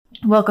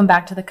Welcome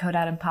back to the Code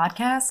Adam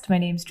podcast. My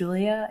name's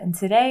Julia, and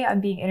today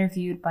I'm being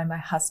interviewed by my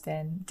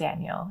husband,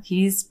 Daniel.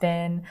 He's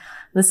been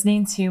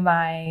listening to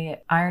my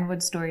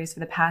Ironwood stories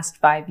for the past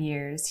 5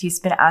 years. He's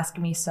been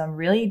asking me some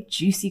really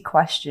juicy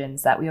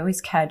questions that we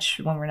always catch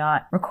when we're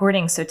not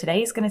recording. So today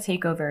he's going to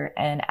take over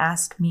and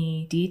ask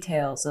me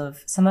details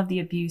of some of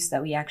the abuse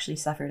that we actually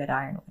suffered at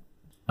Ironwood.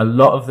 A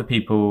lot of the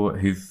people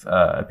who've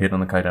appeared on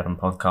the Code Adam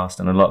podcast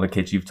and a lot of the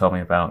kids you've told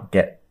me about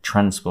get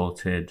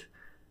transported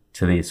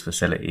to these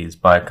facilities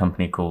by a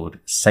company called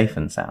Safe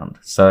and Sound.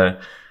 So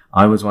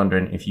I was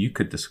wondering if you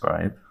could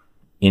describe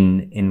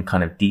in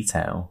kind of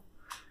detail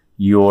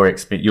your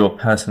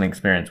personal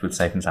experience with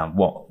Safe and Sound.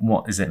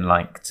 What is it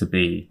like to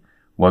be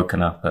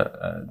woken up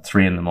at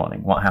 3 a.m?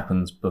 What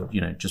happens,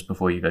 just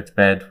before you go to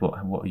bed?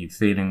 What are you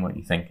feeling? What are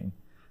you thinking?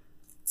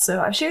 So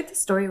I've shared the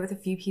story with a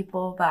few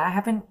people, but I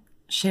haven't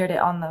shared it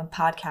on the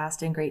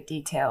podcast in great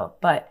detail.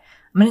 But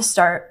I'm going to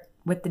start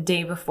with the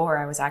day before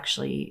I was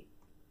actually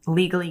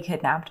legally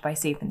kidnapped by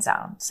Safe and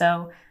Sound.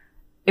 So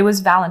it was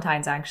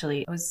Valentine's,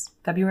 actually. It was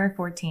February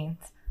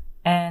 14th.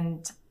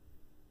 And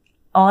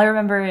all I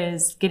remember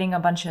is getting a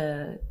bunch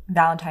of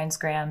Valentine's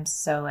grams.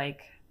 So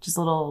like just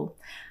little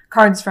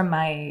cards from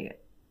my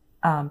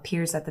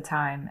peers at the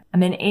time.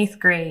 I'm in 8th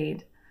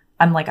grade.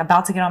 I'm like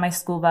about to get on my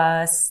school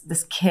bus.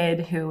 This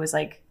kid who was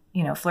like,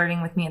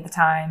 flirting with me at the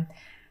time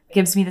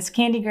gives me this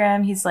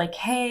candygram. He's like,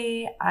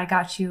 "Hey, I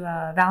got you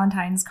a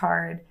Valentine's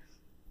card."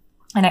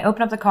 And I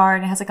open up the card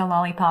and it has like a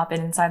lollipop,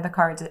 and inside the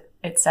card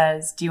it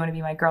says, "Do you want to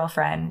be my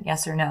girlfriend?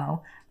 Yes or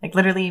no?" Like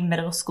literally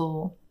middle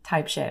school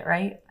type shit,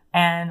 right?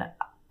 And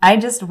I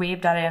just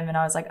waved at him and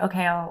I was like,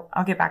 "Okay,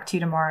 I'll get back to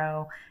you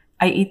tomorrow."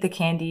 I eat the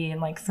candy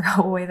and like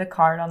throw away the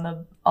card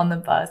on the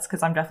bus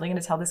because I'm definitely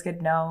gonna tell this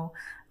kid no.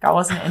 I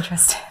wasn't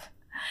interested.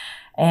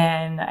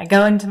 And I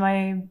go into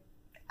my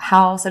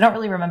house. I don't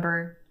really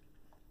remember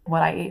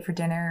what I ate for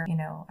dinner.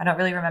 I don't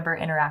really remember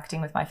interacting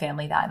with my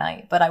family that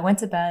night, but I went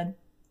to bed.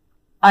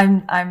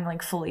 I'm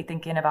like fully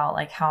thinking about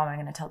like, how am I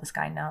going to tell this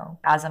guy no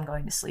as I'm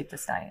going to sleep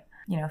this night?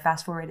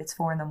 Fast forward, it's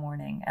 4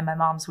 a.m. and my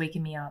mom's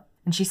waking me up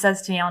and she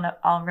says to me,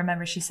 I'll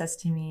remember, she says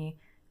to me,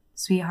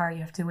 "Sweetheart,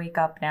 you have to wake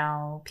up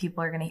now.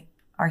 People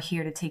are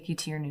here to take you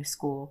to your new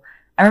school."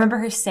 I remember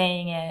her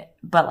saying it,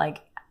 but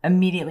like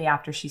immediately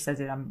after she says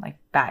it, I'm like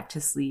back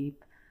to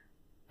sleep.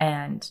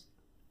 And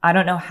I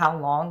don't know how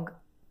long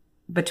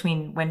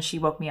between when she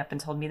woke me up and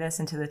told me this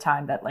into the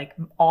time that like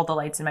all the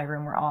lights in my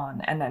room were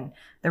on, and then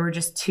there were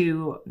just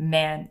 2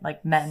 men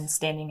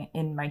standing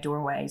in my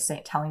doorway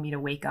telling me to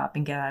wake up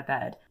and get out of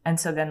bed. And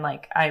so then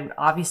like I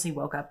obviously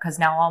woke up because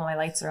now all my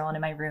lights are on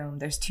in my room.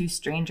 There's 2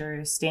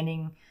 strangers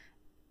standing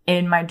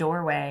in my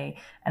doorway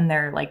and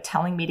they're like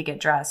telling me to get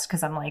dressed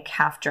because I'm like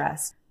half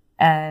dressed.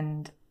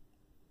 And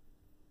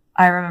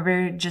I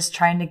remember just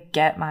trying to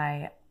get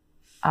my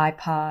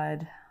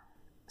iPod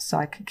so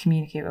I could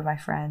communicate with my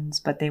friends,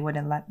 but they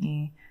wouldn't let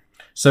me.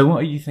 So what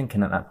are you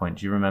thinking at that point?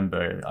 Do you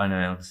remember? I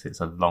know obviously it's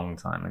a long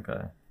time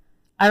ago.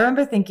 I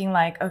remember thinking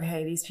like,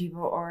 okay, these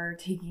people are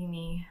taking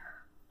me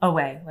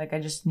away. Like I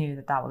just knew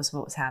that was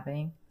what was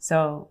happening.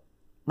 So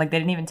like they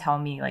didn't even tell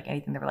me like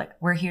anything. They were like,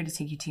 "We're here to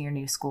take you to your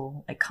new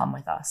school. Like come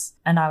with us."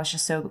 And I was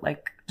just so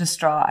like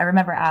distraught. I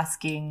remember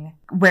asking,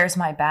 "Where's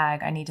my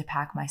bag? I need to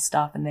pack my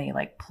stuff." And they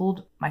like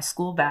pulled my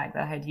school bag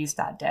that I had used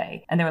that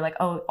day. And they were like,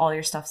 "Oh, all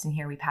your stuff's in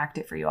here. We packed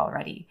it for you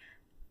already."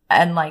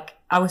 And like,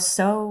 I was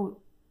so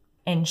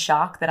in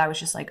shock that I was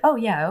just like, "Oh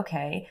yeah,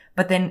 okay."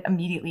 But then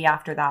immediately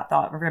after that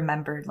thought,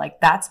 remembered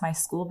like, that's my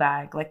school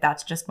bag. Like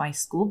that's just my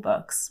school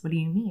books. What do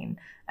you mean?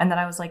 And then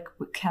I was like,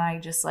 can I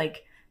just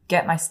like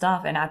get my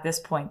stuff? And at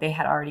this point they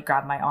had already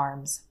grabbed my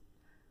arms.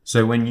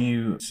 So when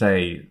you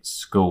say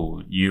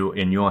school,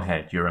 in your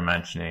head you're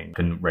imagining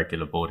a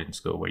regular boarding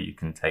school where you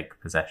can take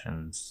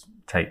possessions,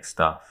 take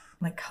stuff,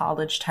 like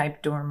college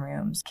type dorm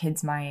rooms,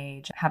 kids my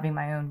age having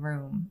my own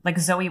room, like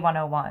Zoe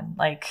 101,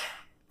 like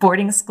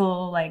boarding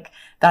school, like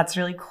that's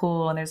really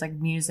cool. And there's like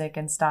music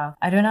and stuff.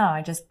 I don't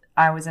know,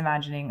 I was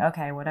imagining,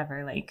 okay,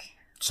 whatever. Like,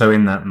 so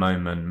in that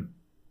moment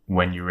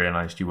when you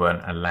realized you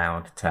weren't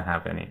allowed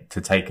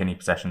to take any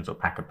possessions or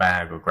pack a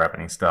bag or grab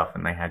any stuff,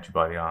 and they had you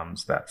by the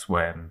arms, that's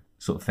when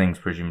sort of things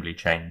presumably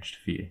changed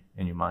for you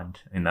in your mind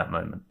in that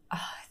moment. I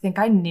think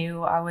I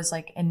knew I was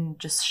like in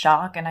just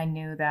shock, and I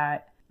knew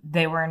that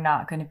they were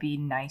not going to be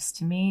nice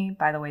to me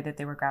by the way that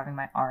they were grabbing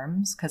my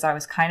arms, because I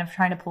was kind of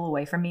trying to pull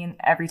away from me, and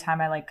every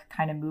time I like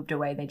kind of moved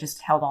away, they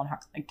just held on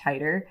like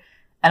tighter.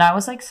 And I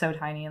was like so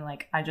tiny, and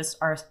like I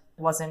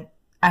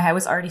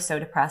was already so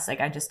depressed, like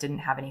I just didn't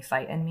have any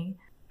fight in me.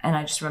 And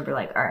I just remember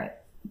like, all right,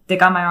 they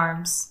got my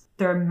arms.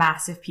 They're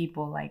massive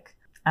people. Like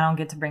I don't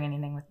get to bring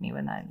anything with me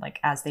when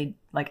as they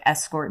like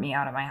escort me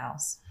out of my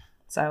house.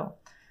 So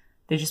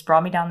they just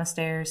brought me down the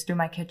stairs, through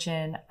my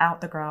kitchen, out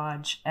the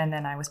garage, and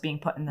then I was being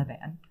put in the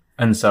van.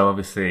 And so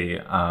obviously,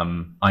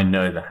 I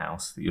know the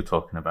house that you're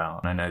talking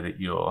about. And I know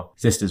that your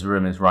sister's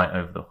room is right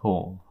over the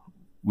hall.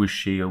 Was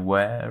she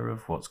aware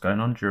of what's going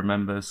on? Do you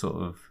remember sort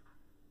of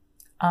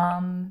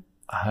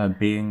her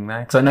being there?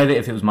 Because I know that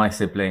if it was my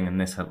sibling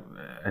and this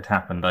had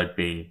happened, I'd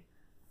be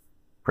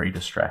pretty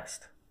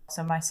distressed.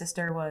 So my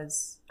sister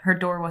her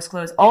door was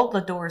closed. All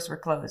the doors were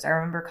closed. I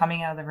remember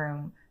coming out of the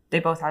room. They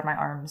both had my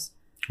arms.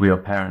 Were your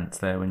parents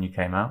there when you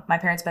came out? My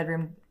parents'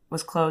 bedroom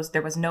was closed.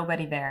 There was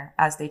nobody there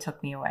as they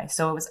took me away.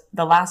 So it was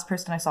the last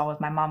person I saw was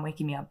my mom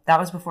waking me up.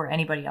 That was before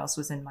anybody else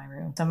was in my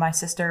room. So my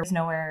sister was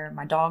nowhere.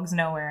 My dog's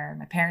nowhere.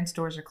 My parents'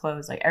 doors are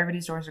closed. Like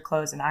everybody's doors are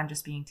closed, and I'm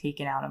just being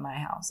taken out of my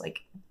house,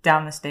 like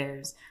down the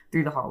stairs,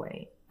 through the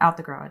hallway, out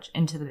the garage,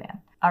 into the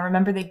van. I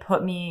remember they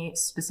put me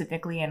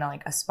specifically in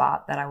like a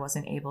spot that I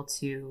wasn't able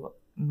to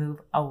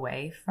move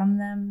away from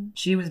them.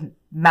 She was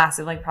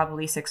massive, like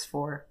probably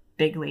 6'4",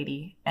 big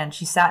lady, and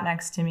she sat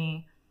next to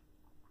me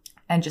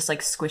and just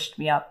like squished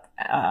me up.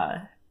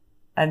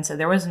 And so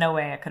there was no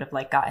way I could have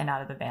like gotten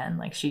out of the van.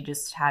 Like she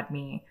just had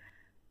me.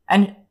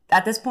 And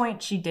at this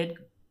point she did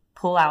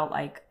pull out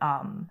like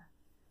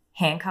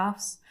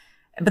handcuffs,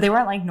 but they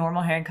weren't like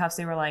normal handcuffs.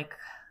 They were like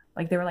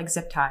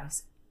zip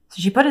ties.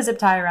 So she put a zip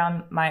tie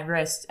around my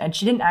wrist, and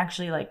she didn't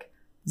actually like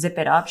zip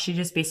it up. She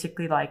just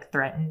basically like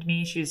threatened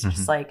me. She was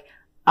just like,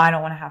 I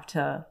don't want to have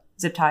to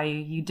zip tie you.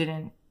 You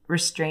didn't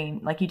restrain,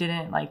 like you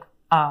didn't like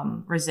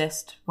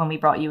resist when we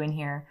brought you in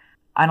here.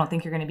 I don't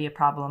think you're going to be a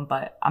problem,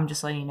 but I'm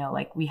just letting you know,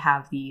 like, we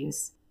have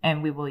these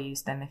and we will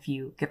use them if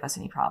you give us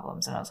any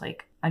problems. And I was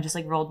like, I just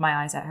like rolled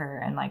my eyes at her,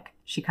 and like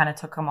she kind of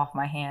took them off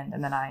my hand,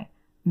 and then I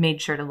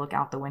made sure to look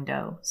out the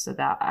window so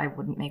that I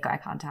wouldn't make eye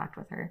contact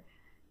with her.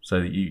 So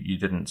you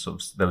didn't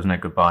sort of, there was no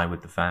goodbye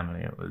with the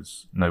family. It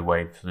was no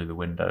wave through the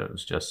window. It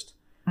was just,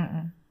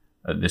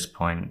 at this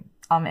point.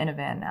 I'm in a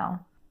van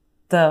now.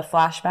 The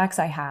flashbacks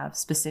I have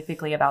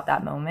specifically about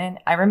that moment,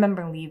 I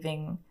remember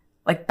leaving,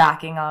 like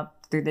backing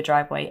up through the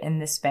driveway in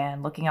this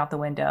van, looking out the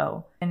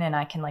window. And then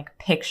I can like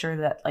picture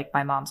that, like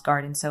my mom's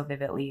garden so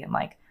vividly, and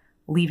like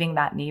leaving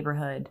that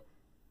neighborhood.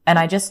 And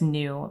I just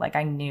knew, like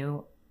I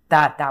knew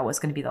that that was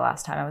going to be the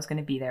last time I was going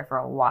to be there for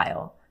a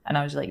while. And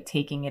I was like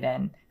taking it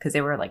in because they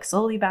were like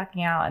slowly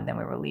backing out, and then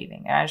we were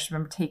leaving. And I just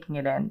remember taking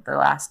it in, the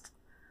last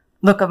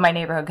look of my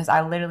neighborhood, because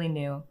I literally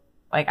knew,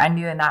 like I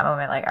knew in that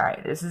moment, like, all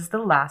right, this is the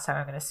last time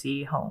I'm going to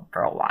see home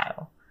for a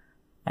while.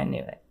 I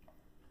knew it.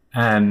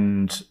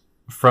 And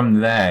from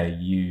there,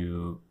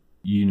 you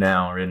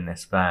now are in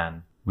this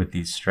van with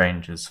these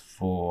strangers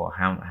for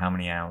how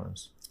many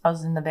hours? I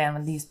was in the van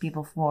with these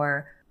people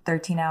for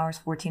 13 hours,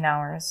 14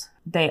 hours.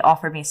 They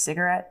offered me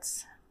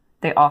cigarettes.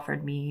 They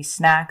offered me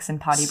snacks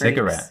and potty breaks.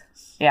 Cigarettes?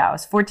 Yeah, I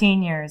was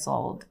 14 years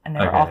old, and they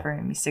were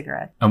offering me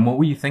cigarettes. And what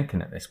were you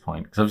thinking at this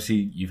point? Because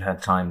obviously you've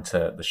had time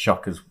the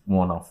shock has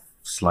worn off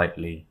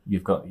slightly.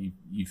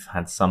 You've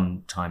had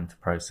some time to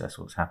process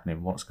what's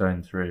happening. What's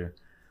going through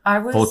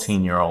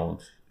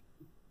 14-year-old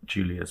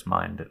Julia's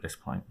mind at this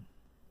point?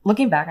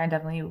 Looking back, I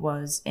definitely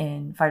was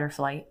in fight or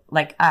flight.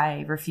 Like,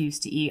 I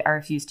refused to eat. I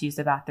refused to use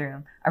the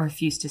bathroom. I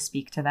refused to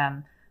speak to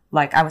them.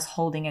 Like, I was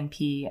holding in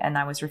pee, and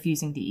I was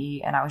refusing to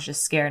eat, and I was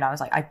just scared. I was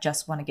like, I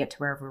just want to get to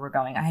wherever we're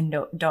going. I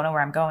don't know where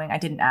I'm going. I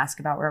didn't ask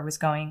about where I was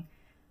going.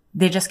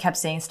 They just kept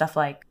saying stuff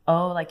like,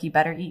 oh, like, you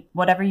better eat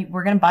whatever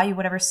we're going to buy you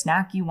whatever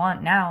snack you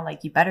want now.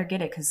 Like, you better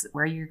get it, because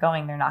where you're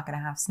going, they're not going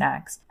to have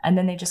snacks. And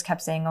then they just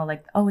kept saying, oh,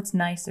 like, oh, it's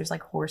nice. There's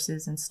like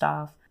horses and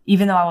stuff,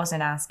 even though I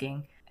wasn't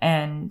asking.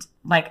 And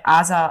like,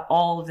 as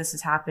all of this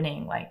is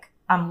happening, like,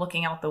 I'm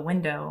looking out the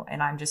window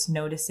and I'm just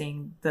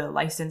noticing the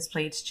license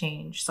plates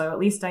change. So at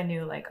least I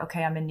knew, like,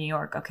 okay, I'm in New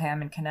York. Okay,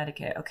 I'm in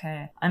Connecticut.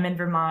 Okay, I'm in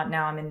Vermont.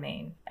 Now I'm in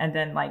Maine. And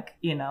then, like,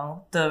 you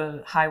know,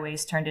 the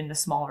highways turned into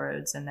small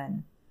roads. And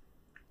then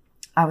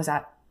I was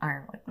at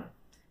Ironwood.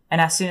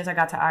 And as soon as I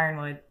got to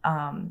Ironwood,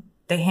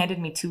 they handed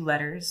me 2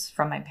 letters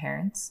from my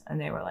parents.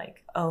 And they were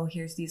like, oh,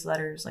 here's these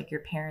letters. Like, your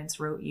parents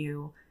wrote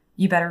you.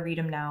 You better read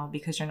them now,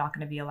 because you're not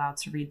going to be allowed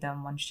to read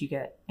them once you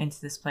get into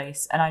this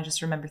place. And I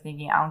just remember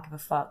thinking, I don't give a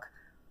fuck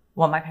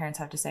what my parents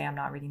have to say. I'm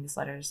not reading these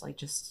letters. Like,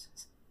 just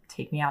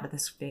take me out of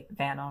this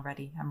van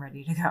already. I'm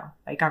ready to go.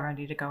 Like, I'm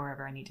ready to go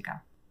wherever I need to go.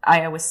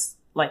 I was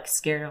like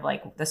scared of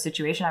like the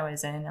situation I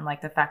was in, and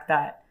like the fact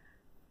that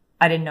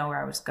I didn't know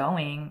where I was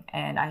going.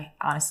 And I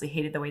honestly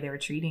hated the way they were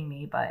treating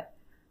me, but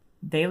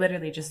they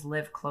literally just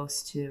live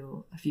close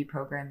to a few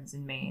programs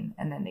in Maine,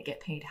 and then they get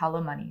paid hella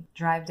money,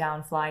 drive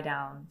down, fly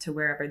down to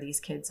wherever these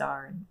kids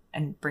are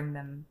and bring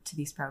them to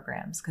these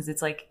programs. Because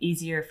it's like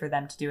easier for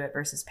them to do it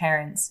versus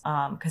parents.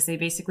 Because they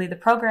basically, the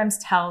programs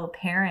tell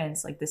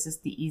parents, like, this is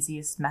the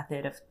easiest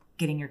method of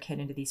getting your kid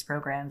into these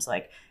programs.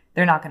 Like,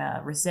 they're not going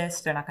to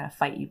resist. They're not going to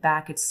fight you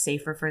back. It's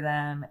safer for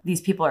them. These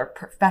people are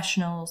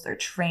professionals. They're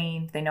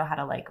trained. They know how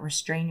to like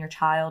restrain your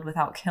child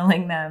without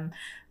killing them.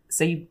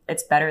 So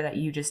it's better that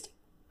you just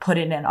put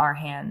it in our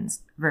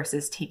hands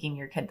versus taking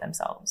your kid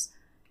themselves.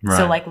 Right.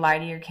 So like, lie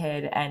to your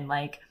kid and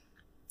like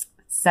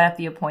set up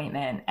the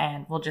appointment,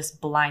 and we'll just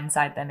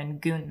blindside them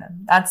and goon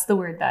them. That's the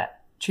word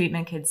that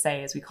treatment kids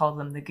say, is we call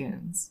them the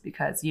goons,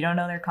 because you don't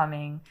know they're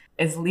coming.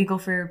 It's legal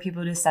for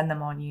people to send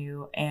them on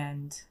you,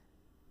 and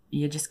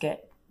you just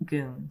get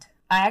gooned.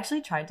 I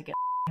actually tried to get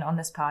on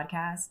this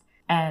podcast,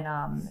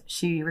 And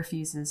she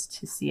refuses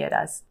to see it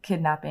as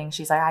kidnapping.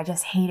 She's like, I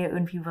just hate it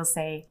when people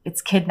say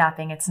it's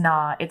kidnapping. It's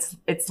not.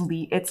 It's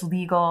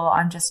legal.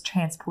 I'm just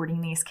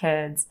transporting these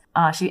kids.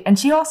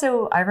 She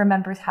also, I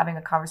remember having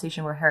a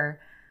conversation with her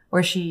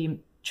where she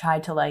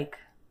tried to like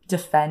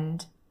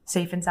defend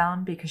Safe and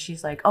Sound because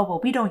she's like, oh,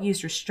 well, we don't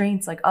use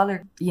restraints like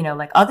other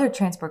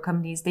transport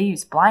companies. They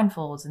use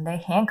blindfolds and they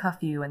handcuff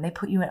you and they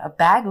put you in a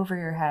bag over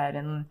your head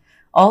and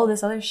all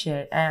this other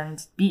shit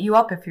and beat you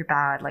up if you're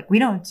bad. Like, we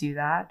don't do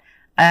that.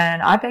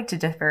 And I beg to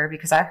differ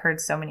because I've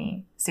heard so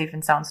many Safe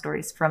and Sound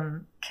stories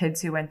from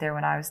kids who went there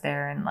when I was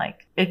there. And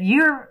like, if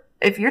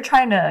you're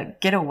trying to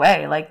get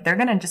away, like, they're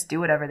going to just do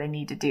whatever they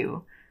need to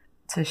do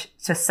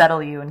to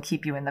settle you and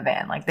keep you in the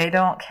van. Like, they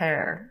don't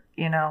care,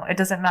 it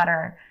doesn't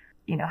matter,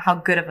 how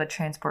good of a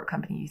transport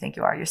company you think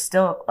you are. You're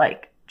still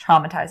like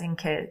traumatizing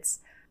kids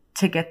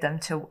to get them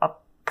to a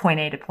point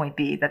A to point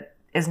B that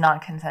is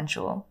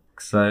non-consensual.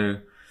 So,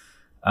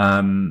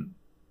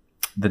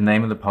 the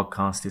name of the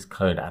podcast is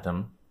Code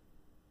Adam.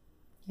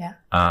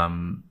 Yeah.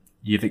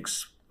 You've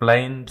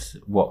explained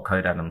what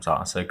Code Adams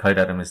are. So Code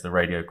Adam is the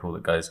radio call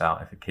that goes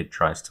out if a kid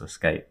tries to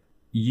escape.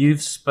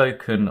 You've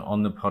spoken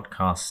on the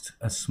podcast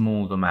a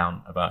small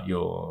amount about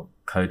your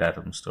Code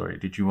Adam story.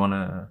 Did you want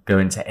to go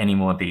into any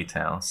more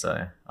detail?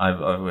 So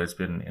I've always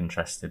been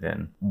interested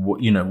in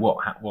what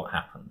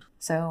happened.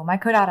 So my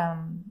Code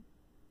Adam,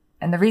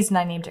 and the reason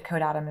I named it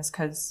Code Adam is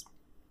because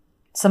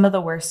some of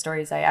the worst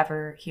stories I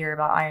ever hear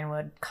about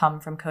Ironwood come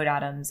from Code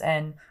Adams.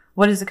 And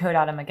what is a Code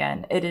Adam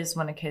again? It is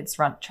when a kid's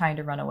trying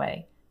to run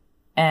away.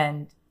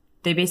 And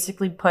they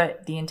basically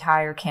put the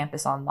entire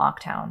campus on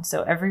lockdown.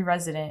 So every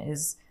resident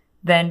is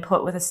then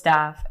put with a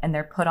staff and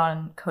they're put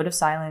on code of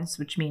silence,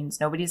 which means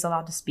nobody's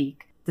allowed to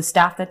speak. The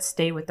staff that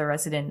stay with the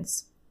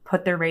residents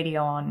put their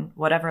radio on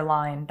whatever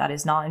line that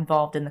is not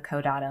involved in the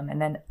Code Adam.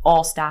 And then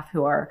all staff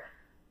who are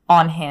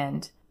on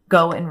hand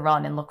go and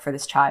run and look for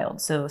this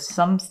child. So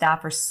some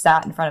staff are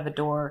sat in front of a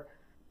door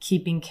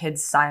keeping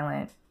kids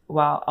silent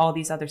while all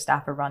these other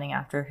staff are running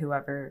after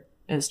whoever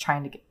is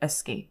trying to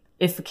escape.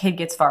 If a kid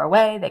gets far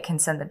away, they can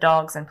send the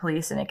dogs and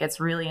police, and it gets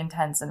really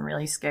intense and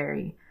really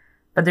scary.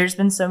 But there's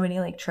been so many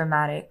like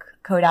traumatic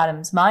Code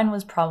Adams. Mine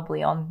was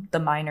probably on the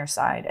minor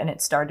side, and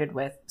it started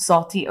with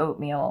salty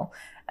oatmeal.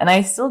 And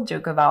I still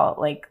joke about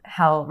like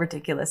how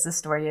ridiculous this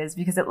story is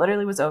because it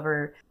literally was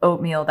over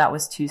oatmeal that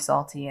was too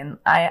salty. And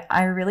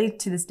I really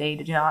to this day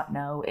do not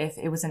know if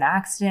it was an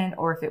accident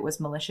or if it was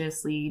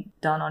maliciously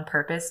done on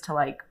purpose to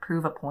like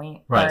prove a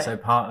point. Right. But so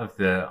part of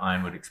the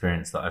Ironwood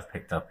experience that I've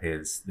picked up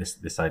is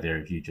this idea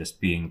of you just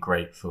being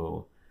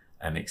grateful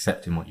and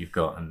accepting what you've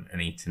got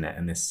and eating it.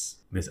 And this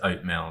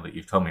oatmeal that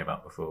you've told me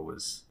about before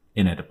was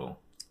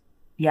inedible.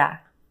 Yeah.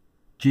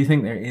 Do you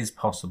think there is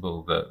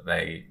possible that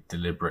they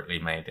deliberately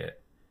made it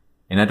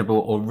inedible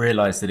or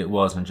realized that it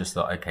was and just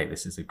thought, okay,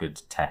 this is a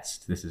good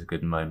test. This is a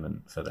good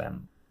moment for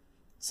them?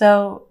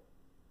 So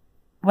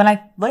when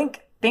I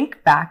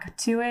think back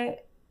to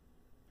it,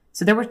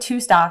 so there were 2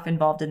 staff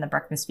involved in the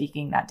breakfast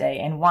speaking that day,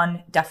 and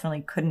one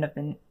definitely couldn't have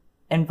been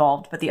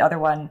involved, but the other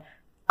one,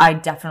 I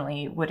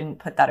definitely wouldn't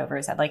put that over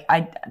his head. Like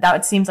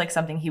that seems like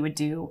something he would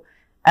do.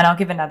 And I'll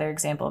give another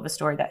example of a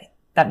story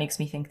that makes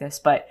me think this,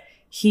 but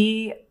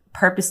he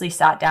purposely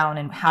sat down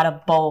and had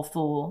a bowl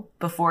full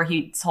before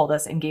he told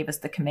us and gave us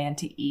the command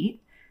to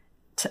eat.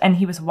 And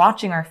he was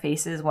watching our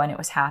faces when it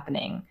was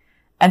happening.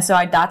 And so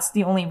that's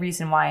the only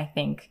reason why I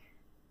think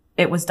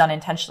it was done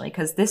intentionally,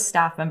 because this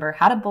staff member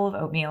had a bowl of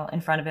oatmeal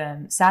in front of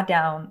him, sat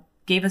down,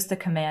 gave us the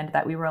command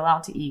that we were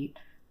allowed to eat.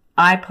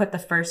 I put the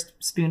first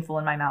spoonful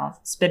in my mouth,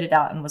 spit it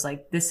out, and was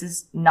like, this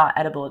is not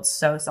edible. It's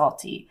so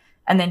salty.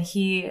 And then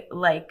he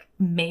like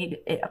made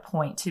it a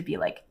point to be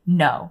like,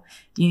 no,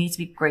 you need to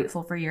be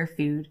grateful for your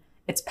food.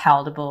 It's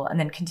palatable. And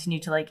then continue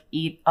to like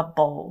eat a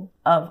bowl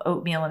of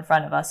oatmeal in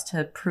front of us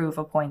to prove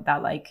a point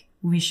that like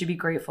we should be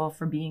grateful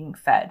for being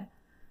fed.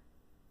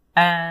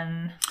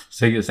 And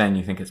so you're saying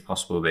you think it's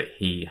possible that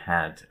he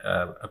had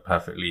a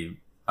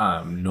perfectly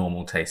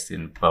normal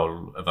tasting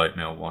bowl of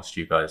oatmeal whilst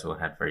you guys all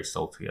had very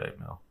salty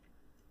oatmeal?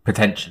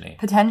 Potentially.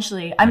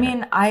 I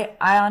mean, I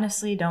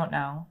honestly don't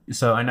know.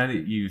 So I know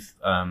that you've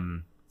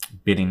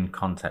been in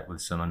contact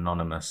with some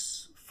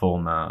anonymous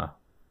former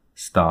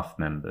staff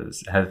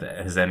members.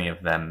 Has any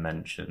of them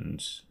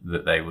mentioned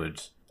that they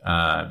would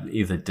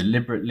either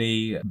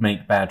deliberately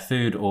make bad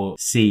food or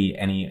see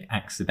any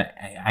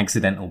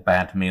accidental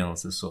bad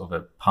meals as sort of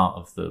a part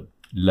of the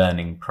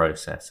learning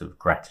process of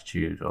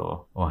gratitude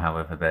or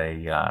however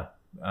they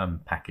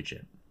package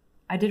it?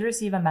 I did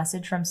receive a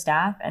message from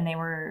staff, and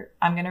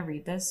I'm going to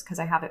read this because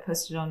I have it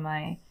posted on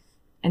my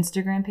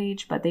Instagram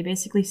page, but they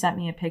basically sent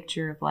me a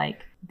picture of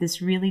like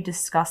this really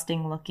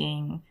disgusting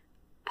looking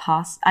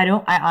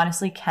I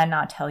honestly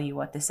cannot tell you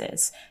what this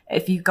is.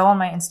 If you go on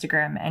my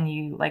Instagram and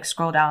you like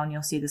scroll down,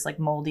 you'll see this like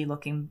moldy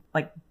looking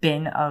like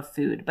bin of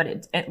food, but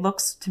it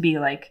looks to be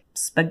like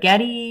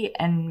spaghetti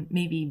and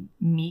maybe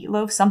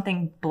meatloaf,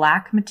 something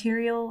black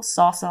material,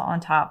 salsa on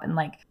top, and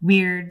like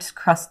weird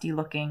crusty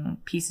looking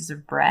pieces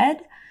of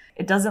bread.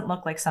 It doesn't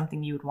look like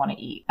something you would want to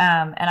eat.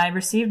 And I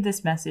received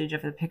this message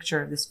of a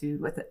picture of this food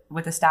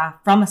with a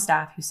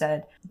staff who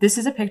said, "This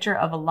is a picture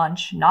of a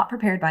lunch not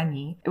prepared by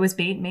me. It was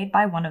made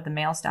by one of the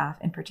male staff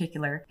in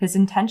particular. His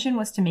intention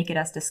was to make it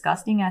as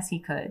disgusting as he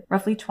could.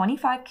 Roughly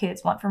 25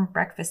 kids went from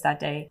breakfast that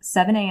day,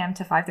 7 a.m.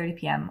 to 5:30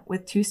 p.m.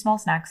 with 2 small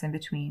snacks in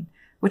between,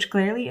 which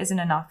clearly isn't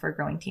enough for a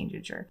growing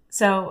teenager."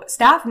 So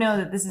staff know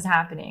that this is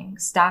happening.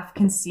 Staff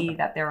can see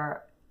that there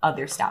are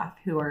other staff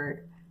who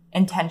are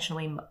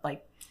intentionally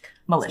like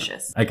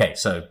malicious. Okay,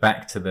 so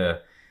back to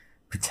the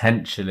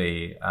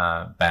potentially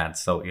bad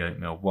salty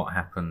oatmeal. What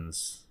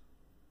happens?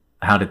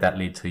 How did that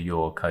lead to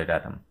your code,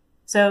 Adam?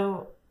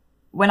 So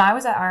when I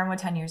was at Ironwood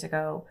 10 years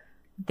ago,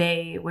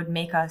 they would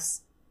make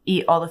us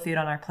eat all the food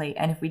on our plate.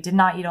 And if we did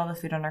not eat all the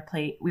food on our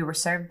plate, we were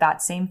served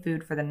that same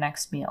food for the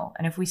next meal.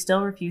 And if we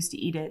still refused to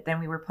eat it, then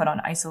we were put on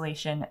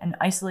isolation. And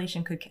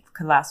isolation could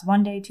last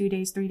 1 day, 2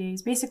 days, 3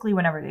 days, basically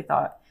whenever they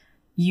thought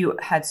you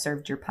had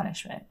served your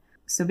punishment.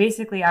 So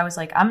basically I was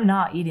like, I'm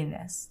not eating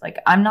this. Like,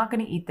 I'm not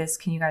going to eat this.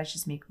 Can you guys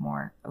just make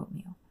more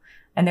oatmeal?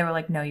 And they were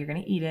like, no, you're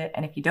going to eat it.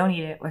 And if you don't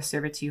eat it, we'll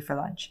serve it to you for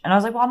lunch. And I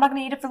was like, well, I'm not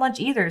going to eat it for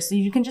lunch either. So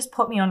you can just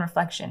put me on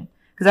reflection.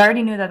 Because I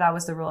already knew that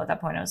was the rule at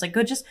that point. I was like,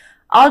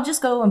 I'll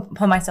just go and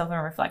put myself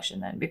on reflection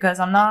then. Because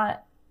I'm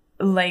not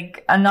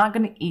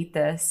going to eat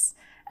this.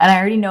 And I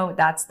already know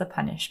that's the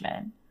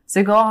punishment.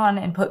 So go on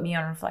and put me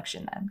on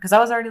reflection then. Because I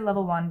was already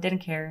level 1, didn't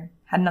care,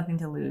 had nothing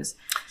to lose.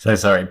 So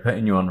sorry,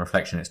 putting you on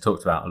reflection, it's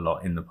talked about a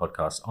lot in the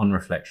podcast. On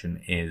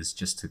reflection is,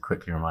 just to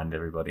quickly remind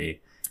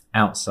everybody,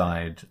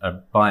 outside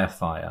by a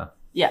fire.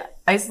 Yeah,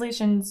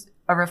 isolation's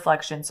a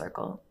reflection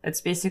circle. It's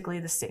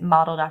basically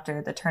modeled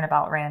after the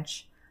Turnabout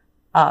Ranch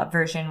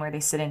version where they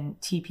sit in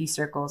teepee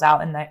circles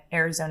out in the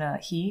Arizona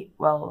heat.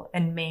 Well,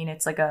 in Maine,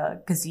 it's like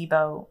a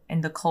gazebo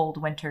in the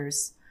cold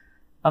winters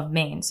of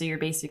Maine. So you're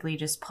basically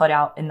just put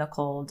out in the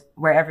cold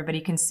where everybody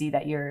can see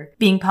that you're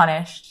being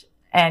punished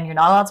and you're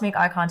not allowed to make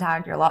eye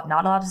contact. You're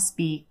not allowed to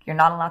speak. You're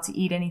not allowed to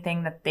eat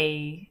anything that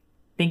they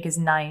think is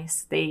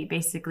nice. They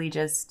basically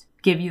just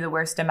give you the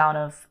worst amount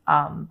of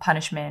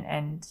punishment,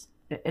 and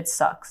it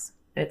sucks.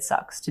 It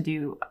sucks to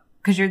do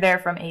because you're there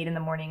from 8 in the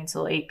morning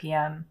until 8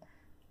 p.m.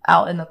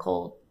 out in the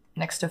cold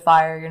next to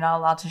fire. You're not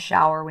allowed to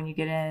shower when you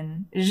get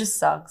in. It just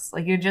sucks.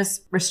 Like, you're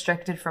just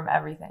restricted from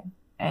everything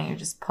and you're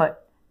just put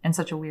in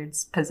such a weird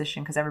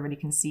position because everybody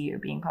can see you're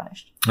being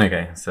punished.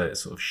 Okay, so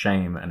it's sort of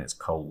shame and it's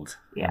cold.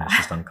 Yeah. And it's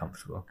just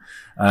uncomfortable.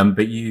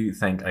 But you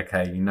think,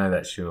 okay, you know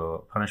that's your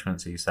punishment,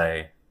 so you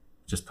say,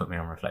 just put me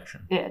on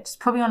reflection. Yeah, just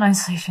put me on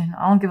isolation.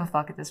 I don't give a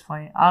fuck at this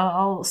point.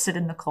 I'll sit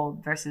in the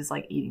cold versus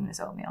like eating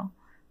this oatmeal.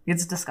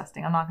 It's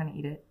disgusting. I'm not going to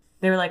eat it.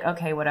 They were like,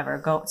 okay, whatever.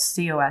 Go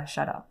COS,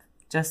 shut up.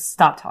 Just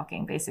stop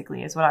talking,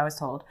 basically, is what I was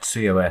told.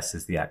 COS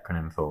is the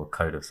acronym for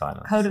Code of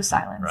Silence. Code of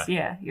Silence, right.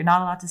 Yeah. You're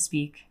not allowed to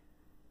speak.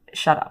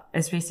 Shut up.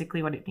 It's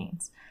basically what it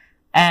means.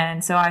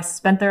 And so I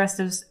spent the rest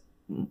of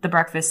the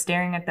breakfast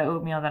staring at the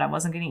oatmeal that I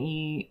wasn't going to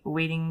eat,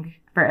 waiting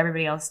for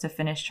everybody else to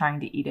finish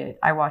trying to eat it.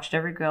 I watched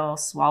every girl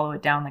swallow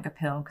it down like a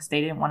pill because they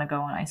didn't want to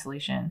go on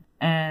isolation.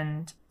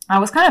 And I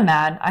was kind of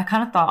mad. I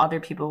kind of thought other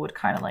people would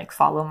kind of like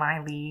follow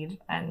my lead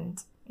and,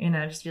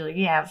 just be like,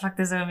 yeah, fuck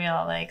this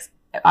oatmeal. Like,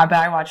 but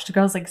I watched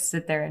girls like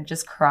sit there and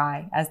just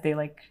cry as they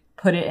like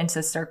put it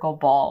into circle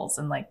balls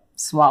and like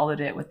swallowed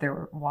it with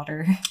their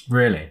water.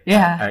 Really?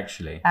 Yeah.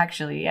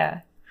 Actually,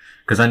 yeah.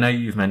 Because I know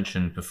you've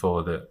mentioned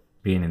before that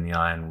being in the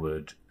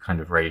Ironwood kind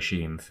of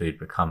regime, food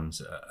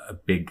becomes a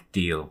big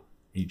deal.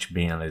 Each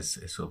meal is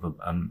sort of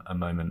a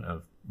moment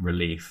of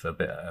relief, a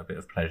bit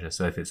of pleasure.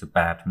 So if it's a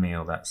bad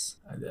meal, that's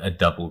a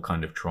double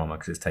kind of trauma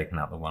because it's taken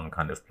out the one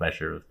kind of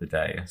pleasure of the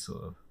day,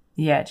 sort of.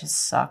 Yeah, it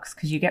just sucks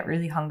because you get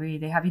really hungry.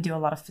 They have you do a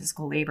lot of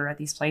physical labor at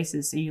these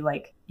places. So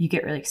you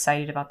get really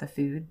excited about the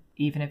food,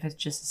 even if it's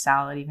just a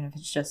salad, even if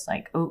it's just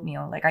like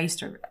oatmeal. Like I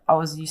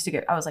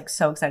was like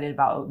so excited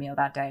about oatmeal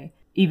that day,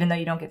 even though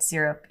you don't get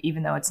syrup,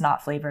 even though it's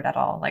not flavored at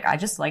all. Like I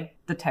just liked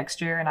the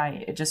texture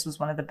and it just was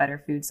one of the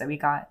better foods that we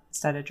got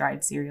instead of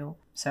dried cereal.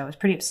 So I was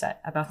pretty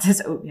upset about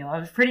this oatmeal. I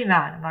was pretty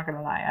mad. I'm not going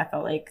to lie. I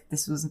felt like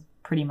this was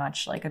pretty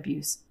much like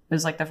abuse. It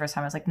was like the first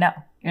time I was like, no,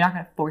 you're not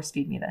going to force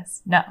feed me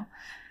this. No.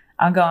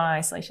 I'm going on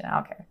isolation. I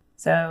don't care.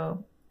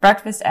 So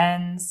breakfast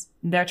ends.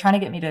 They're trying to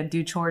get me to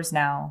do chores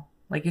now.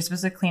 Like, you're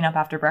supposed to clean up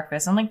after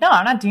breakfast. I'm like, no,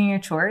 I'm not doing your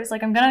chores.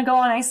 Like, I'm going to go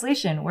on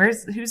isolation.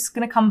 Who's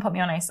going to come put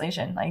me on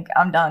isolation? Like,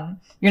 I'm done.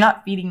 You're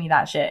not feeding me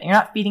that shit. You're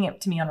not feeding it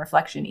to me on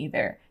reflection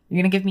either.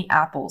 You're going to give me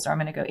apples or I'm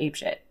going to go ape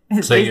shit.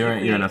 So you're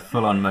in a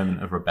full-on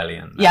moment of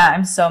rebellion now. Yeah,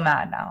 I'm so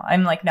mad now.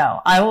 I'm like,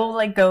 no, I will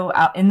like go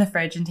out in the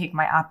fridge and take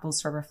my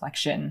apples for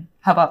reflection.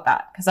 How about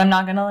that? Because I'm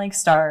not going to like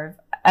starve.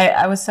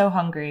 I was so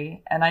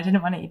hungry and I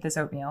didn't want to eat this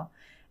oatmeal.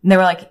 And they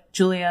were like,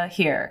 Julia,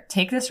 here,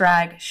 take this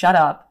rag, shut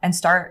up, and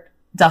start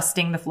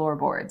dusting the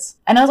floorboards.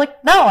 And I was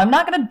like, no, I'm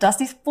not going to dust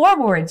these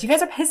floorboards. You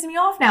guys are pissing me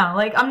off now.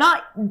 Like, I'm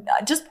not,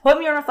 just put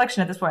me on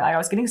reflection at this point. Like, I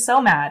was getting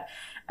so mad.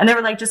 And they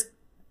were like,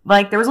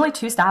 there was only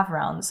 2 staff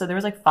around. So there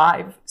was like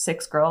 5,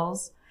 6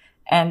 girls.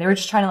 And they were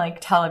just trying to like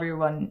tell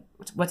everyone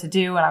what to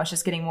do. And I was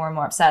just getting more and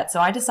more upset.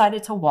 So I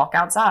decided to walk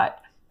outside.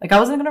 Like, I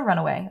wasn't going to run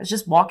away. I was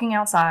just walking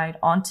outside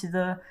onto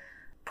the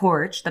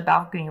porch, the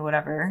balcony,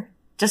 whatever,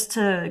 just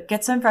to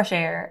get some fresh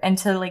air and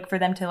to like for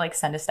them to like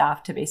send a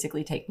staff to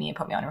basically take me and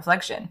put me on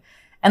reflection.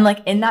 And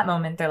like in that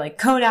moment, they're like,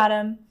 code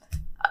Adam.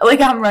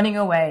 Like I'm running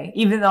away,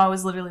 even though I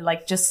was literally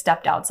like just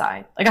stepped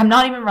outside. Like I'm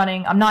not even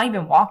running. I'm not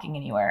even walking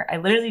anywhere. I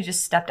literally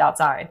just stepped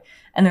outside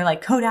and they're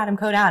like, code Adam,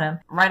 code Adam.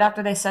 Right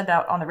after they said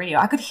that on the radio,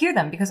 I could hear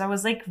them because I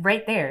was like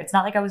right there. It's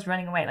not like I was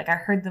running away. Like I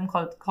heard them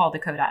call the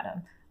code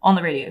Adam on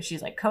the radio.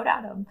 She's like, code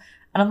Adam.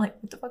 And I'm like,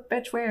 what the fuck,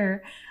 bitch,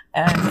 where?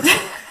 And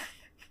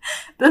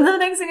then the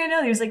next thing I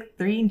know, there's like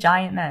 3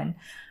 giant men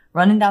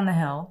running down the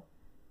hill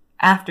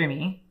after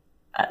me,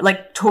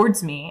 like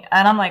towards me.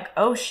 And I'm like,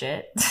 oh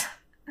shit.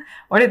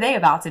 What are they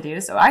about to do?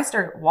 So I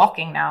start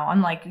walking now.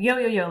 I'm like, yo,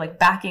 like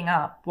backing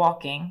up,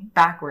 walking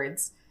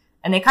backwards.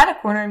 And they kind of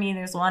corner me.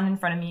 There's one in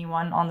front of me,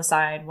 one on the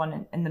side,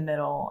 one in the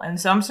middle.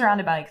 And so I'm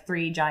surrounded by like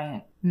 3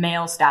 giant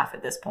male staff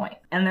at this point.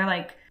 And they're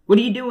like, what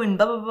are you doing?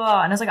 Blah, blah,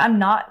 blah. And I was like, I'm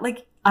not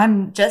like,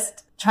 I'm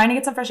just trying to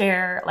get some fresh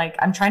air. Like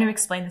I'm trying to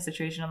explain the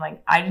situation. I'm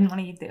like, I didn't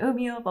want to eat the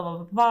oatmeal, blah, blah,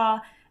 blah, blah.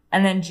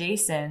 And then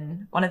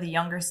Jason, one of the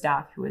younger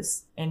staff who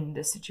was in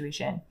this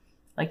situation,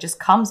 like just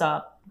comes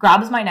up,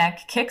 grabs my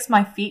neck, kicks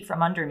my feet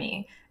from under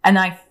me, and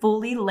I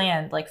fully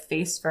land like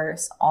face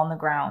first on the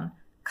ground,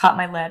 cut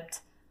my lip,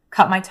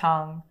 cut my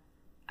tongue,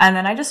 and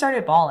then I just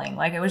started bawling.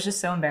 Like it was just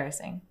so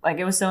embarrassing. Like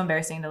it was so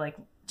embarrassing to like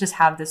just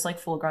have this like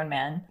full grown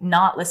man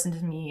not listen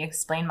to me,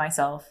 explain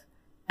myself,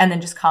 and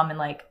then just come and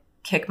like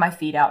kick my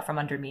feet out from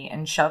under me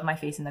and shove my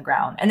face in the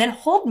ground and then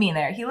hold me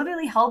there. He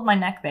literally held my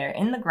neck there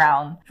in the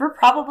ground for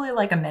probably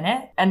like a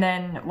minute. And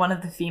then one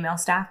of the female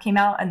staff came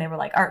out and they were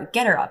like, all right,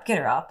 get her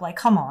up. Like,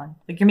 come on.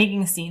 Like you're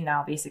making a scene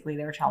now, basically.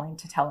 They were trying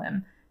to tell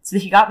him. So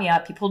he got me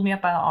up. He pulled me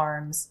up by the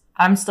arms.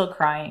 I'm still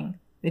crying.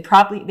 They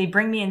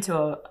bring me into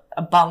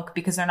a bunk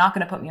because they're not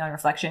going to put me on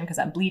reflection because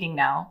I'm bleeding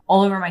now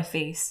all over my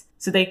face.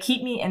 So they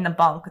keep me in the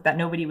bunk that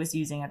nobody was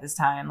using at this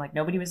time. Like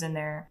nobody was in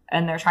there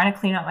and they're trying to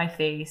clean up my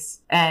face.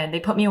 And they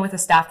put me with a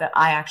staff that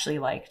I actually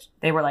liked.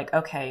 They were like,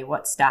 okay,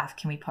 what staff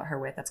can we put her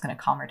with that's going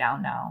to calm her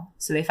down now?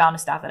 So they found a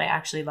staff that I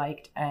actually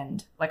liked.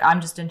 And like,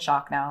 I'm just in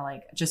shock now,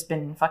 like just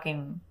been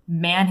fucking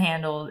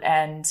manhandled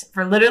and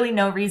for literally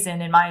no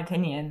reason, in my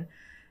opinion.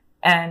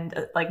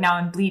 And like now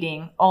I'm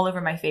bleeding all over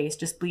my face,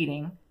 just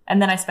bleeding.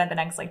 And then I spent the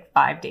next like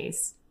 5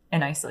 days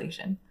in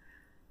isolation.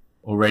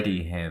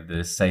 Already here,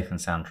 the safe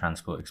and sound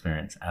transport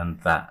experience and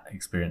that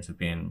experience of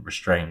being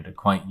restrained are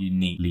quite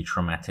uniquely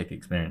traumatic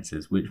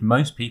experiences, which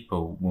most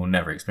people will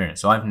never experience.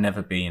 So I've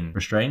never been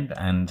restrained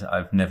and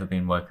I've never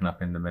been woken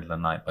up in the middle of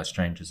the night by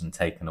strangers and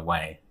taken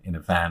away in a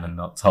van and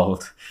not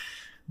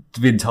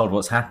been told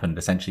what's happened,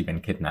 essentially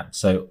been kidnapped.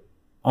 So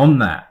on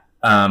that,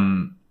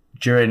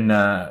 during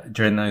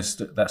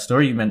that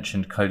story, you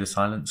mentioned Code of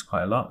Silence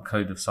quite a lot.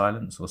 Code of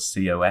Silence, or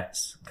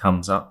COS,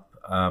 comes up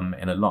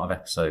in a lot of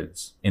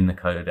episodes in the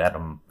Code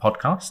Adam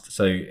podcast.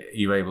 So are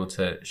you able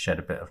to shed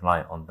a bit of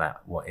light on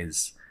that? What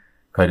is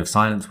Code of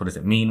Silence? What does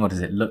it mean? What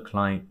does it look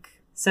like?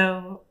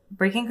 So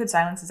breaking Code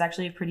Silence is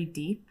actually pretty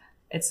deep.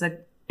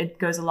 It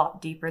goes a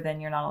lot deeper than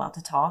you're not allowed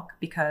to talk,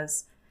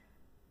 because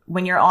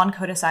when you're on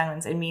Code of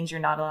Silence, it means you're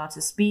not allowed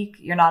to speak.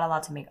 You're not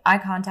allowed to make eye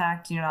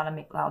contact. You're not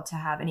allowed to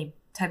have any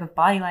type of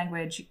body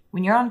language.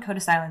 When you're on Code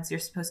of Silence, you're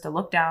supposed to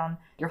look down.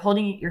 You're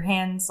holding your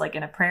hands like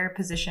in a prayer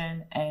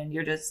position and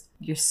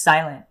you're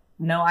silent.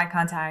 No eye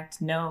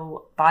contact,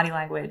 no body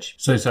language.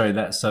 So sorry,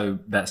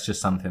 that's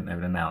just something they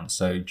would announce.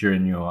 So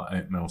during your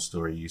oatmeal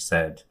story, you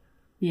said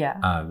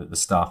that the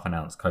staff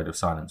announced Code of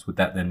Silence. Would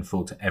that then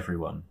fall to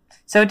everyone?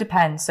 So it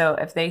depends. So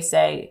if they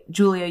say,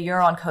 Julia,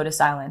 you're on Code of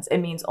Silence, it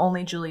means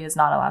only Julia is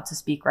not allowed to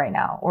speak right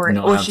now.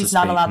 Or she's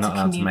not allowed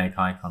to make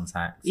eye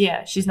contact.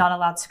 Yeah, she's not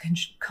allowed to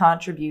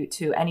contribute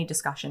to any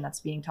discussion that's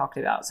being talked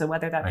about. So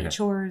whether that be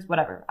chores,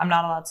 whatever, I'm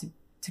not allowed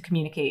to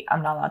communicate.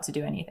 I'm not allowed to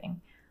do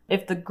anything.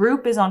 If the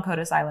group is on Code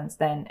of Silence,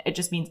 then it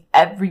just means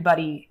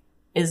everybody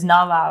is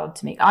not allowed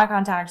to make eye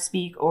contact,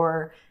 speak,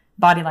 or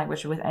body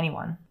language with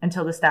anyone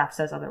until the staff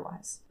says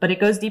otherwise. But it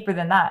goes deeper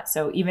than that.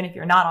 So even if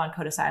you're not on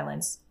Code of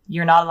Silence,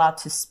 you're not allowed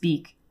to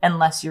speak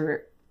unless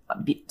you're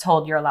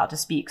told you're allowed to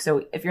speak.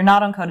 So if you're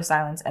not on Code of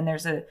Silence and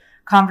there's a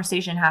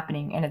conversation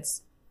happening, and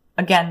it's,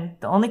 again,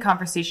 the only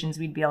conversations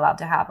we'd be allowed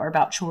to have are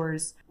about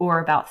chores or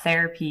about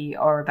therapy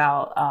or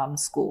about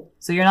school.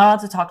 So you're not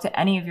allowed to talk to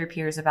any of your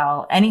peers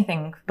about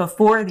anything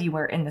before you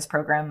were in this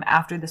program,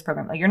 after this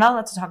program. Like you're not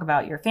allowed to talk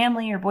about your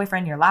family, your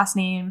boyfriend, your last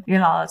name. You're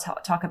not allowed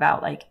to talk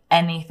about like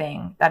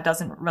anything that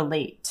doesn't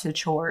relate to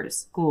chores,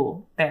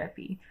 school,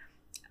 therapy.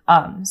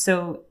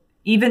 So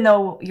even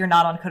though you're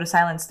not on Code of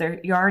Silence,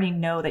 you already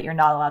know that you're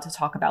not allowed to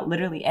talk about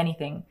literally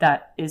anything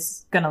that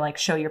is going to like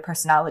show your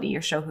personality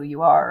or show who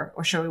you are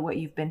or show what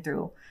you've been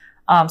through.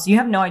 So you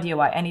have no idea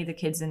why any of the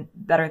kids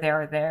that are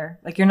there.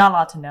 Like, you're not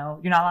allowed to know.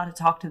 You're not allowed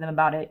to talk to them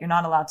about it. You're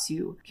not allowed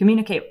to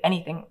communicate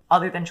anything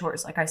other than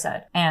chores, like I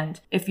said. And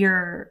if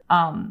you're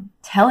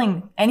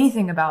telling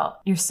anything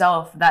about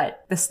yourself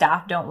that the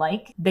staff don't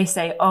like, they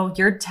say, oh,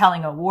 you're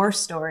telling a war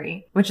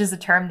story, which is a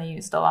term they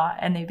used a lot.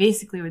 And they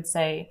basically would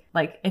say,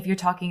 like, if you're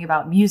talking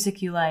about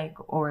music you like,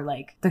 or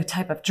like the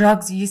type of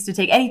drugs you used to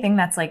take, anything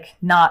that's like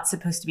not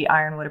supposed to be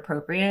Ironwood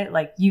appropriate,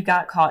 like, you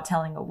got caught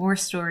telling a war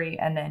story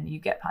and then you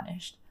get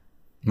punished.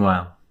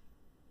 Wow.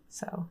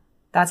 So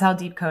that's how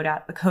deep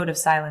the code of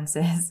silence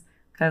is,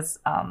 because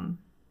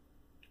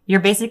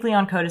you're basically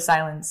on code of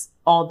silence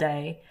all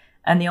day.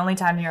 And the only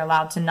time you're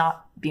allowed to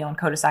not be on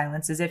code of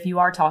silence is if you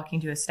are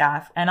talking to a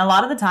staff. And a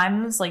lot of the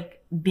times,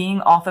 like,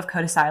 being off of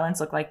code of silence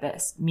look like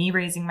this: me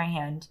raising my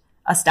hand.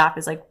 A staff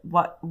is like,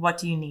 what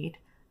do you need?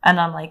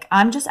 And I'm like,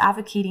 I'm just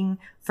advocating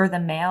for the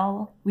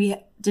mail. We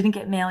didn't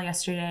get mail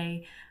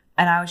yesterday,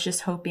 and I was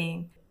just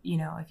hoping, you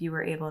know, if you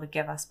were able to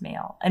give us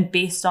mail. And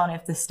based on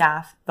if the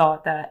staff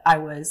thought that I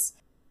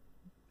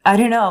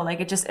don't know, like,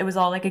 it was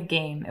all like a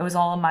game. It was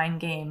all a mind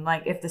game.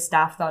 Like, if the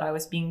staff thought I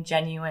was being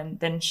genuine,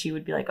 then she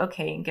would be like,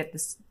 okay, and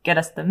get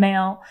us the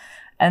mail.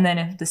 And then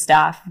if the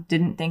staff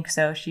didn't think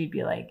so, she'd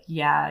be like,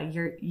 yeah,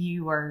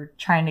 you are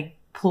trying to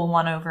pull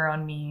one over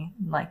on me.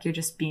 Like, you're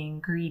just being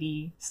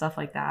greedy, stuff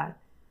like that.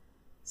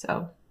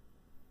 So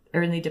it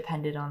really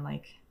depended on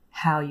like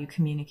how you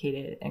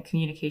communicated, and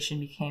communication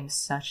became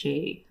such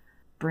a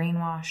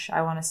brainwash.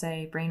 I want to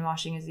say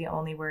brainwashing is the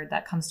only word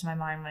that comes to my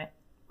mind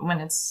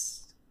when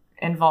it's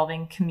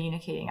involving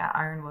communicating at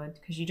Ironwood,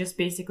 because you just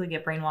basically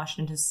get brainwashed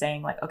into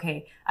saying, like,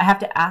 okay, I have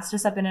to ask to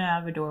step in and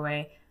out of a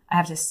doorway. I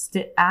have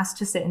to ask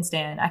to sit and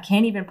stand. I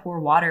can't even pour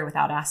water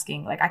without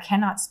asking. Like, I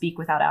cannot speak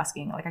without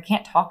asking. Like, I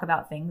can't talk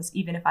about things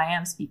even if I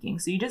am speaking.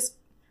 So you just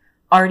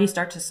already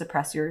start to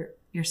suppress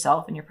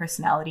yourself and your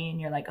personality, and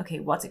you're like, okay,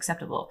 what's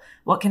acceptable?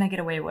 What can I get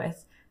away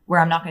with where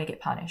I'm not going to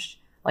get punished?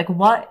 Like,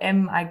 what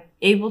am I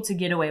able to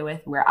get away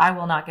with where I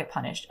will not get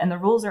punished? And the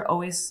rules are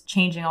always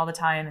changing all the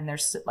time. And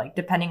there's like,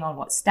 depending on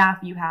what staff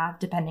you have,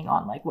 depending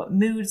on like what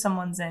mood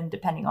someone's in,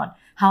 depending on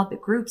how the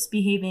group's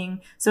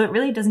behaving. So it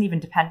really doesn't even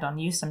depend on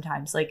you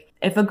sometimes. Like,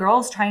 if a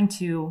girl's trying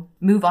to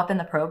move up in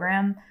the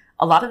program,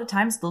 a lot of the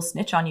times they'll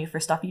snitch on you for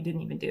stuff you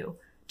didn't even do,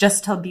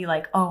 just to be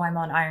like, oh, I'm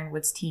on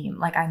Ironwood's team.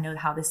 Like, I know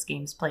how this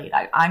game's played.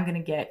 I'm going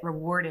to get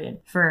rewarded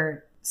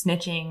for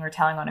snitching or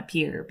telling on a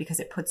peer because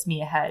it puts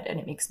me ahead and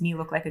it makes me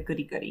look like a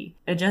goody-goody.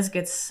 It just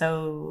gets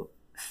so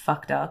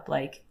fucked up,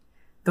 like,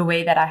 the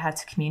way that I had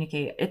to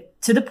communicate it,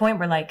 to the point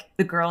where, like,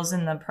 the girls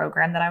in the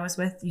program that I was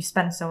with, you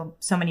spend so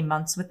many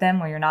months with them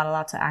where you're not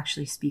allowed to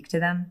actually speak to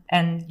them,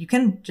 and you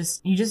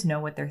just know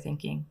what they're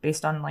thinking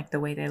based on like the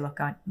way they look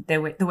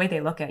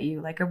at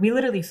you. Like, we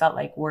literally felt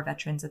like war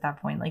veterans at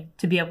that point, like,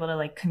 to be able to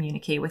like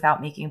communicate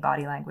without making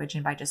body language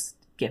and by just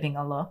giving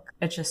a look.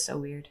 It's just so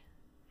weird.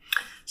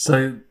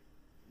 So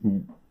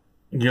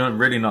you're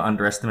really not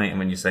underestimating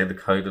when you say the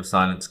code of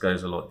silence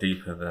goes a lot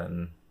deeper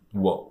than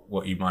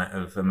what you might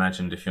have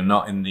imagined. If you're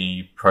not in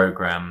the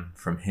program,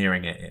 from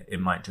hearing it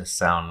might just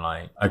sound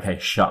like, okay,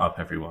 shut up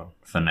everyone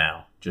for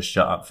now. Just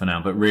shut up for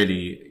now. But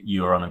really,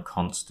 you're on a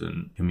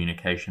constant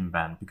communication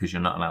ban because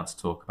you're not allowed to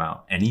talk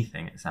about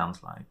anything, it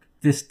sounds like.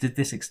 Did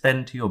this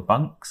extend to your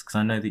bunks? Because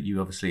I know that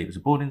you, obviously, it was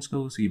a boarding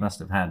school, so you must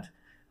have had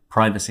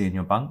privacy in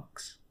your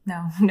bunks.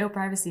 No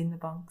privacy in the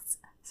bunks.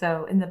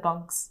 So in the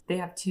bunks, they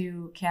have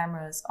 2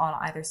 cameras on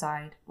either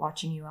side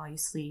watching you while you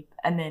sleep.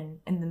 And then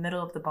in the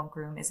middle of the bunk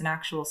room is an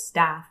actual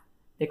staff.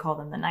 They call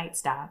them the night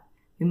staff,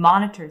 who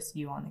monitors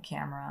you on the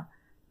camera.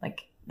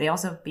 Like, they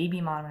also have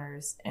baby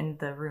monitors in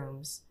the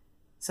rooms.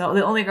 So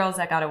the only girls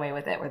that got away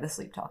with it were the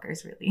sleep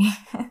talkers, really.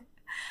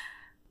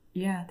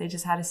 Yeah,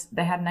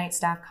 they had night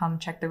staff come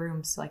check the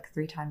rooms like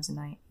 3 times a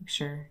night. Make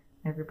sure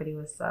everybody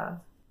was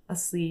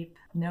asleep.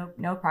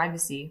 No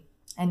privacy.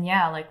 And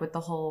yeah, like, with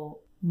the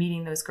whole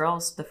meeting those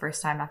girls the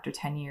first time after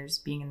 10 years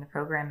being in the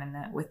program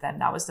and with them,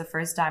 that was the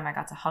first time I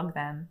got to hug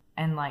them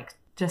and like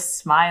just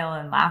smile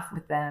and laugh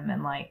with them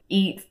and like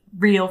eat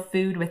real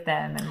food with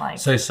them and like.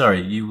 So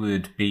sorry, you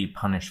would be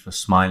punished for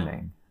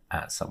smiling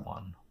at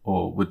someone,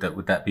 or would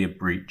that be a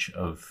breach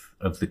of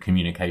the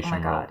communication? Oh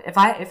my God. If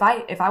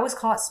I was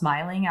caught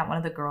smiling at one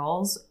of the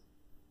girls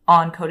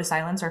on Code of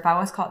Silence, or if I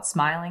was caught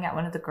smiling at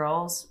one of the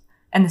girls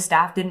and the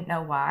staff didn't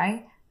know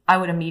why, I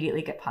would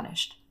immediately get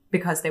punished,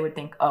 because they would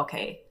think,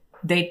 okay,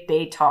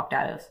 they talked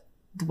out of,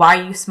 why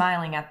are you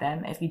smiling at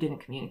them if you didn't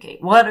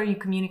communicate? What are you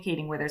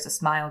communicating where there's a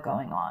smile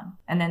going on?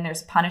 And then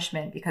there's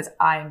punishment because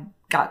I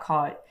got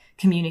caught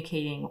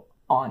communicating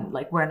on,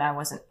 like, when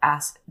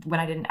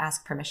I didn't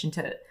ask permission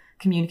to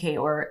communicate,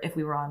 or if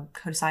we were on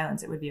Code of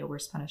Silence, it would be a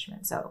worse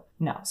punishment. So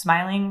no,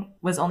 smiling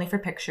was only for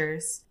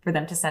pictures for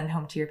them to send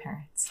home to your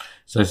parents.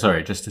 So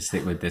sorry, just to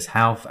stick with this,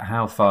 how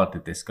far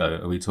did this go?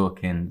 Are we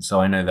talking,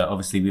 so I know that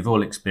obviously we've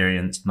all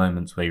experienced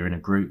moments where you're in a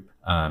group,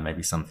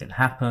 maybe something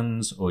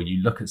happens, or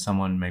you look at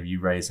someone, maybe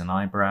you raise an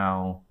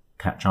eyebrow,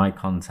 catch eye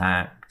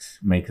contact,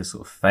 make a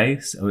sort of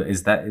face, or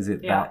is it that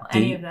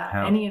deep?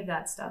 Any of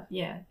that stuff.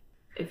 Yeah.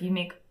 If you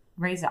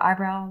raise the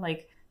eyebrow,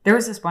 like, There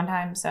was this one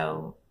time,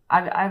 so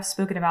I've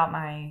spoken about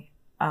my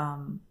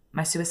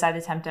my suicide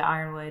attempt at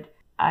Ironwood.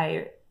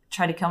 I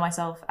tried to kill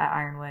myself at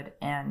Ironwood,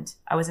 and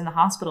I was in the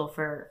hospital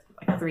for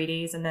like 3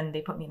 days, and then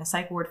they put me in a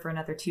psych ward for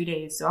another 2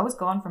 days. So I was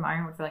gone from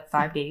Ironwood for like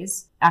 5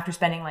 days after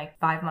spending like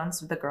 5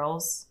 months with the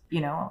girls,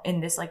 you know,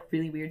 in this like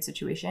really weird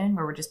situation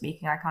where we're just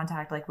making eye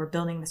contact, like we're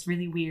building this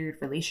really weird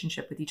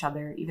relationship with each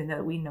other, even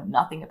though we know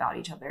nothing about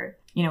each other.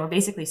 You know, we're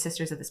basically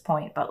sisters at this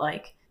point, but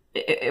like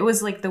it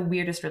was like the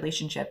weirdest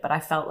relationship, but I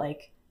felt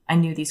like I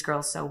knew these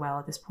girls so well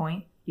at this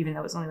point, even though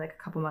it was only like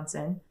a couple months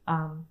in.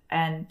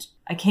 And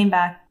I came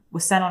back,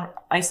 was sent on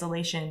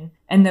isolation,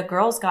 and the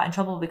girls got in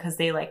trouble because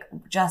they like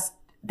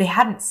they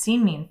hadn't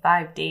seen me in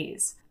 5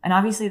 days. And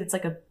obviously that's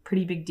like a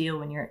pretty big deal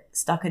when you're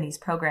stuck in these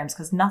programs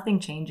because nothing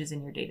changes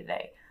in your day to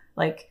day.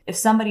 Like if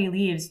somebody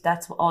leaves,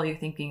 that's all you're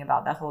thinking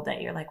about that whole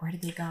day. You're like, where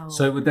did they go?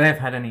 So would they have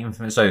had any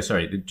information? So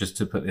sorry, just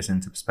to put this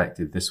into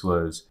perspective, this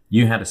was,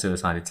 you had a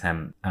suicide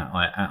attempt at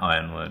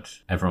Ironwood.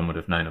 Everyone would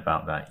have known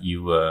about that.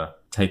 You were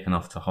taken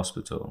off to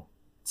hospital.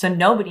 So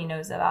nobody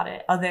knows about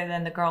it other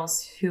than the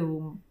girls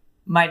who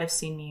might have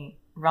seen me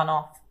run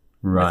off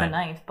with a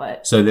knife.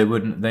 But so they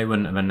wouldn't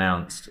have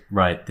announced,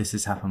 right, this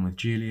has happened with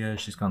Julia.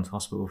 She's gone to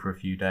hospital for a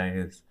few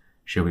days.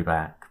 She'll be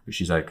back, but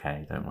she's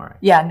okay. Don't worry.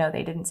 Yeah, no,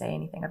 they didn't say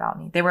anything about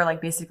me. They were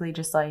like basically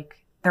just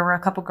like, there were a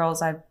couple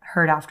girls I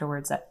heard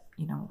afterwards that,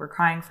 you know, were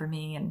crying for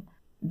me, and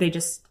they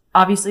just,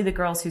 obviously the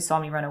girls who saw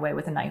me run away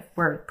with a knife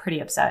were pretty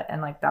upset,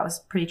 and like that was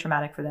pretty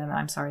traumatic for them, and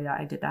I'm sorry that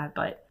I did that.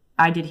 But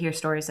I did hear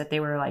stories that they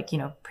were like, you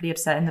know, pretty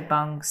upset in the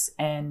bunks,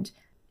 and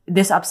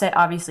this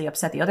obviously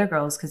upset the other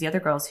girls, because the other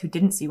girls who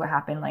didn't see what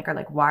happened like are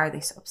like, why are they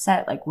so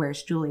upset? Like,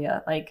 where's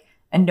Julia? Like,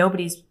 and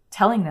nobody's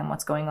telling them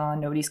what's going on.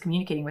 Nobody's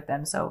communicating with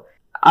them. So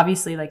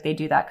obviously like they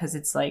do that because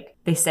it's like,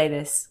 they say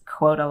this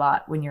quote a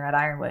lot when you're at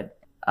Ironwood.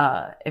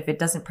 If it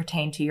doesn't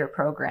pertain to your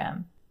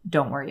program,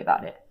 don't worry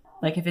about it.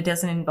 Like if it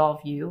doesn't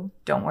involve you,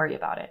 don't worry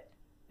about it.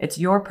 It's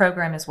your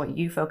program is what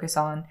you focus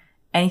on.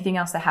 Anything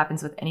else that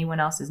happens with anyone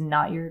else is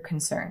not your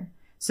concern.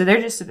 So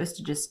they're just supposed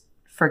to just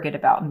forget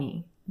about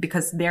me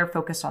because they're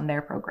focused on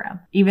their program.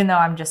 Even though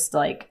I'm just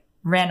like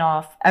ran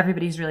off,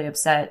 everybody's really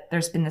upset.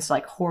 There's been this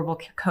like horrible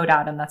code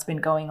atom that's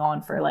been going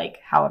on for like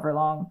however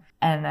long.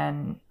 And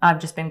then I've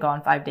just been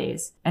gone 5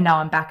 days. And now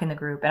I'm back in the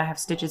group and I have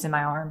stitches in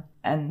my arm.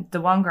 And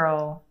the one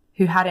girl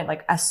who hadn't,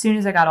 like, as soon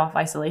as I got off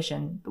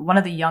isolation, one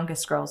of the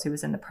youngest girls who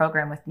was in the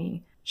program with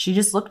me, she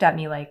just looked at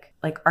me like,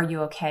 are you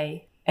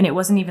okay? And it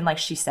wasn't even like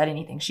she said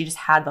anything. She just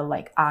had the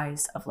like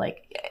eyes of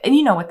like, and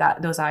you know what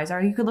those eyes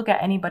are. You could look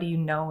at anybody you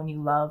know and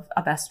you love,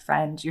 a best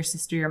friend, your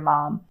sister, your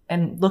mom,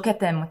 and look at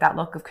them with that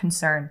look of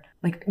concern.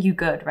 Like, you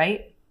good,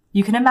 right?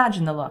 You can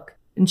imagine the look.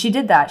 And she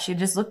did that. She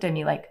just looked at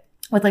me like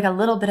with like a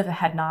little bit of a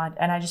head nod.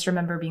 And I just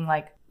remember being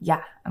like,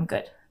 yeah, I'm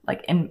good.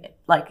 Like, and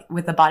like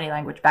with the body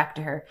language back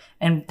to her,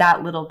 and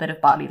that little bit of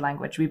body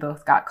language, we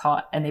both got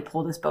caught, and they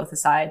pulled us both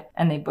aside,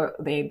 and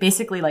they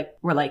basically like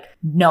were like,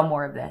 no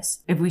more of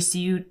this. If we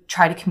see you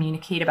try to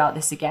communicate about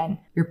this again,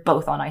 you're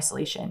both on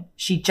isolation.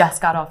 She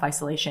just got off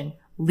isolation.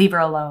 Leave her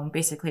alone.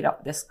 Basically, to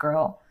this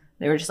girl,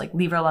 they were just like,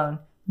 leave her alone.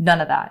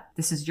 None of that.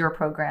 This is your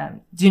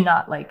program. Do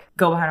not like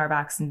go behind our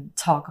backs and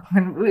talk.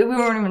 We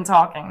weren't even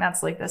talking.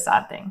 That's like the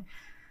sad thing.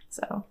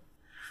 So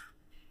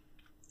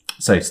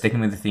sticking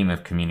with the theme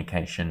of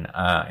communication,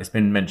 it's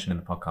been mentioned in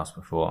the podcast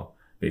before,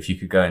 but if you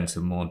could go into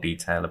more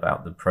detail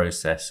about the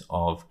process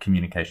of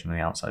communication with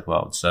the outside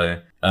world.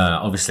 So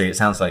obviously it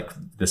sounds like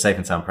the Safe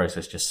and Sound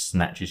process just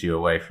snatches you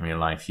away from your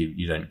life.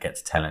 You don't get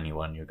to tell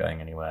anyone you're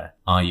going anywhere.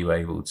 Are you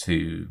able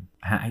to,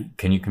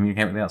 can you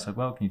communicate with the outside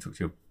world? Can you talk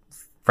to your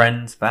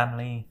friends,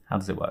 family? How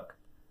does it work?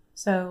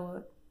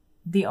 So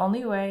the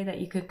only way that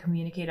you could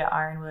communicate at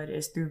Ironwood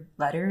is through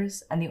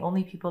letters, and the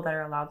only people that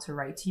are allowed to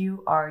write to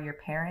you are your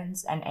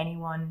parents and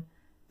anyone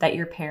that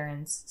your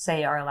parents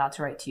say are allowed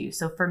to write to you.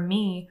 So for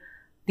me,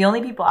 the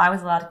only people I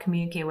was allowed to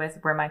communicate with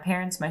were my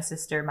parents, my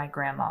sister, my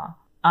grandma.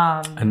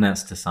 And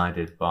that's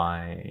decided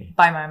by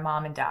my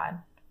mom and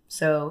dad.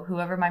 So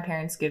whoever my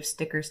parents give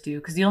stickers to,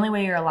 because the only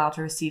way you're allowed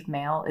to receive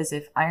mail is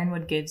if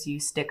Ironwood gives you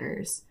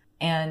stickers.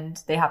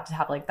 And they have to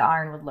have like the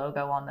Ironwood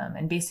logo on them.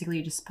 And basically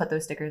you just put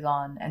those stickers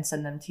on and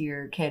send them to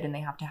your kid, and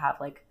they have to have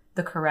like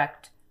the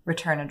correct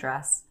return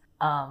address.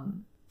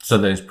 So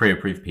those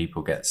pre-approved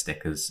people get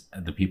stickers,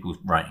 the people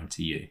writing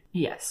to you?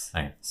 Yes.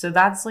 Okay. So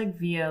that's like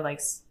via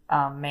like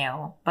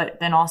mail. But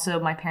then also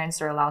my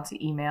parents are allowed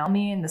to email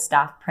me, and the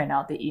staff print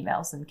out the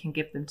emails and can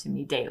give them to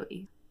me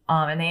daily.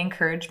 And they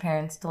encourage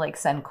parents to like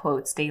send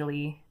quotes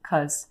daily,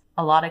 because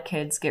a lot of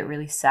kids get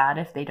really sad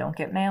if they don't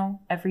get mail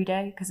every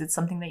day, because it's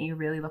something that you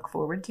really look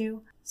forward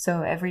to.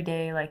 So every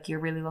day, like, you're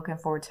really looking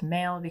forward to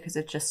mail because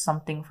it's just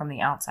something from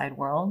the outside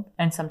world.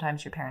 And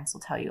sometimes your parents will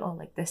tell you, oh,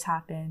 like, this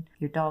happened,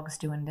 your dog's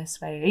doing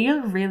this way. And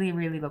you really,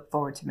 really look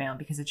forward to mail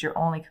because it's your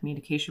only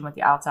communication with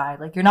the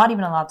outside. Like, you're not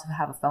even allowed to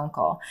have a phone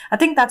call. I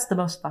think that's the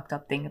most fucked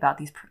up thing about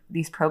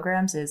these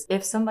programs is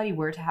if somebody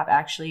were to have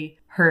actually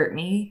hurt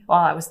me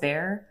while I was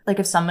there, like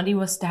if somebody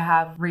was to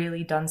have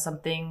really done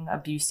something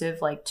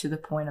abusive, like to the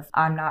point of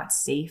I'm not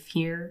safe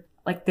here,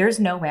 Like, there's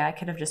no way I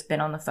could have just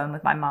been on the phone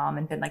with my mom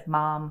and been like,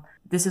 Mom,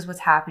 this is what's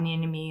happening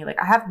to me. Like,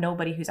 I have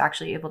nobody who's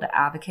actually able to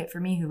advocate for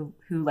me,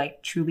 who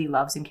like truly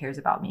loves and cares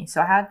about me.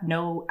 So I had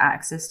no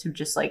access to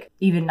just like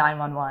even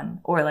 911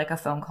 or like a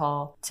phone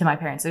call to my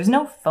parents. There's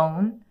no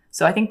phone.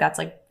 So I think that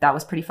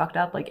was pretty fucked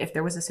up. Like, if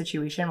there was a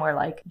situation where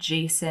like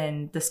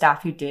Jason, the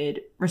staff who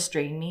did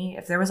restrain me,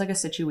 if there was like a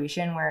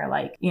situation where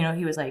like, you know,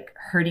 he was like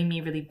hurting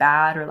me really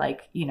bad or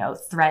like, you know,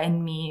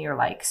 threatened me or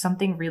like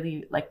something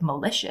really like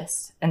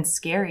malicious and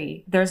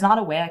scary, there's not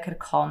a way I could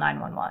call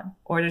 911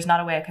 or there's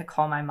not a way I could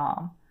call my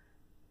mom,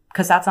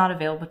 because that's not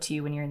available to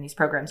you when you're in these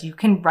programs. You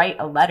can write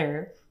a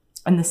letter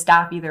and the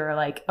staff either are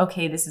like,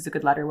 okay, this is a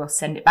good letter, we'll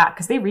send it back,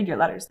 because they read your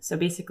letters. So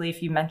basically,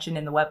 if you mention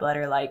in the web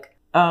letter like,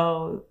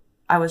 oh,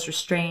 I was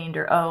restrained,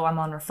 or, oh, I'm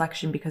on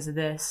reflection because of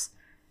this,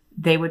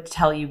 they would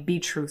tell you, be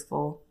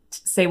truthful,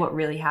 say what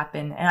really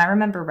happened. And I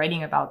remember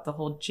writing about the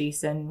whole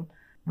Jason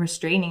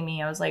restraining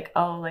me. I was like,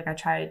 oh, like I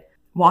tried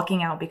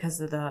walking out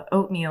because of the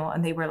oatmeal.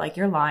 And they were like,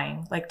 you're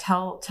lying. Like,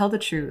 tell the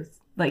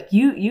truth. Like,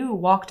 you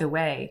walked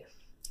away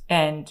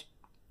and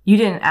you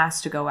didn't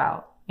ask to go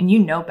out and you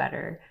know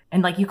better.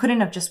 And like, you couldn't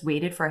have just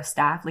waited for a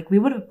staff. Like, we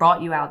would have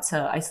brought you out to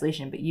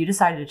isolation, but you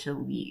decided to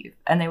leave.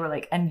 And they were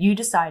like, and you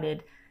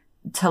decided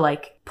to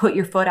like put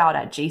your foot out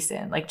at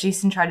Jason. Like,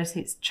 Jason tried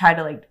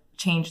to like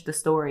change the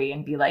story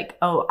and be like,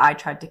 oh, I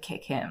tried to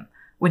kick him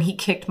when he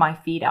kicked my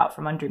feet out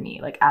from under me,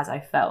 like as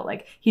I fell.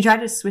 Like, he tried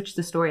to switch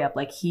the story up,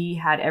 like he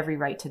had every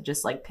right to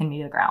just like pin me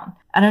to the ground.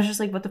 And I was just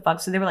like, what the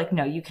fuck? So they were like,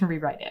 no, you can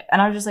rewrite it.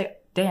 And I was just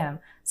like, damn.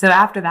 So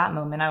after that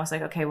moment, I was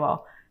like, okay,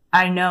 well,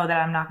 I know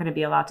that I'm not going to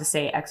be allowed to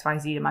say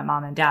XYZ to my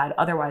mom and dad.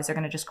 Otherwise, they're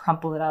going to just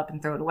crumple it up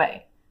and throw it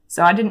away.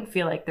 So I didn't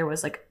feel like there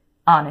was like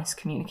honest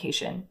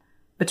communication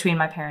between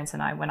my parents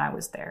and I when I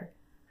was there.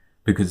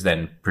 Because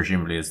then,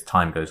 presumably, as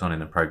time goes on in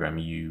the program,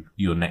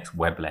 your next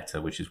web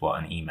letter, which is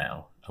what, an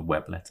email, a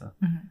web letter.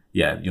 Mm-hmm.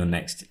 Yeah, your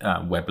next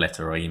web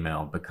letter or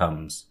email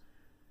becomes,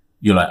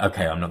 you're like,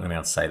 okay, I'm not going to be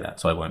able to say that,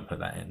 so I won't put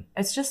that in.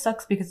 It just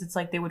sucks because it's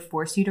like they would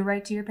force you to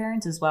write to your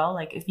parents as well.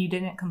 Like, if you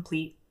didn't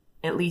complete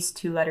at least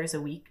 2 letters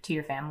a week to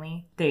your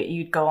family,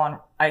 you'd go on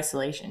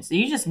isolation. So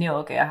you just knew,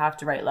 okay, I have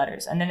to write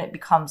letters. And then it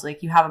becomes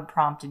like you have a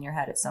prompt in your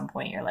head at some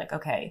point. You're like,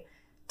 okay,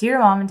 dear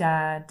mom and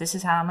dad, this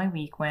is how my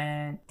week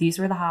went. These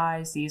were the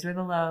highs, these were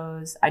the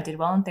lows. I did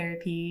well in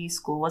therapy.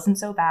 School wasn't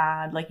so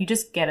bad. Like, you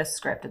just get a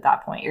script at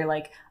that point. You're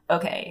like,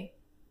 okay.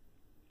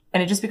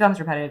 And it just becomes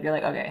repetitive. You're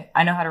like, okay,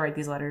 I know how to write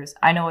these letters.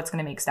 I know what's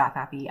going to make staff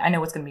happy. I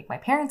know what's going to make my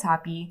parents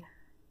happy.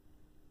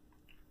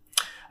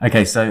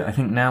 Okay, so I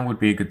think now would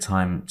be a good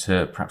time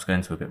to perhaps go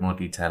into a bit more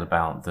detail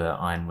about the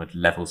Ironwood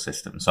level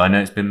system. So I know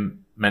it's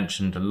been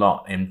mentioned a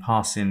lot in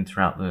passing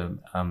throughout the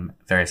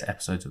various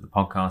episodes of the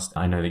podcast.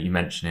 I know that you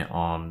mention it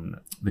on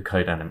the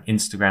Code Adam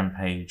Instagram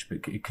page,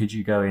 but could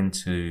you go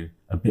into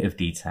a bit of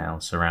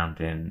detail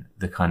surrounding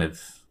the kind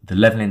of the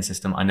leveling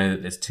system? I know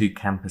that there's 2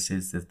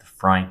 campuses. There's the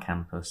Fry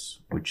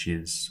campus, which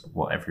is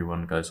what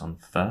everyone goes on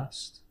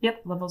first.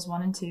 Yep, levels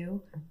 1 and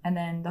 2. And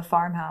then the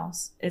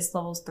farmhouse is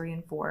levels 3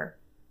 and 4.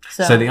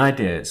 So the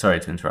idea, sorry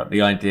to interrupt,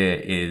 the idea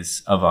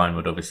is of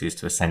Ironwood obviously is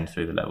to ascend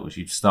through the levels.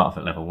 You start off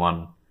at level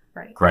 1,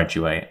 right,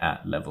 graduate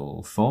at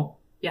level 4.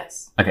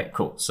 Yes. Okay,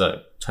 cool.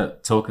 So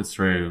talk us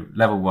through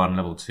level 1,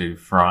 level 2,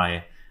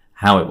 Fry,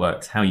 how it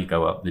works, how you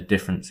go up, the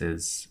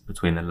differences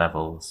between the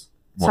levels.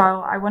 So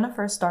I want to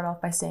first start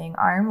off by saying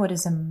Ironwood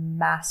is a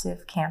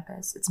massive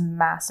campus. It's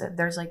massive.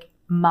 There's like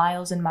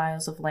miles and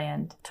miles of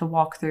land to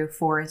walk through,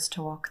 forest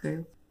to walk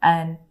through.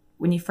 And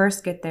when you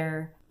first get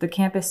there, the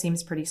campus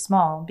seems pretty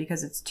small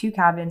because it's 2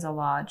 cabins, a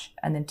lodge,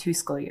 and then 2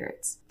 school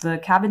yurts. The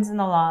cabins in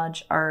the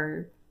lodge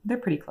they're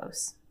pretty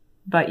close.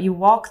 But you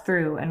walk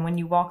through, and when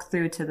you walk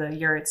through to the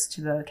yurts,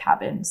 to the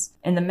cabins,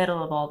 in the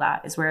middle of all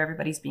that is where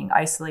everybody's being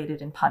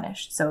isolated and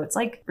punished. So it's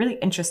like really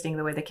interesting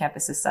the way the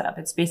campus is set up.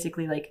 It's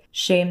basically like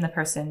shame the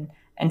person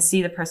and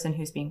see the person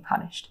who's being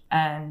punished.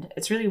 And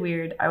it's really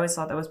weird. I always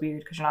thought that was weird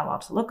because you're not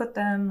allowed to look at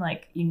them.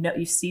 Like,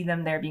 you see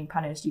them there being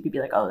punished. You could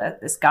be like, oh,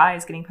 this guy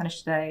is getting punished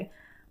today.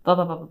 Blah,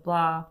 blah, blah, blah,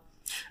 blah.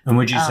 And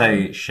would you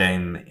say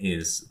shame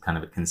is kind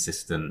of a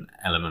consistent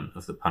element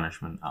of the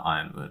punishment at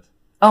Ironwood?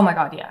 Oh my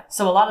God, yeah.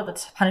 So a lot of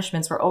the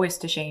punishments were always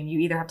to shame. You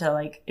either have to,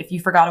 like, if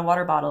you forgot a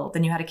water bottle,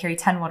 then you had to carry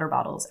 10 water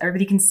bottles.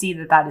 Everybody can see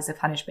that is a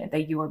punishment,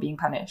 that you are being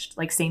punished.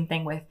 Like, same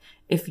thing with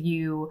if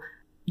you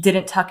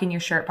didn't tuck in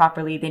your shirt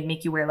properly, they'd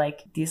make you wear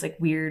like these like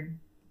weird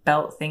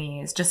belt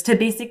thingies just to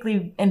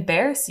basically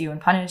embarrass you and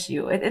punish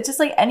you. It's just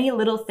like any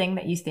little thing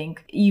that you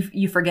think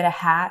you forget a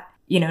hat.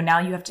 You know, now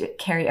you have to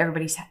carry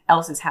everybody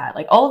else's hat.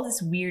 Like, all of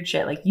this weird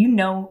shit. Like, you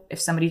know,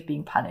 if somebody's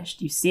being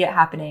punished, you see it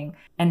happening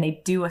and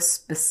they do a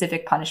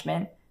specific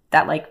punishment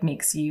that like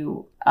makes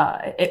you,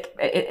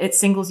 it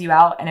singles you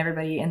out, and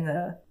everybody in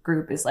the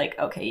group is like,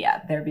 okay,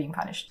 yeah, they're being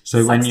punished.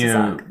 So when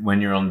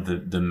you're on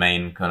the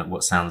main kind of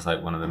what sounds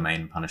like one of the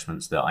main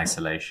punishments, the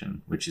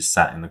isolation, which is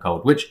sat in the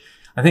cold, which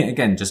I think,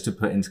 again, just to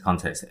put into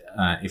context,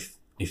 if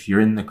if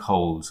you're in the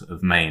cold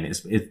of Maine,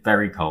 it's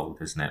very cold,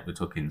 isn't it? We're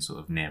talking sort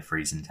of near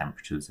freezing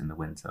temperatures in the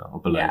winter or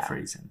below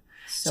freezing.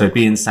 So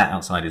being sat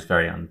outside is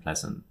very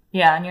unpleasant.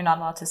 Yeah, and you're not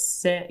allowed to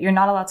sit. You're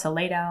not allowed to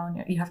lay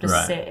down. You have to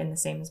sit in the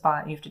same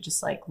spot. You have to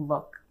just like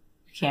look.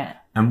 You can't.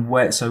 And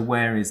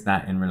where is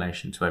that in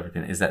relation to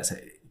everything? Is that,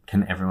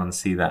 can everyone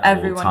see that?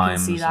 Everyone can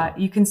see that.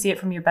 You can see it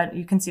from your bed.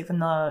 You can see it from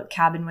the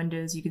cabin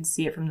windows. You can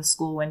see it from the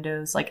school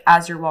windows. Like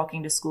as you're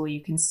walking to school,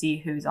 you can see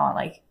who's on.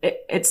 Like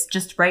it's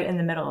just right in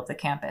the middle of the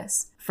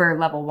campus for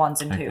level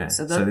 1s and 2s.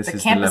 So the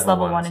campus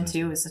level 1 and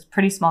 2 is a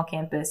pretty small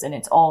campus, and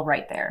it's all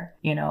right there.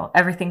 You know,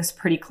 everything's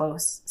pretty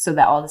close so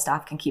that all the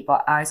staff can keep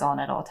eyes on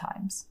at all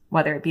times,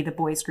 whether it be the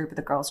boys group or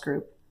the girls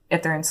group.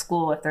 If they're in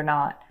school, if they're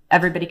not,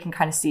 everybody can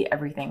kind of see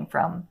everything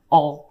from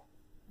all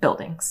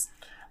buildings.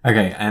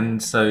 Okay,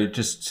 and so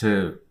just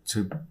to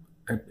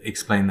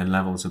explain the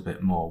levels a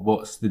bit more,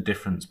 what's the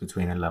difference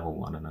between a level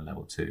 1 and a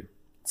level 2?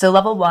 So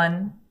level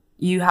 1,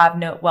 you have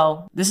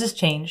this has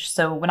changed.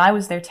 So when I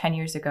was there 10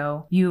 years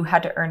ago, you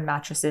had to earn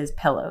mattresses,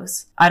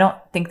 pillows. I don't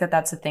think that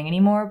that's a thing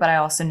anymore, but I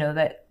also know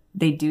that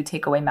they do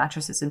take away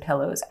mattresses and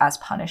pillows as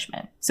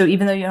punishment. So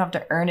even though you don't have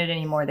to earn it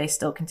anymore, they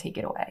still can take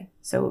it away.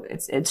 So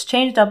it's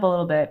changed up a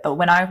little bit. But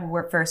when I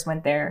first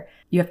went there,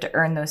 you have to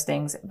earn those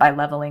things by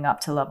leveling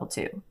up to level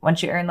 2.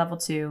 Once you earn level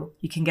 2,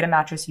 you can get a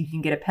mattress, you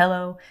can get a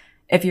pillow.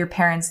 If your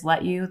parents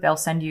let you, they'll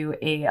send you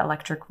a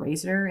electric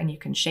razor and you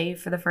can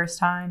shave for the first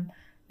time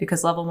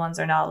because level 1s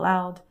are not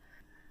allowed.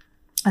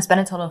 I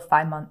spent a total of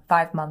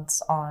 5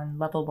 months on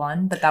level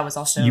 1, but that was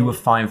also... You were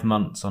 5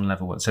 months on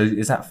level 1. So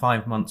is that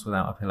 5 months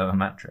without a pillow and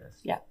mattress?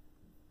 Yeah.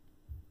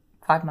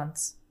 5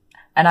 months.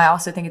 And I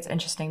also think it's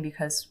interesting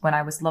because when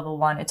I was level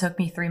 1, it took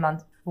me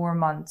 4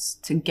 months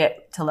to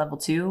get to level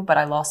 2, but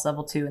I lost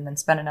level 2 and then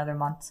spent another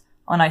month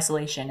on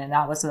isolation. And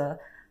that was a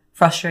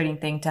frustrating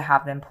thing to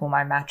have them pull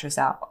my mattress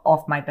out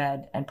off my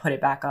bed and put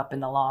it back up in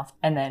the loft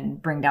and then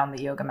bring down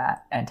the yoga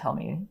mat and tell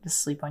me to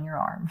sleep on your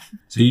arm.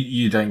 So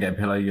you don't get a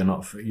pillow.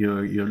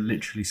 You're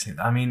literally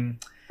sleeping. I mean,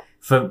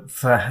 for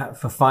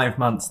 5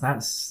 months,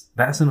 that's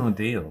an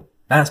ordeal.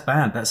 That's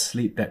bad. That's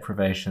sleep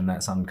deprivation.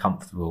 That's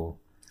uncomfortable.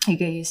 You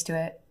get used to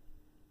it.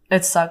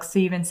 It sucks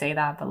to even say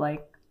that, but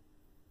like,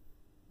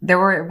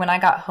 when I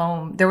got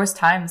home, there was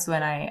times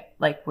when I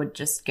like would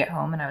just get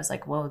home and I was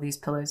like, whoa, these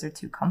pillows are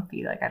too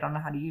comfy. Like, I don't know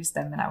how to use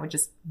them. And I would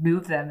just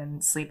move them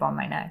and sleep on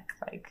my neck.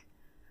 Like,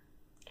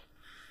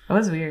 it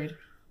was weird.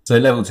 So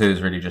level 2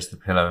 is really just the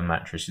pillow and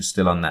mattress. You're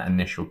still on that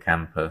initial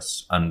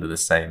campus under the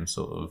same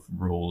sort of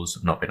rules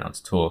of not being able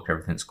to talk.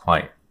 Everything's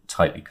quite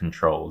tightly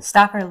controlled.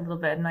 Staff are a little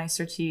bit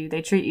nicer to you.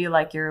 They treat you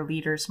like your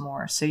leaders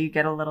more. So you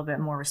get a little bit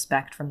more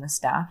respect from the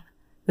staff.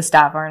 The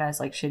staff aren't as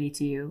like shitty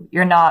to you.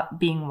 You're not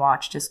being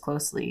watched as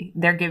closely.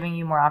 They're giving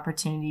you more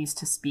opportunities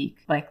to speak.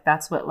 Like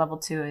that's what level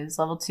 2 is.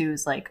 Level 2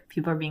 is like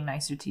people are being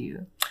nicer to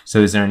you.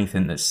 So is there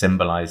anything that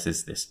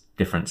symbolizes this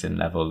difference in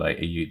level? Like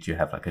do you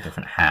have like a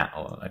different hat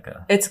or like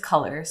a... It's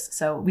colors.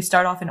 So we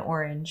start off in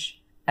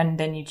orange and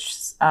then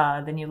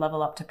you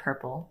level up to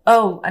purple.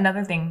 Oh,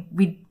 another thing.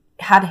 We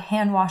had to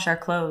hand wash our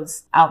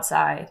clothes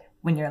outside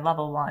when you're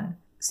level 1.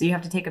 So you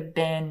have to take a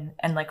bin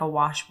and like a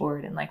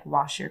washboard and like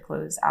wash your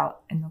clothes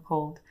out in the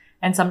cold.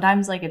 And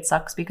sometimes like it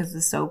sucks because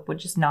the soap would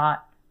just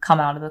not come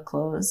out of the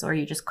clothes or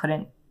you just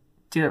couldn't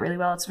do it really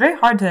well. It's very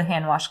hard to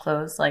hand wash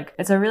clothes. Like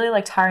it's a really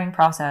like tiring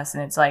process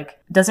and it's like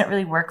doesn't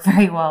really work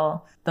very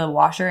well. The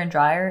washer and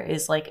dryer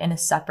is like in a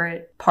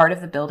separate part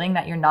of the building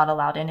that you're not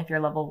allowed in if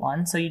you're level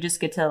 1. So you just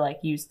get to like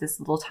use this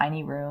little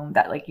tiny room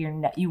that like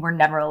you were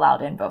never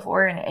allowed in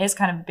before. And it is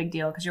kind of a big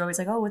deal because you're always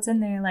like, oh, what's in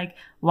there? Like,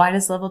 why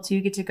does level 2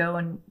 get to go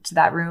into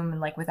that room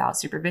and like without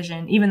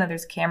supervision? Even though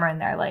there's a camera in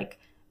there, like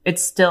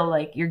it's still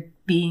like you're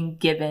being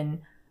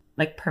given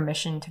like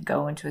permission to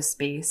go into a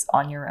space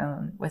on your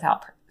own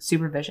without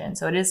supervision.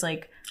 So it is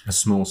like a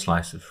small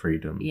slice of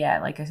freedom. Yeah,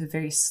 like a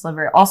very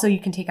sliver. Also, you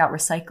can take out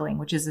recycling,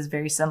 which is this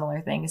very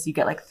similar thing. Is you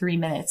get like 3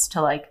 minutes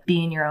to like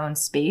be in your own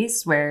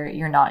space where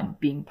you're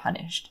not being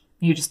punished.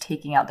 You're just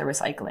taking out the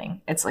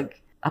recycling. It's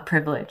like a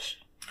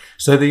privilege.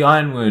 So the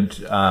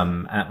Ironwood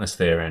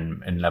atmosphere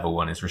in level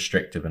 1 is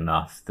restrictive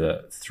enough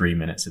that 3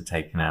 minutes of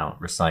taking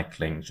out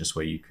recycling, just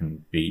where you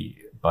can be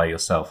by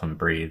yourself and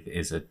breathe,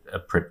 is it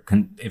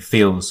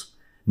feels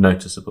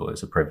noticeable.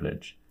 It's a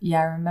privilege.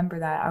 Yeah, I remember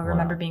that. I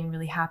remember being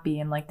really happy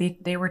and like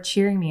they were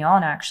cheering me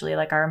on actually.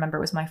 Like I remember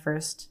it was my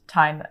first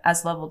time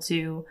as level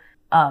 2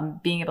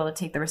 being able to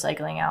take the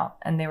recycling out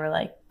and they were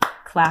like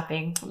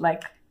clapping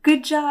like,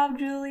 good job,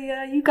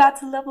 Julia. You got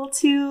to level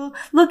 2.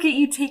 Look at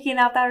you taking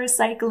out that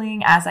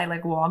recycling as I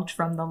like walked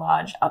from the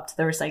lodge up to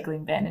the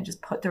recycling bin and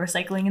just put the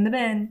recycling in the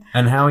bin.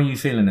 And how are you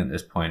feeling at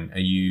this point? Are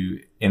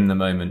you in the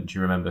moment? Do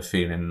you remember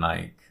feeling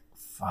like,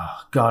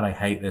 oh, God, I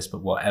hate this,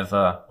 but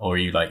whatever? Or are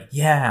you like,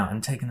 yeah,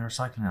 I'm taking the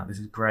recycling out. This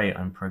is great.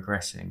 I'm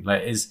progressing.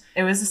 Like,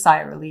 it was a sigh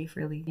of relief,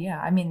 really. Yeah.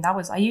 I mean,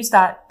 I used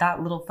that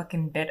little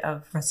fucking bit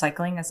of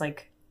recycling as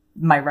like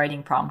my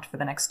writing prompt for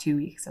the next 2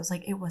 weeks. I was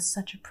like, it was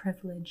such a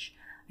privilege.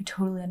 I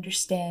totally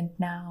understand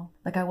now.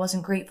 Like, I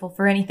wasn't grateful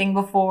for anything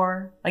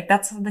before. Like,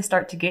 that's how they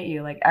start to get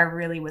you. Like, I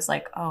really was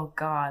like, oh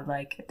God,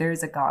 like, if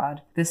there's a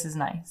God, this is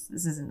nice.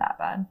 This isn't that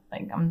bad.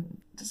 Like, I'm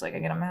just like, I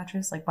get a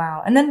mattress. Like,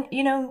 wow. And then,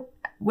 you know,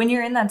 when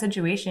you're in that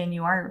situation,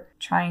 you are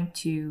trying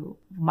to,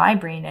 my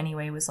brain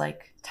anyway was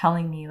like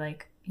telling me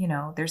like, you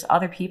know, there's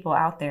other people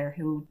out there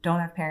who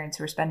don't have parents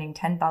who are spending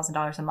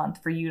 $10,000 a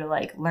month for you to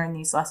like learn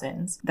these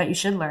lessons that you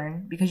should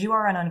learn because you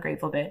are an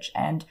ungrateful bitch.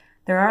 And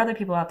there are other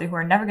people out there who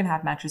are never going to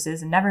have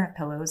mattresses and never have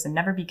pillows and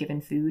never be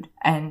given food.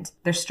 And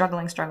they're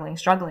struggling.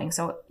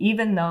 So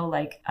even though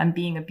like I'm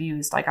being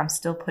abused, like I'm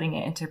still putting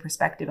it into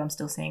perspective. I'm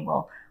still saying,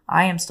 well,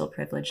 I am still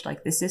privileged.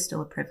 Like this is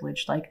still a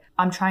privilege. Like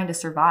I'm trying to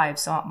survive.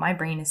 So my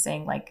brain is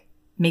saying like,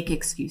 make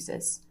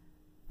excuses.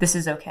 This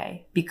is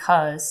okay.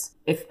 Because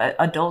if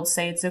adults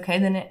say it's okay,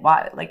 then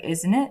why, like,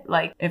 isn't it?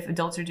 Like, if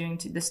adults are doing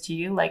this to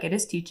you, like, it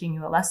is teaching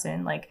you a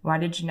lesson. Like, why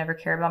did you never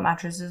care about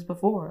mattresses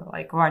before?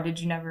 Like, why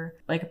did you never,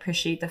 like,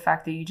 appreciate the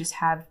fact that you just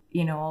have,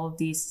 you know, all of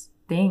these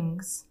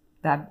things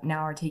that now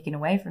are taken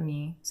away from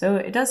me? So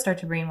it does start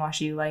to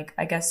brainwash you. Like,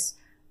 I guess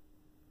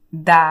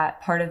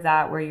that part of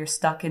that where you're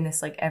stuck in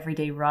this, like,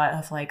 everyday rut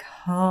of, like,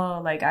 oh,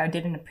 like, I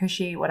didn't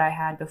appreciate what I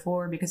had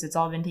before because it's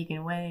all been taken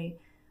away.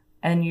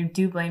 And you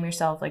do blame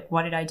yourself, like,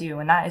 what did I do?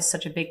 And that is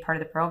such a big part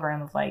of the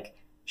program of, like,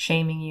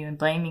 shaming you and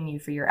blaming you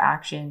for your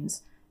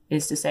actions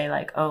is to say,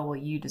 like, oh, well,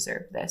 you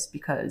deserve this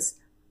because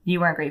you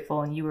weren't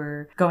grateful and you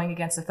were going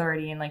against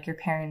authority and, like, your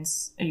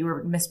parents, you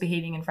were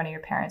misbehaving in front of your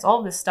parents. All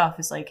of this stuff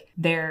is, like,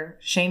 they're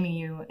shaming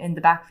you in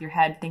the back of your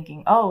head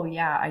thinking, oh,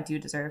 yeah, I do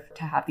deserve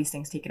to have these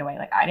things taken away.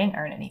 Like, I didn't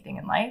earn anything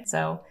in life.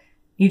 So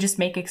you just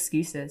make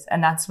excuses.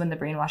 And that's when the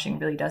brainwashing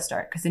really does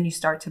start because then you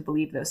start to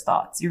believe those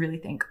thoughts. You really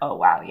think, oh,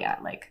 wow, yeah,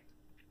 like,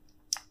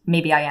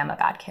 maybe I am a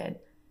bad kid.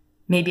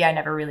 Maybe I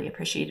never really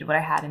appreciated what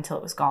I had until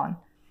it was gone.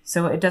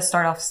 So it does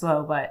start off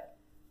slow, but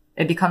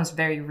it becomes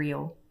very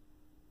real.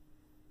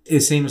 It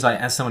seems like,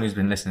 as someone who's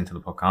been listening to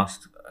the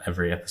podcast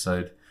every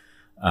episode,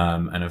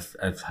 and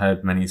I've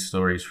heard many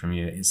stories from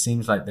you, it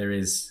seems like there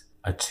is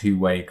a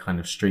two-way kind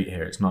of street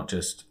here. It's not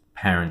just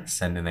parents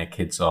sending their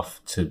kids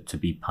off to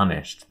be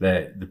punished.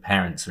 The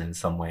parents are in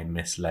some way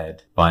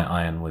misled by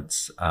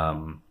Ironwood's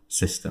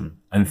system.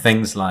 And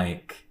things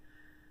like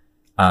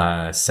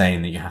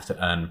saying that you have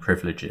to earn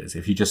privileges.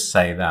 If you just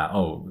say that,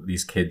 oh,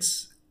 these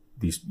kids,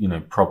 these, you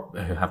know,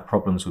 who have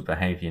problems with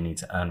behavior need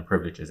to earn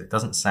privileges, it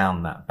doesn't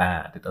sound that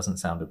bad. It doesn't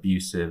sound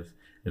abusive.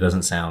 It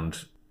doesn't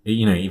sound,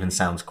 you know, even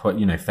sounds quite,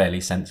 you know, fairly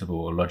sensible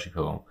or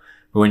logical.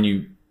 But when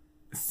you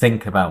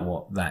think about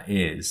what that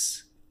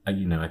is,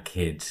 you know, a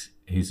kid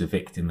who's a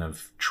victim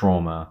of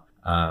trauma,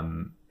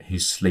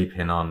 who's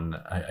sleeping on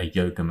a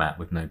yoga mat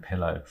with no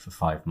pillow for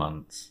 5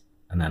 months,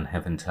 and then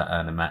having to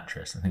earn a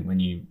mattress. I think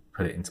when you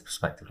put it into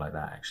perspective like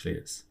that, actually,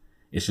 it's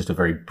just a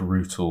very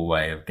brutal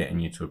way of getting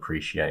you to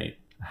appreciate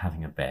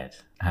having a bed,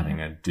 having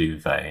a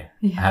duvet,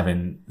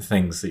 having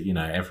things that, you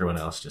know, everyone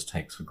else just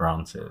takes for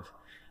granted.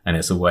 And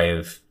it's a way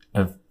of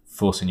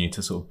forcing you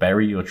to sort of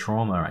bury your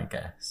trauma, I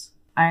guess.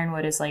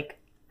 Ironwood is like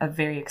a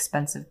very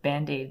expensive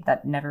Band-Aid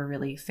that never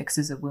really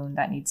fixes a wound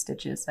that needs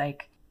stitches.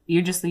 Like,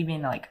 you're just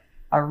leaving like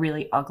a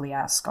really ugly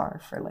ass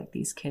scar for like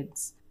these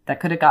kids that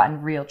could have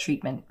gotten real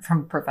treatment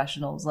from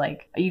professionals.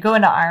 Like, you go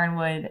into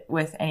Ironwood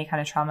with any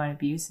kind of trauma and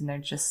abuse and they're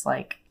just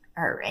like,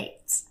 all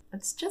right,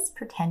 let's just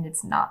pretend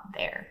it's not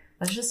there.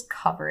 Let's just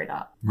cover it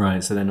up.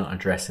 Right, so they're not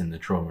addressing the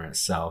trauma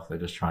itself. They're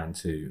just trying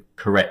to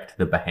correct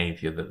the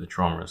behavior that the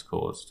trauma has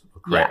caused,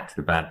 or correct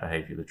the bad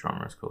behavior the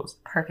trauma has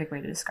caused. Perfect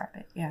way to describe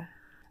it, yeah.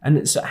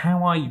 And so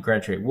how are you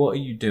graduating? What are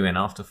you doing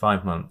after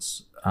 5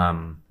 months?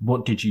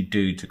 What did you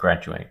do to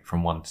graduate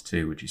from 1 to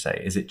 2, would you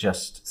say? Is it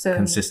just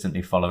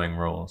consistently following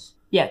rules?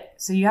 Yeah,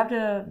 so you have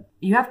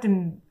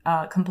to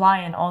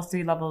comply in all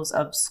 3 levels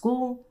of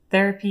school,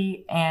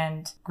 therapy,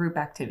 and group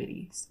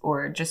activities,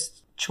 or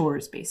just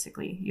chores,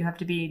 basically. You have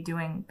to be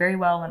doing very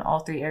well in all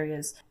 3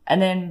 areas.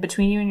 And then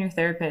between you and your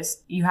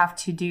therapist, you have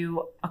to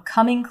do a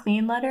coming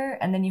clean letter,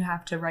 and then you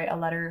have to write a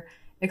letter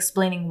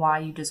explaining why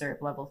you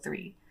deserve level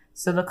 3.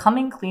 So the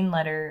coming clean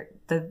letter,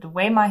 the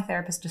way my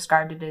therapist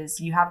described it is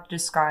you have to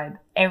describe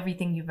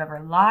everything you've ever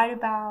lied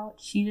about,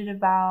 cheated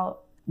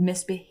about,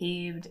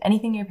 misbehaved,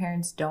 anything your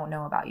parents don't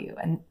know about you.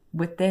 And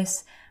with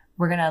this,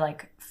 we're going to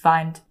like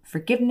find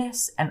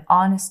forgiveness and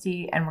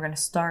honesty, and we're going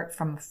to start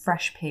from a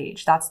fresh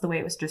page. That's the way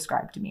it was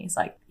described to me. It's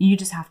like, you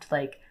just have to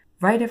like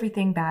write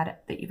everything bad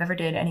that you've ever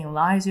did, any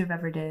lies you've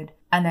ever did.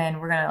 And then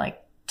we're going to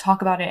like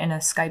talk about it in a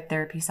Skype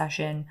therapy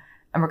session,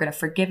 and we're going to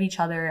forgive each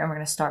other, and we're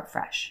going to start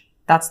fresh.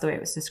 That's the way it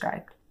was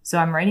described. So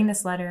I'm writing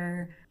this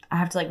letter. I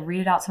have to like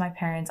read it out to my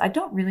parents. I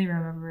don't really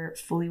remember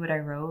fully what I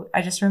wrote.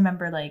 I just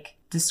remember like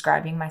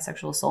describing my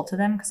sexual assault to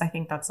them, because I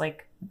think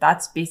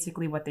that's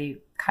basically what they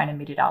kind of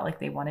made it out like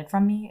they wanted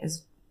from me,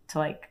 is to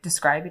like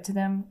describe it to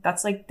them.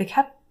 That's like, they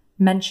kept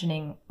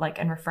mentioning like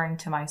and referring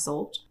to my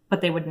assault, but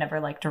they would never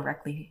like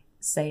directly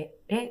say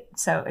it.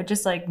 So it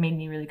just like made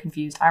me really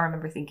confused. I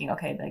remember thinking,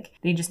 okay, like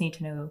they just need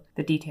to know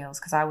the details,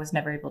 because I was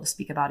never able to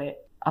speak about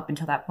it up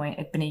until that point.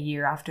 It'd been a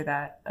year after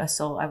that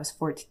assault. I was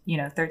 13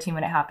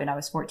 when it happened. I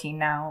was 14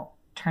 now.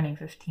 turning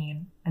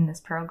 15 in this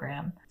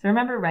program. So I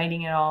remember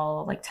writing it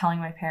all, like telling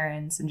my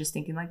parents and just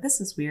thinking like, this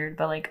is weird,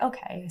 but like,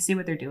 okay, I see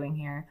what they're doing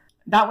here.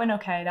 That went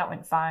okay. That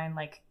went fine.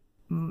 Like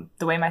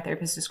the way my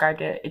therapist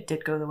described it, it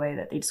did go the way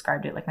that they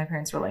described it. Like my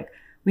parents were like,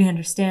 we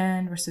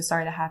understand. We're so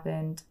sorry that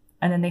happened.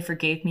 And then they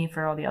forgave me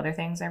for all the other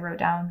things I wrote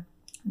down.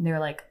 And they were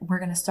like, we're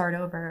going to start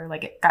over.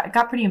 Like it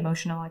got pretty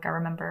emotional, like I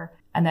remember.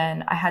 And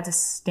then I had to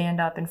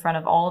stand up in front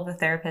of all of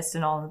the therapists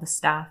and all of the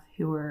staff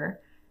who were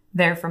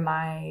there for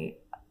my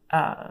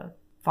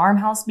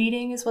farmhouse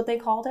meeting is what they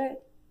called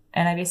it.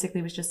 And I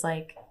basically was just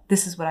like,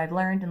 this is what I've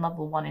learned in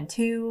level 1 and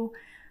 2.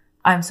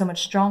 I'm so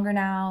much stronger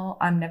now.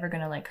 I'm never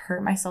going to like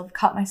hurt myself,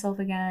 cut myself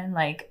again.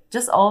 Like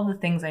just all of the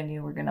things I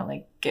knew were going to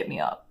like get me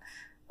up.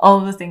 All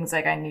of the things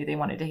like I knew they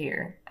wanted to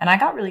hear. And I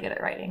got really good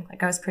at writing.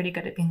 Like I was pretty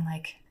good at being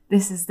like,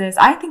 this is this.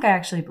 I think I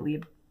actually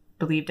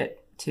believed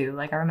it too.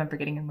 Like I remember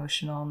getting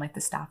emotional and like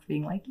the staff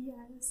being like,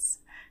 yes,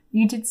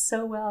 you did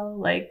so well.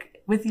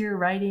 Like with your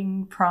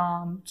writing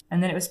prompt.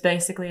 And then it was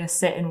basically a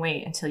sit and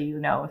wait until you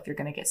know if you're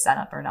going to get sent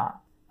up or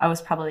not. I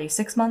was probably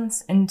 6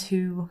 months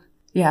into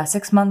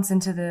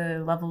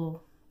the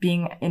level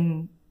being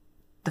in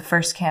the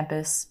first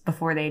campus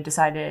before they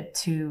decided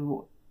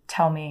to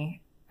tell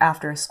me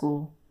after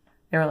school.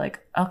 They were like,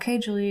 okay,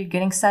 Julie,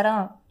 getting set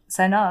up,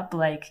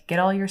 like get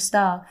all your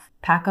stuff,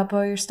 pack up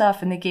all your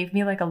stuff. And they gave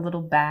me like a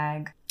little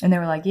bag and they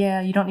were like,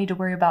 yeah, you don't need to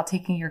worry about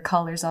taking your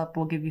colors up.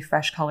 We'll give you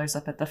fresh colors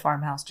up at the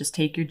farmhouse. Just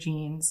take your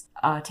jeans,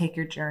 take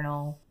your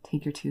journal,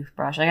 take your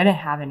toothbrush. Like I didn't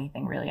have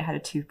anything really. I had a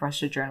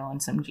toothbrush, a journal,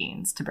 and some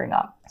jeans to bring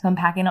up. So I'm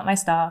packing up my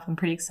stuff. I'm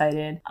pretty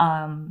excited.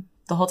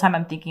 The whole time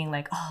I'm thinking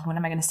like, oh, when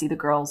am I going to see the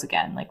girls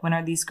again? Like when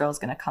are these girls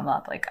going to come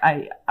up? Like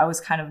I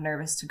was kind of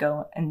nervous to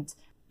go and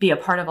be a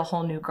part of a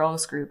whole new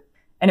girls group.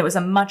 And it was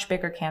a much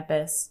bigger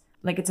campus.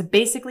 Like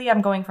basically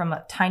I'm going from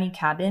a tiny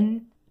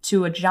cabin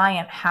to a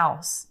giant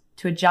house,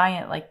 to a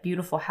giant like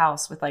beautiful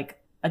house with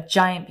like a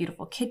giant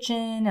beautiful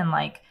kitchen and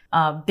like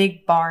a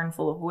big barn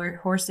full of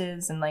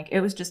horses. And like it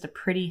was just a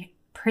pretty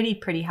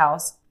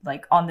house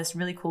like on this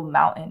really cool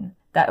mountain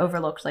that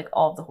overlooked like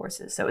all of the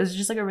horses. So it was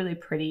just like a really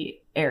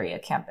pretty area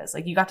campus.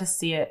 Like you got to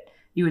see it.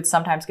 You would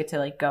sometimes get to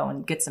like go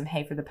and get some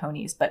hay for the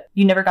ponies, but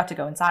you never got to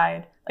go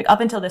inside. Like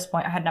up until this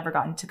point, I had never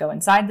gotten to go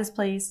inside this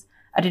place.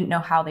 I didn't know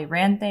how they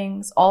ran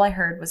things. All I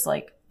heard was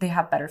like, they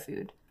have better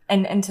food.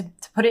 And to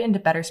put it into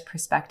better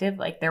perspective,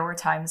 like there were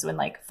times when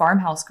like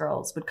farmhouse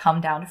girls would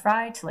come down to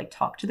Fry to like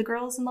talk to the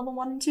girls in level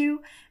 1 and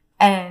 2.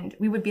 And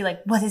we would be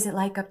like, what is it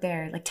like up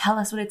there? Like, tell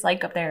us what it's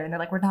like up there. And they're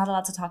like, we're not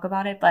allowed to talk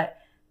about it, but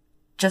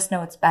just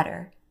know it's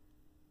better.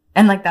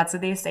 And like, that's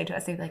what they say to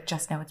us. They'd be like,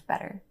 just know it's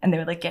better. And they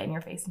would like get in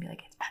your face and be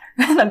like, it's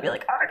better. And I'd be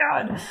like, oh my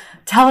God,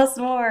 tell us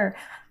more.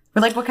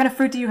 We're like, what kind of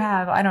fruit do you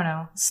have? I don't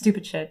know.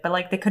 Stupid shit. But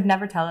like, they could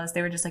never tell us.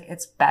 They were just like,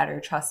 it's better.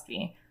 Trust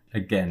me.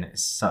 Again,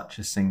 it's such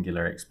a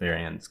singular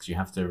experience because you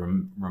have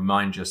to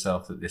remind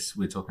yourself that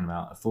we're talking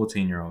about a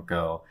 14-year-old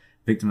girl,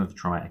 victim of a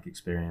traumatic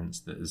experience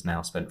that has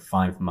now spent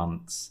 5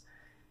 months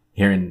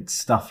hearing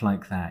stuff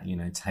like that, you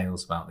know,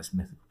 tales about this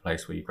mythical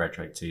place where you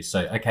graduate to.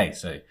 So, okay,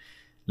 so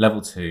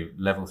level 2,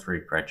 level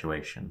 3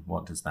 graduation.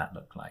 What does that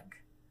look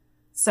like?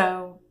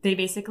 So they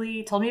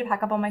basically told me to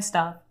pack up all my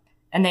stuff.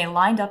 And they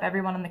lined up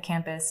everyone on the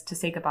campus to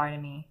say goodbye to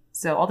me.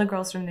 So all the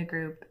girls from the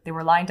group, they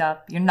were lined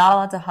up. You're not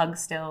allowed to hug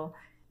still.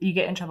 You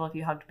get in trouble if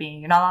you hugged me.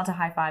 You're not allowed to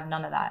high five,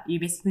 none of that. You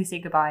basically say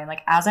goodbye. And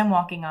like, as I'm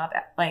walking up,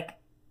 like,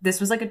 this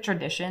was like a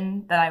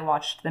tradition that I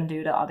watched them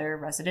do to other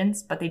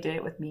residents, but they did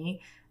it with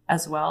me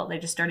as well. They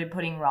just started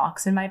putting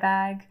rocks in my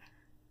bag.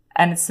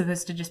 And it's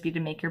supposed to just be to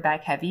make your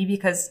bag heavy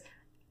because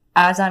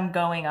as I'm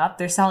going up,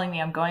 they're telling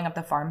me I'm going up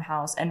the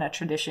farmhouse, and a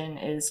tradition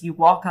is you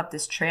walk up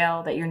this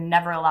trail that you're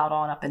never allowed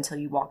on up until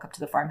you walk up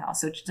to the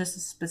farmhouse. So it's just a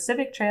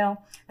specific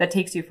trail that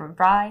takes you from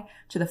Fry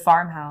to the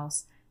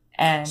farmhouse.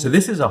 And so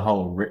this is a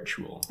whole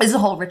ritual. This is a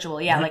whole ritual,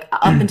 yeah. Like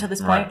up until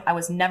this point, right. I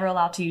was never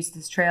allowed to use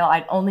this trail.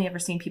 I'd only ever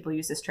seen people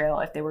use this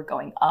trail if they were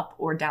going up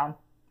or down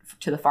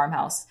to the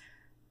farmhouse.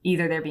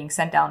 Either they're being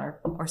sent down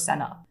or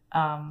sent up.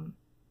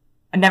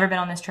 I'd never been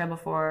on this trail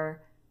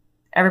before.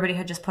 Everybody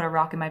had just put a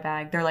rock in my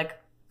bag. They're like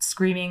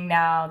screaming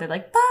now. They're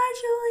like, bye,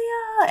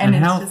 Julia. And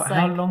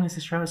how long is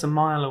this trail? It's a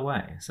mile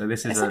away. So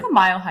this is like a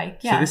mile hike,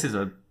 yeah. So this is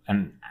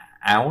an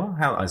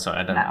hour? Sorry,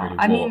 I don't really walk.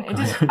 I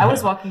mean, I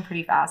was walking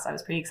pretty fast. I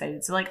was pretty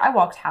excited. So like I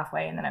walked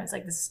halfway and then I was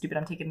like, this is stupid.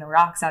 I'm taking the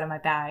rocks out of my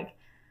bag.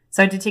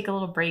 So I had to take a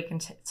little break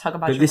and talk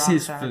about your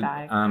rocks out of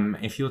my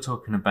bag. If you're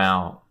talking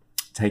about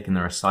taking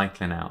the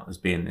recycling out as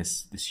being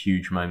this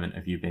huge moment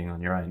of you being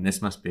on your own, this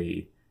must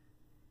be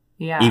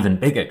even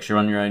bigger because you're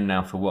on your own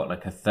now for what,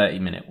 like a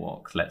 30-minute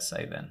walk, let's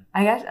say then.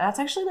 I guess that's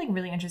actually like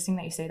really interesting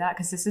that you say that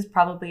because this is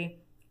probably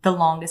the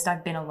longest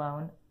I've been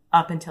alone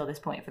up until this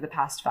point for the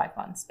past 5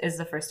 months. Is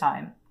the first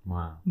time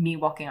me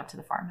walking up to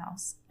the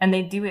farmhouse. And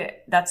they do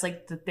it. That's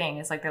like the thing.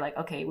 It's like they're like,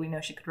 okay, we know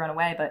she could run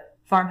away, but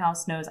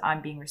farmhouse knows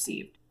I'm being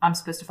received. I'm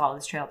supposed to follow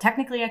this trail.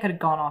 Technically, I could have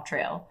gone off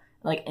trail,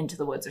 like into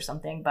the woods or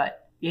something,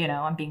 but you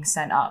know, I'm being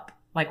sent up.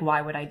 Like,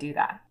 why would I do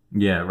that?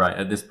 Yeah, right.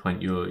 At this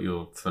point,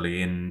 you're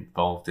fully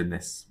involved in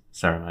this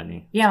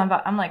ceremony. Yeah, I'm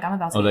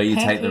about to Although eat you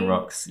take the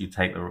pancakes.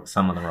 rocks,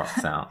 some of the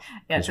rocks out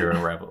Yeah, because you're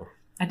a rebel.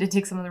 I did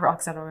take some of the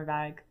rocks out of my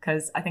bag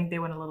because I think they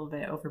went a little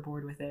bit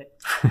overboard with it.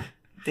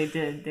 They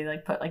did. They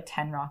like put like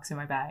 10 rocks in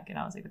my bag, and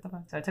I was like, what the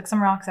fuck? So I took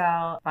some rocks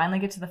out, finally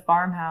get to the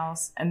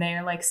farmhouse, and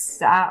they're like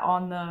sat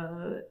on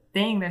the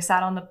thing. They're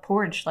sat on the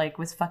porch like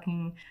with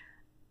fucking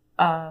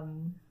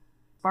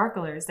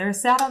sparklers. They're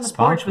sat on the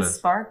porch with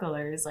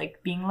sparklers,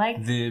 like being like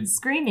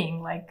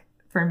screaming like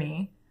for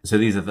me. So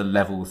these are the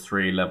level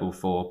 3, level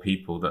 4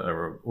 people that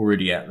are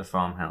already at the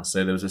farmhouse.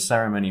 So there was a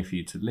ceremony for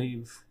you to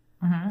leave.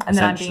 Mm-hmm. And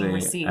then I'm being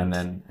received.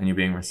 And you're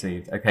being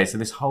received. Okay, so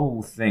this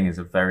whole thing is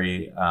a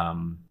very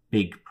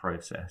big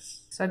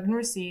process. So I've been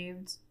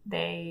received.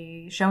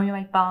 They show me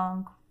my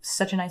bunk.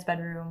 Such a nice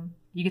bedroom.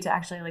 You get to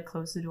actually like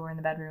close the door in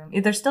the bedroom.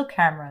 There's still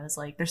cameras.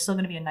 Like there's still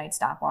going to be a night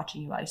staff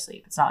watching you while you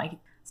sleep. It's not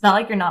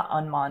like you're not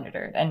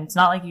unmonitored, and it's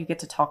not like you get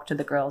to talk to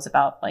the girls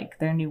about like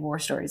their new war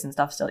stories and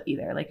stuff still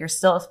either. Like you're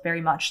still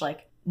very much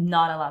like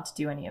not allowed to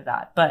do any of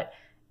that. But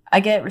I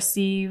get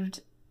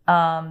received.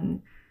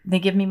 They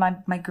give me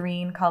my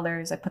green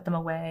colors. I put them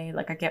away.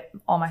 Like I get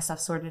all my stuff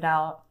sorted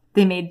out.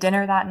 They made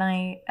dinner that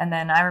night. And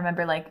then I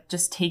remember like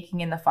just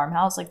taking in the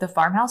farmhouse. Like the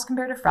farmhouse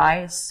compared to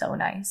Fry is so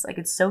nice. Like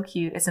it's so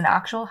cute. It's an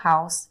actual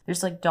house.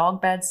 There's like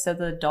dog beds. So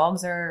the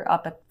dogs are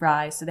up at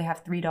Fry. So they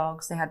have 3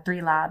 dogs. They had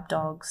 3 lab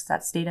dogs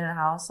that stayed in the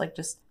house. Like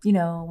just,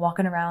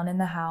 walking around in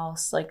the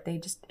house. Like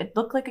it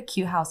looked like a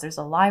cute house. There's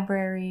a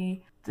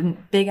library,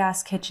 big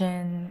ass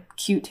kitchen,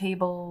 cute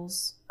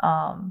tables.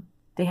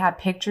 They had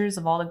pictures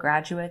of all the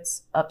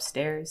graduates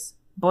upstairs.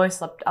 Boys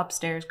slept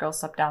upstairs, girls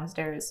slept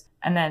downstairs.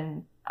 And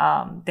then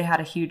they had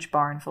a huge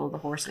barn full of the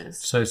horses.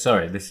 So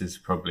sorry, this is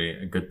probably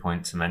a good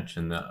point to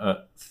mention that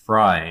at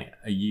Fry,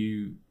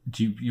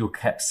 you're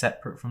kept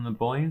separate from the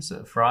boys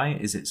at Fry?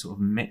 Is it sort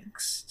of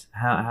mixed?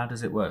 How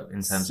does it work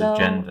in terms of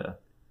gender?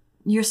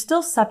 You're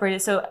still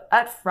separated. So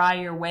at Fry,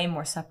 you're way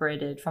more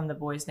separated from the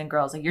boys than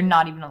girls. Like you're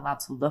not even allowed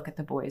to look at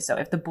the boys. So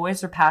if the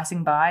boys are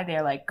passing by,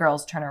 they're like,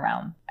 girls, turn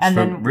around. And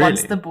then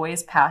once the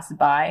boys pass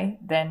by,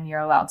 then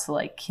you're allowed to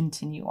like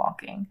continue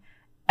walking.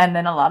 And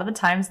then a lot of the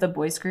times the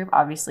boys group,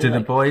 obviously. Do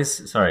the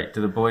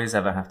boys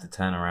ever have to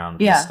turn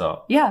around and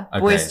stop? Yeah. Okay,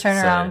 boys turn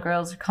around,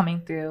 girls are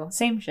coming through.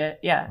 Same shit.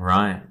 Yeah.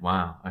 Right.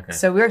 Wow. Okay.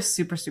 So we were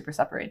super, super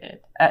separated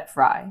at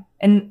Fry.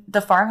 And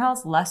the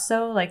farmhouse, less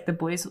so. Like the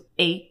boys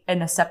ate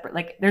in a separate,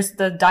 like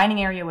the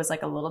dining area was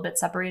like a little bit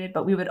separated,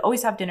 but we would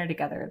always have dinner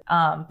together.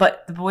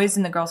 But the boys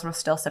and the girls were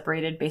still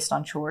separated based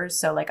on chores.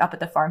 So like up at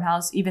the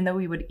farmhouse, even though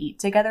we would eat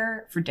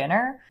together for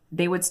dinner,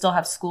 they would still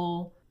have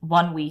school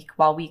 1 week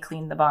while we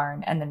cleaned the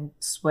barn and then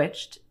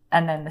switched.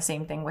 And then the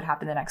same thing would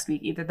happen the next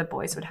week. Either the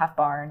boys would have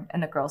barn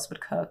and the girls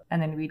would cook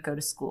and then we'd go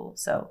to school.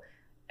 So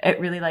it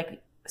really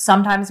like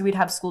sometimes we'd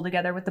have school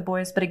together with the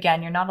boys. But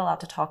again, you're not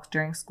allowed to talk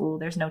during school.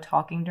 There's no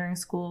talking during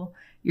school.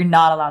 You're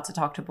not allowed to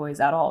talk to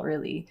boys at all,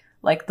 really.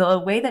 Like the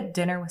way that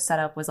dinner was set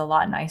up was a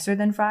lot nicer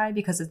than Fry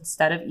because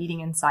instead of eating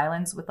in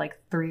silence with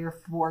like 3 or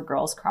 4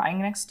 girls crying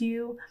next to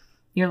you,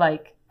 you're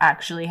like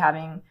actually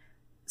having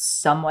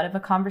somewhat of a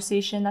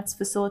conversation that's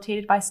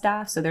facilitated by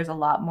staff. So there's a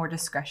lot more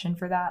discretion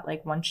for that.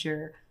 Like once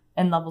you're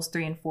in levels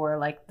 3 and 4,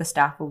 like the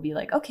staff will be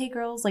like, okay,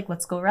 girls, like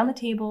let's go around the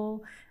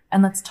table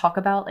and let's talk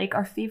about like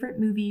our favorite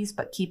movies,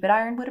 but keep it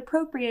Ironwood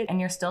appropriate. And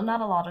you're still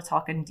not allowed to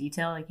talk in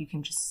detail. Like you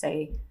can just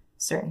say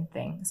certain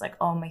things like,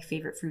 oh, my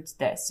favorite fruit's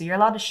this. So you're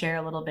allowed to share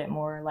a little bit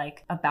more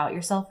like about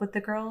yourself with the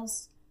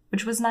girls,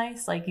 which was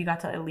nice. Like you got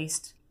to at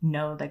least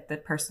know like the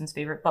person's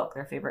favorite book,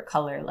 their favorite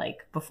color,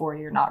 like before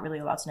you're not really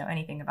allowed to know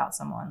anything about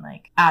someone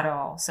like at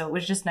all. So it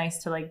was just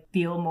nice to like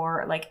feel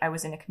more like I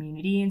was in a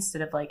community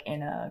instead of like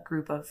in a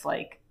group of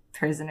like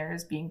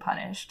prisoners being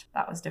punished.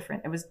 That was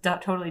different. It was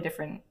totally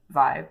different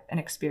vibe and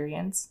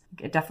experience.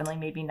 It definitely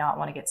made me not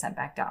want to get sent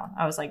back down.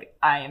 I was like,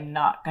 I am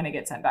not going to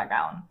get sent back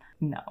down.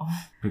 No.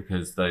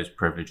 Because those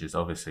privileges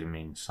obviously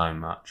mean so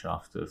much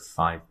after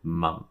 5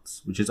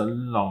 months, which is a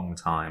long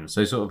time.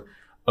 So sort of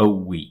a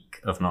week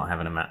of not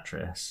having a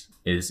mattress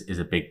is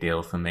a big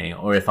deal for me.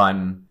 Or if I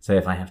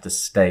have to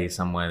stay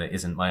somewhere that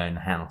isn't my own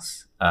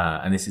house,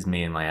 and this is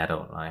me in my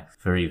adult life,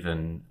 for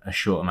even a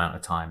short amount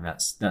of time,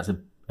 that's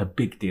a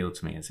big deal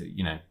to me. Is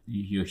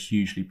you're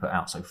hugely put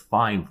out. So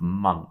 5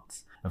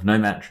 months of no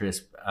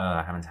mattress,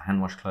 having to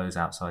hand wash clothes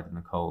outside in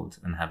the cold,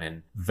 and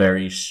having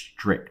very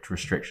strict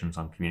restrictions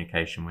on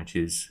communication, which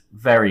is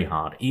very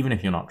hard. Even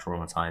if you're not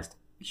traumatized,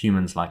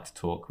 humans like to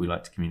talk. We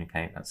like to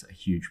communicate. That's a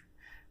huge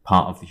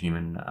part of the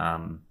human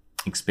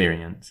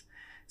experience.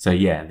 So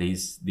yeah,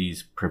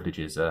 these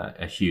privileges are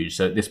huge.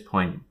 So at this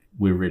point,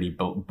 we're really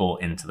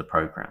bought into the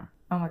program.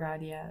 Oh my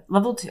God, yeah.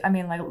 Level 2, I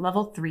mean, like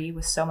level 3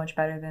 was so much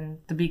better than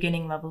the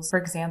beginning levels. For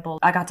example,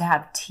 I got to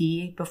have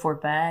tea before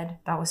bed.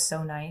 That was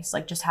so nice.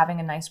 Like just having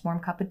a nice warm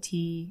cup of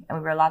tea, and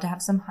we were allowed to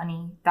have some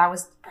honey. That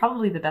was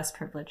probably the best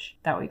privilege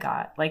that we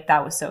got. Like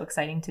that was so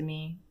exciting to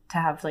me to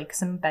have like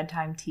some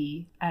bedtime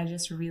tea. I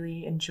just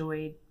really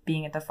enjoyed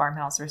being at the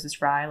farmhouse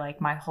versus Rye. Like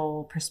my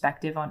whole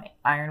perspective on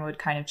Ironwood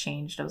kind of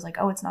changed. I was like,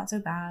 oh, it's not so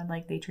bad.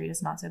 Like they treat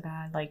us not so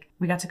bad. Like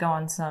we got to go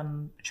on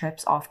some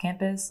trips off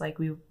campus. Like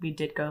we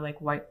did go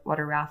like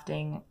whitewater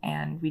rafting,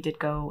 and we did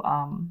go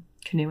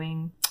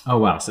canoeing. Oh,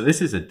 wow. So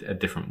this is a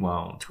different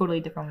world. Totally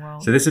different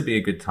world. So this would be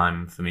a good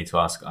time for me to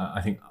ask.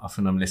 I think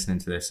often I'm listening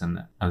to this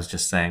and I was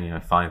just saying,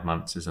 5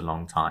 months is a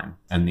long time.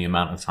 And the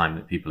amount of time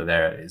that people are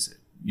there is,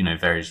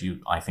 varies.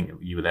 I think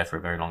you were there for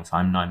a very long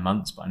time, 9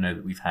 months. But I know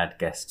that we've had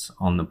guests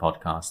on the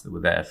podcast that were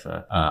there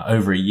for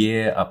over a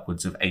year,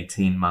 upwards of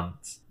 18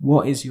 months.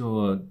 What is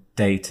your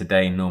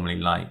day-to-day normally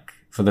like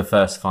for the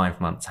first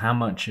 5 months? How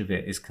much of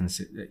it is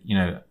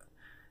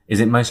is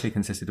it mostly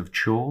consisted of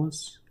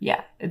chores?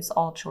 Yeah, it's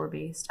all chore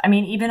based. I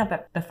mean, even up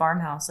at the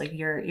farmhouse, like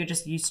you're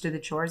just used to the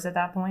chores at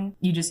that point.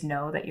 You just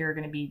know that you're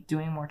going to be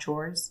doing more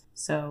chores.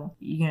 So,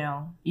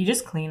 you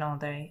just clean all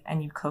day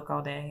and you cook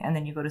all day and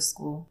then you go to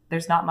school.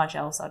 There's not much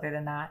else other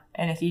than that.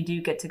 And if you do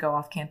get to go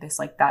off campus,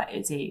 like that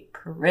is a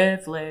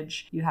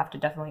privilege. You have to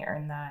definitely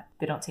earn that.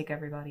 They don't take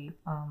everybody.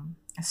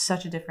 It's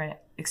such a different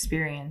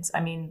experience.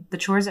 I mean, the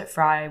chores at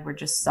Fry were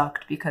just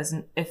sucked because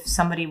if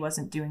somebody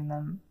wasn't doing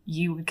them,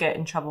 you would get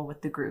in trouble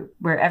with the group,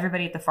 where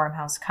everybody at the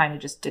farmhouse kind of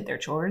just did their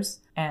chores.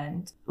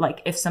 And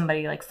like if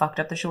somebody like fucked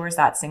up the chores,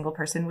 that single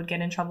person would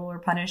get in trouble or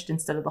punished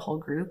instead of the whole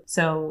group.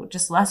 So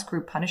just less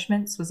group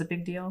punishments was a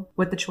big deal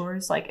with the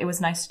chores. Like it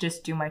was nice to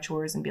just do my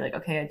chores and be like,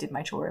 okay, I did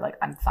my chore. Like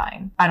I'm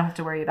fine. I don't have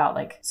to worry about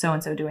like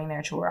so-and-so doing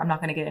their chore. I'm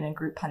not going to get in a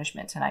group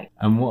punishment tonight.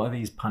 And what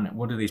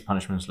do these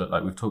punishments look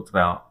like? We've talked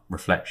about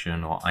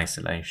reflection or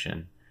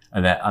isolation.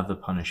 Are there other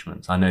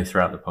punishments? I know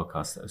throughout the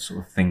podcast there are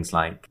sort of things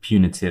like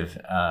punitive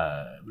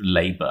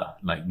labor,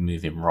 like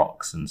moving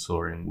rocks and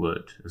sawing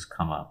wood has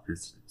come up.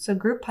 So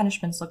group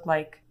punishments look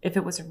like if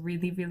it was a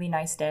really, really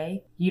nice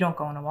day, you don't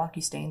go on a walk,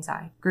 you stay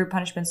inside. Group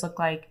punishments look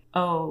like,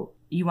 oh,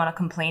 you want to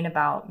complain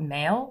about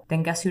mail?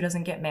 Then guess who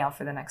doesn't get mail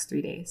for the next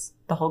 3 days?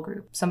 The whole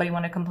group. Somebody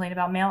want to complain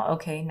about mail?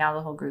 Okay, now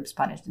the whole group's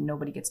punished and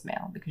nobody gets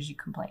mail because you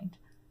complained.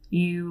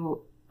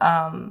 You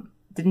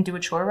didn't do a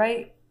chore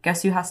right?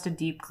 Guess who has to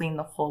deep clean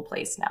the whole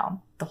place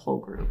now? The whole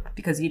group,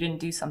 because you didn't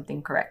do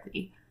something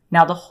correctly.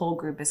 Now the whole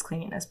group is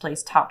cleaning this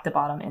place top to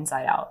bottom,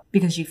 inside out,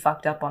 because you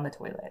fucked up on the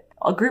toilet.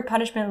 A group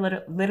punishment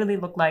literally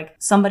looked like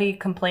somebody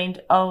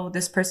complained, oh,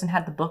 this person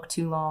had the book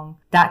too long.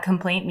 That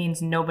complaint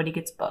means nobody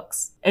gets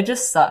books. It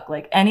just sucked.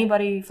 Like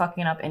anybody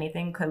fucking up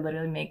anything could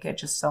literally make it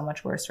just so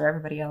much worse for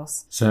everybody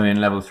else. So in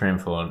level 3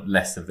 and 4,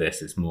 less of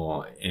this is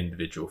more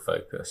individual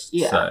focused.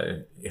 Yeah.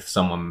 So if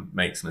someone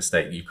makes a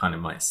mistake, you kind of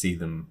might see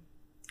them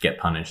get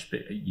punished,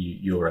 but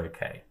you're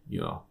okay.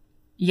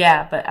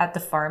 Yeah, but at the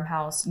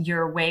farmhouse,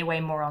 you're way,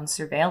 way more on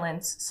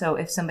surveillance. So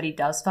if somebody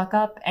does fuck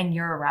up and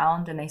you're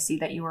around and they see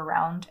that you're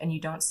around and you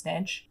don't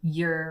snitch,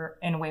 you're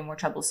in way more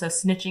trouble. So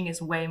snitching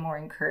is way more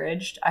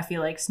encouraged. I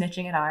feel like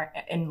snitching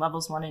in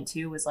levels 1 and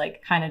 2 was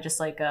like kind of just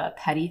like a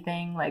petty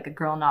thing, like a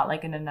girl not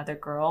liking another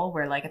girl,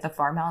 where like at the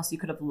farmhouse, you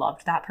could have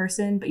loved that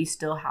person, but you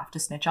still have to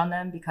snitch on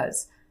them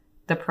because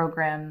the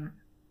program...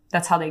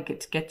 That's how they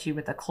get you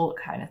with a cult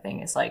kind of thing.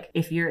 It's like,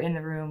 if you're in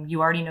the room,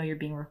 you already know you're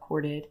being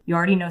recorded. You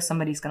already know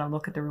somebody's going to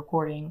look at the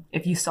recording.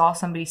 If you saw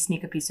somebody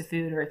sneak a piece of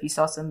food, or if you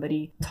saw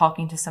somebody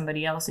talking to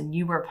somebody else and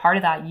you were a part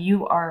of that,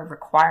 you are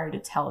required to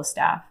tell the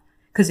staff.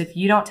 Because if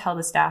you don't tell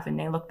the staff and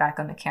they look back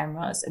on the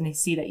cameras and they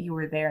see that you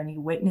were there and you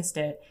witnessed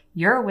it,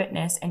 you're a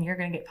witness and you're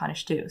going to get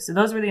punished too. So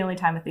those were the only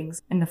time of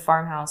things in the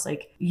farmhouse.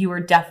 Like you were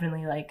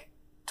definitely like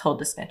told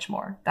to snitch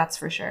more. That's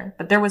for sure.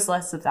 But there was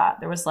less of that.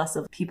 There was less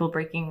of people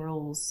breaking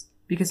rules,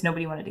 because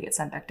nobody wanted to get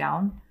sent back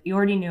down. You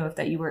already knew if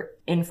that you were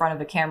in front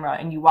of a camera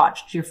and you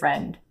watched your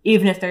friend,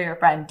 even if they're your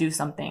friend, do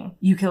something,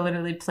 you could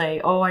literally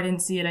play, oh, I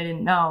didn't see it, I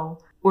didn't know.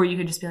 Or you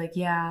could just be like,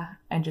 yeah,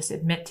 and just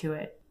admit to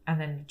it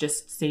and then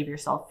just save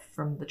yourself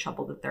from the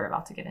trouble that they're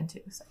about to get into.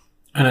 So.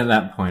 And at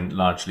that point,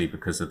 largely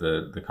because of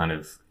the kind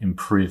of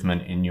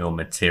improvement in your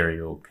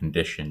material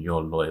condition,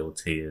 your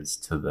loyalty is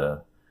to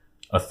the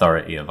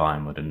authority of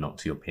Ironwood and not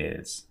to your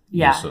peers.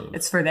 Yeah,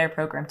 it's for their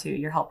program too.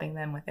 You're helping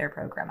them with their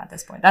program at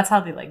this point. That's how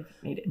they like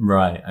made it.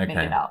 Right, okay.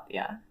 Made it out,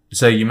 yeah.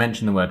 So you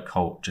mentioned the word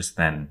cult just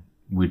then.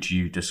 Would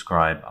you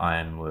describe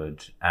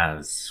Ironwood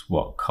as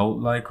what,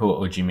 cult-like?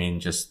 Or do you mean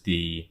just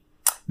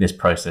this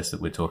process that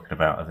we're talking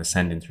about of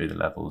ascending through the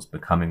levels,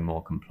 becoming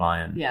more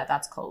compliant? Yeah,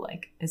 that's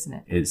cult-like, isn't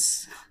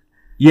it?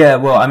 Yeah,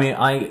 well, I mean,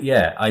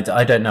 I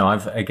don't know.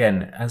 I've,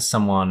 again, as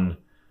an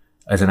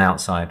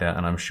outsider,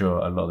 and I'm sure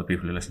a lot of the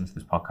people who listen to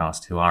this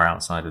podcast who are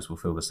outsiders will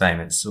feel the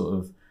same.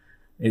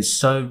 It's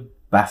so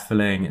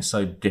baffling. It's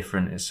so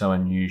different. It's so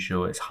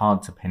unusual. It's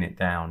hard to pin it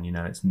down.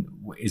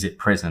 Is it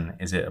prison?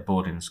 Is it a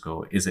boarding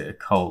school? Is it a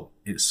cult?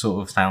 It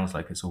sort of sounds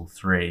like it's all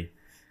three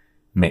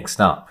mixed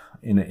up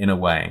in a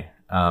way.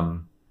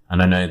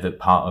 And I know that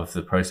part of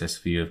the process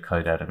for you of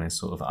Code Adam is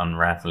sort of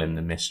unraveling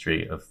the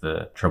mystery of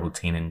the troubled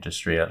teen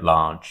industry at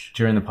large.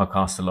 During the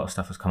podcast, a lot of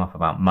stuff has come up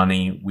about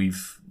money.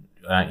 We've,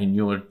 in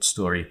your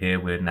story here,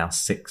 we're now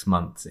 6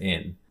 months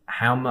in.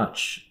 How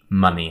much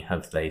money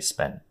have they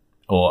spent?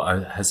 Or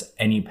has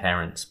any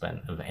parent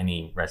spent, of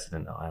any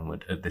resident at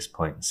Ironwood at this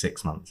point,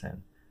 6 months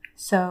in?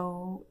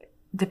 So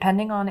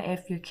depending on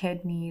if your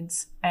kid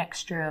needs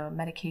extra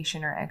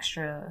medication or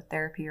extra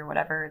therapy or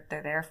whatever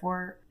they're there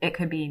for, it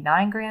could be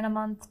 $9,000 a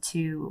month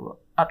to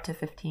up to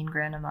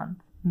 $15,000 a month.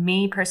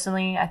 Me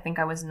personally, I think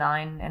I was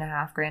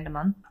 $9,500 a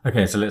month.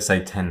 Okay, so let's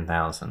say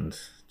 10,000,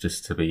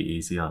 just to be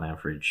easy on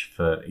average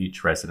for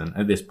each resident.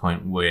 At this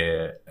point,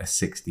 we're a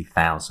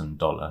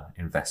 $60,000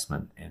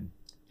 investment in.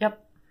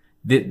 Yep.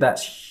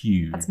 That's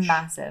huge. That's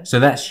massive. So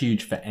that's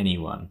huge for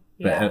anyone.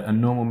 Yeah. But a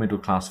normal middle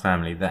class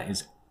family, that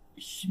is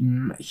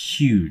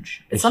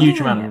huge. It's a huge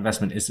something amount like- of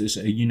investment. It's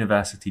a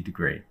university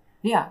degree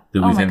Yeah.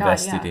 that Oh we've my God,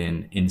 invested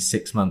yeah. in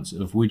 6 months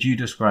of. Would you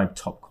describe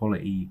top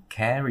quality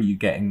care? Are you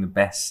getting the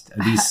best?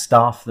 Are these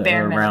staff that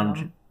Bare are around?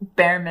 minimum.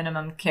 Bare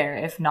minimum care,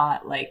 if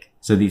not like.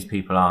 So these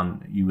people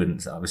aren't, you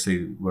wouldn't,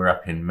 obviously we're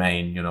up in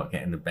Maine, you're not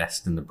getting the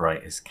best and the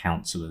brightest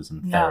counsellors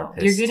and No,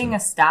 therapists. you're getting and- a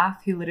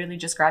staff who literally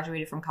just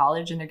graduated from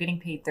college and they're getting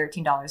paid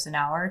 $13 an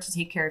hour to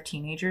take care of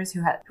teenagers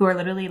who are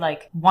literally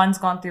like, one's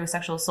gone through a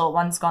sexual assault,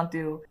 one's gone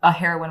through a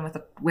heroin with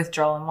a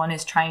withdrawal, and one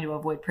is trying to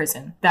avoid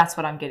prison. That's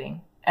what I'm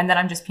getting. And then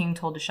I'm just being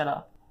told to shut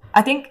up.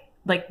 I think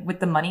like with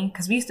the money,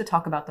 because we used to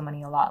talk about the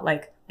money a lot,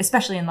 like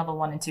especially in level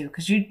 1 and 2,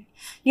 because you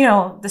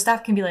know, the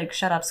staff can be like,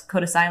 shut up,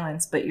 code of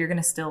silence, but you're going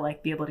to still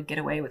like be able to get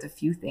away with a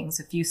few things,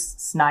 a few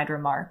snide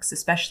remarks,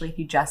 especially if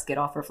you just get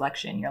off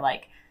reflection. You're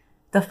like,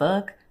 the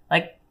fuck?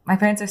 Like, my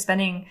parents are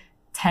spending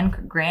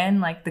 $10,000.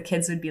 Like, the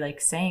kids would be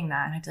like saying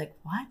that. And I'd be like,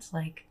 what?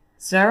 Like,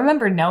 so I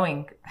remember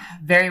knowing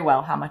very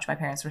well how much my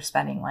parents were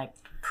spending, like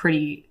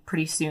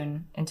pretty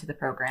soon into the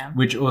program.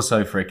 Which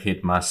also for a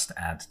kid must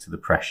add to the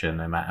pressure.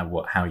 No matter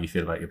how you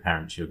feel about your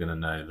parents, you're going to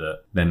know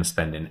that them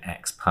spending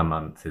X per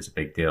month is a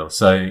big deal.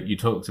 So you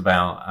talked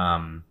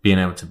about being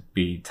able to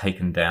be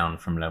taken down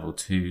from level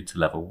 2 to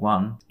level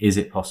 1. Is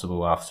it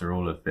possible after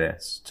all of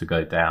this to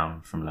go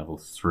down from level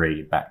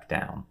 3 back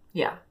down?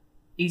 Yeah,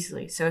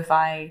 easily. So if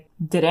I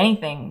did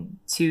anything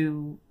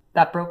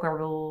that broke a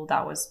rule,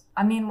 that was,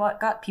 I mean, what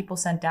got people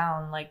sent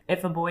down. Like,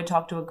 if a boy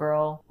talked to a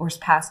girl or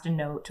passed a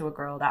note to a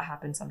girl, that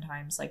happened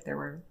sometimes. Like, there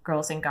were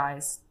girls and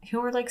guys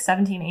who were like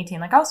 17, 18.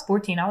 Like, I was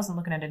 14. I wasn't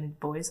looking at any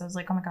boys. I was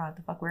like, oh my God,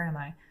 the fuck, where am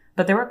I?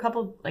 But there were a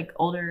couple like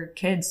older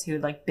kids who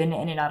like been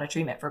in and out of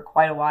treatment for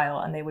quite a while,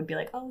 and they would be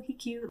like, oh, he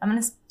cute, I'm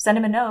gonna send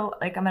him a note,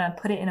 like I'm gonna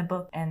put it in a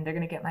book and they're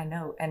gonna get my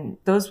note. And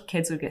those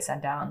kids would get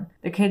sent down.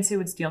 The kids who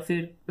would steal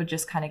food would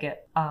just kind of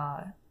get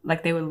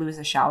like they would lose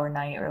a shower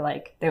night, or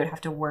like they would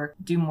have to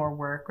do more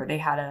work, or they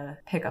had to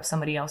pick up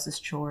somebody else's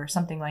chore,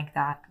 something like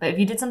that. But if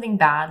you did something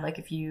bad,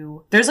 like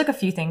there's like a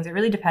few things, it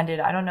really depended.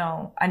 I don't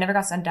know. I never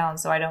got sent down,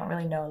 so I don't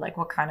really know like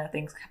what kind of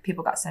things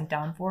people got sent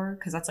down for,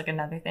 because that's like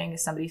another thing. If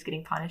somebody's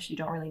getting punished, you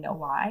don't really know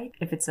why.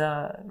 If it's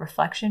a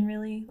reflection,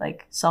 really,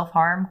 like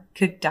self-harm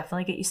could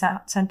definitely get you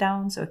sent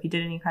down. So if you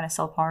did any kind of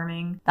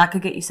self-harming, that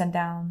could get you sent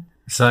down.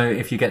 So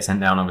if you get sent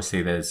down,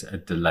 obviously there's a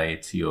delay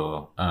to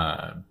your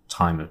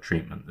time of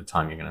treatment, the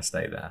time you're going to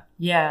stay there.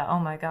 Yeah, oh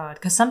my God.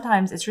 Because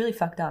sometimes it's really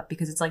fucked up,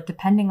 because it's like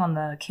depending on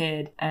the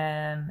kid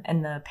and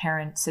the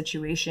parent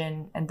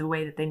situation and the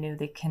way that they knew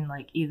they can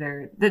like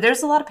either...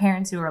 There's a lot of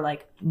parents who are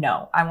like,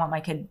 no, I want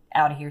my kid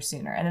out of here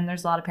sooner. And then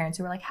there's a lot of parents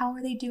who are like, how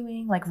are they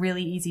doing? Like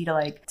really easy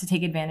to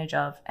take advantage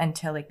of, and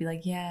to like be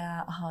like,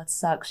 yeah, oh, it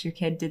sucks. Your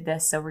kid did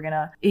this. So we're going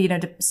to, you know,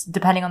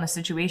 depending on the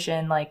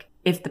situation, like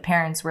if the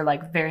parents were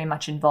like very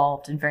much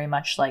involved and very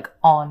much like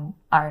on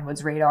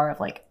Ironwood's radar of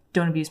like,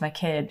 don't abuse my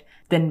kid,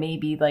 then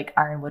maybe like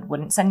Ironwood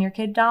wouldn't send your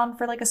kid down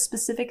for like a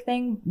specific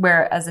thing.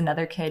 Whereas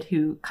another kid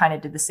who kind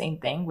of did the same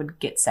thing would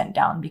get sent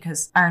down,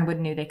 because Ironwood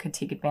knew they could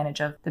take advantage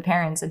of the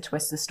parents and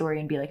twist the story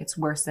and be like, it's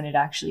worse than it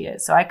actually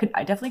is. So I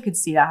definitely could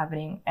see that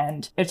happening.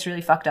 And it's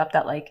really fucked up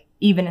that like,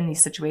 even in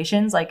these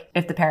situations, like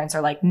if the parents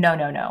are like,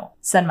 no,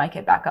 send my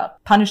kid back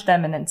up, punish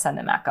them and then send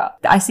them back up.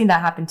 I seen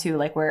that happen too,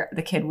 like where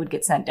the kid would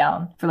get sent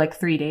down for like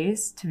 3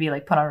 days to be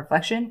like put on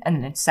reflection, and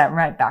then it's sent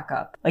right back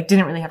up. Like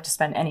didn't really have to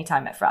spend any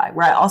time at Fry.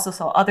 Where I also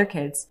saw other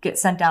kids get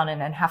sent down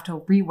and then have to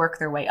rework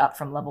their way up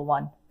from level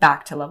 1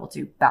 back to level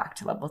 2, back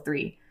to level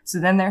 3. So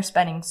then they're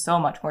spending so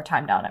much more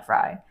time down at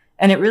Fry.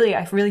 And I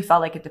really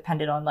felt like it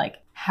depended on like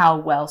how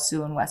well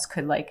Sue and Wes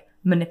could like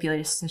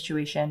manipulate a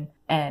situation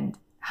and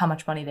how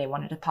much money they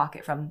wanted to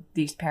pocket from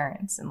these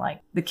parents. And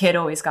like the kid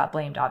always got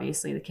blamed.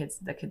 Obviously the kid,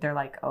 they're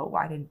like, oh,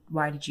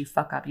 why did you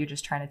fuck up? You're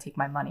just trying to take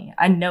my money.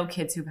 I know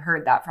kids who've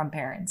heard that from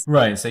parents.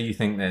 Right. So you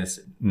think there's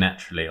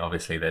naturally,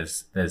 obviously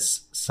there's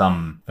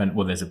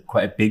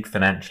quite a big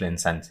financial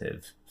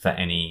incentive for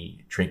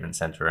any treatment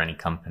center or any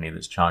company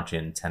that's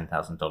charging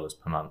 $10,000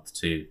 per month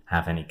to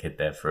have any kid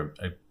there for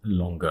a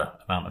longer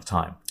amount of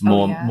time.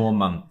 More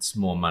months,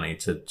 more money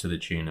to the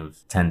tune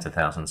of tens of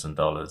thousands of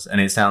dollars. And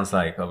it sounds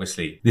like,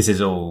 obviously, this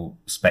is all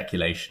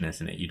speculation,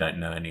 isn't it? You don't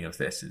know any of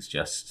this. It's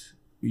just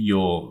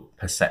your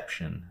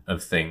perception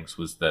of things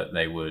was that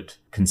they would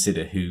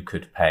consider who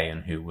could pay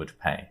and who would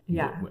pay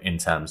in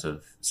terms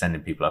of sending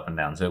people up and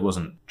down. So it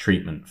wasn't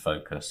treatment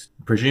focused.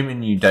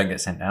 Presuming you don't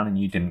get sent down, and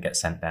you didn't get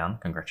sent down,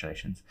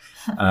 congratulations.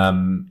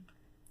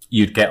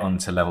 you'd get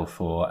onto level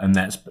 4, and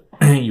that's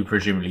you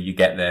presumably you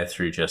get there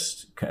through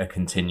just a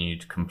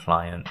continued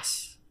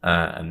compliance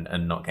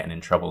and not getting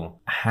in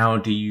trouble. How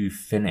do you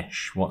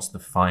finish? What's the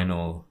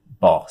final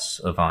boss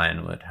of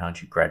Ironwood? How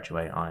do you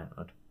graduate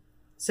Ironwood?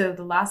 So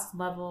the last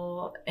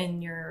level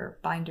in your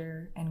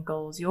binder and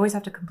goals, you always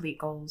have to complete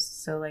goals.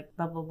 So like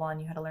level 1,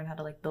 you had to learn how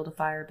to like build a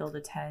fire, build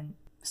a tent,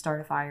 start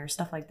a fire,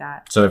 stuff like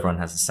that. So everyone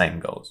has the same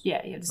goals.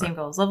 Yeah, you have the same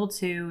goals. Level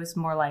 2 is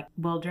more like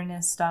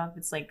wilderness stuff.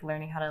 It's like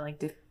learning how to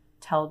like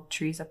tell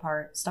trees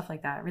apart, stuff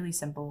like that. Really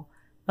simple.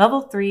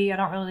 Level 3, I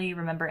don't really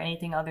remember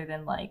anything other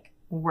than like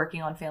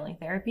working on family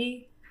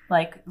therapy.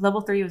 Like level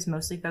 3 was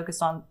mostly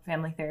focused on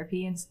family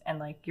therapy and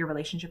like your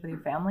relationship with your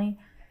family.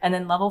 And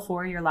then level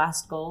 4, your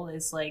last goal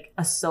is like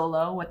a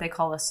solo, what they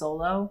call a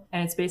solo.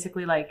 And it's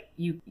basically like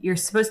you're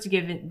supposed to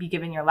be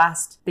given your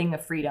last thing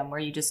of freedom, where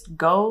you just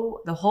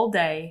go the whole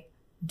day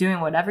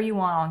doing whatever you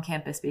want on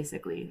campus,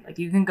 basically. Like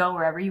you can go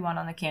wherever you want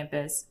on the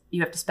campus.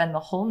 You have to spend the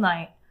whole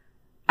night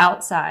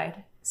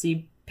outside. So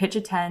you pitch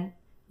a tent,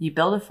 you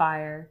build a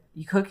fire,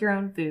 you cook your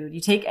own food,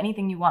 you take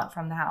anything you want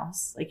from the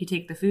house. Like you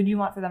take the food you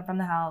want for them from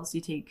the house,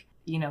 you take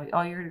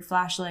all your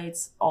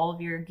flashlights, all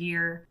of your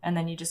gear, and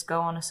then you just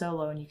go on a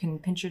solo and you can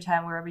pinch your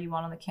tent wherever you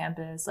want on the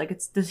campus. Like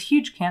it's this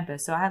huge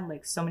campus, so I had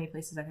like so many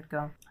places I could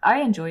go.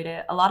 I enjoyed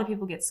it. A lot of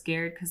people get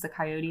scared because the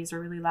coyotes are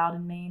really loud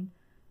in Maine,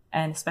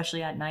 and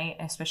especially at night,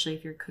 especially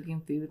if you're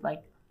cooking food.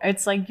 Like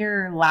it's like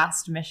your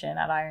last mission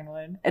at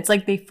Ironwood. It's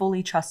like they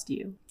fully trust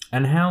you.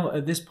 And how,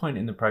 at this point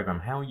in the program,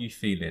 how are you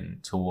feeling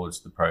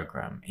towards the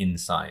program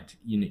inside?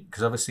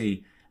 Because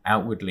obviously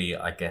outwardly,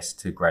 I guess,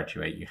 to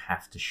graduate, you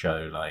have to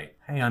show like,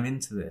 hey, I'm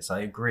into this. I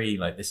agree.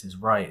 Like, this is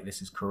right.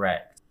 This is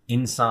correct.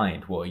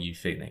 Inside, what are you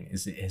feeling?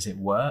 Has it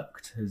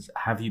worked?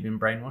 Have you been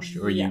brainwashed,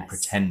 or are you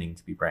pretending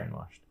to be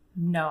brainwashed?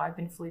 No, I've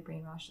been fully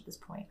brainwashed at this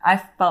point. I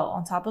felt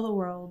on top of the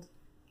world.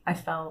 I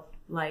felt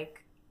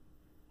like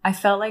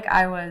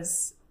I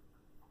was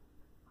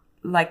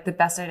like the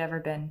best I'd ever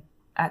been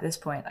at this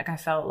point. Like I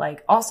felt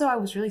like, also I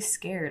was really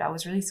scared. I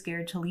was really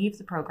scared to leave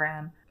the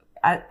program.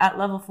 At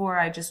level 4,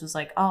 I just was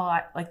like,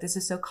 this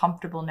is so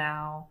comfortable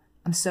now.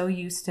 I'm so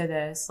used to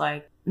this.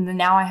 Like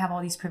now I have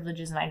all these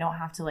privileges and I don't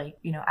have to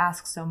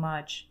ask so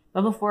much.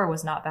 Level 4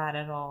 was not bad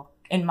at all,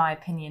 in my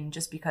opinion,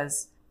 just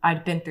because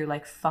I'd been through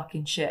like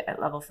fucking shit at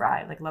level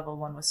 5. Like level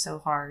 1 was so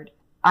hard.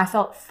 I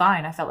felt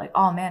fine. I felt like,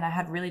 oh man, I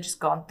had really just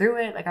gone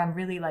through it. Like I'm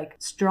really like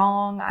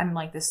strong. I'm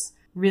like this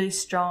really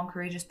strong,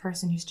 courageous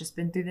person who's just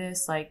been through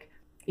this. Like,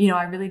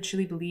 I really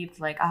truly believed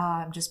like,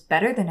 I'm just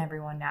better than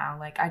everyone now.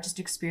 Like I just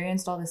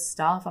experienced all this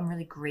stuff. I'm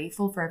really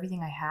grateful for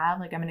everything I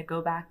have. Like I'm going to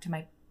go back to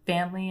my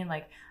family and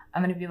like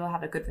I'm going to be able to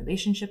have a good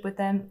relationship with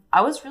them.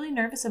 I was really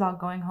nervous about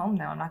going home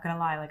though. I'm not going to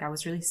lie. Like I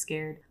was really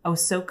scared. I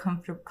was so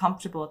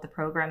comfortable at the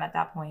program at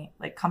that point,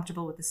 like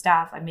comfortable with the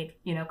staff. I made,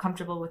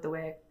 comfortable with the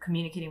way of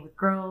communicating with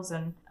girls.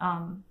 And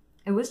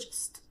it was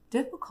just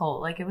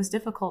difficult. Like it was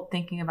difficult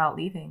thinking about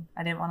leaving.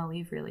 I didn't want to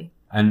leave really.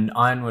 And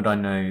Ironwood, I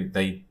know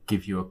they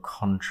give you a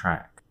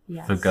contract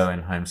for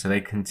going home. So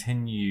they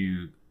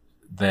continue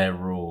their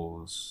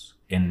rules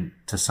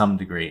to some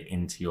degree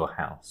into your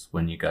house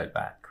when you go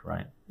back,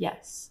 right?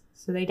 Yes.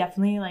 So they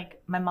definitely,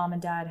 like, my mom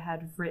and dad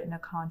had written a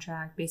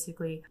contract,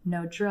 basically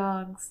no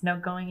drugs, no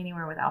going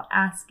anywhere without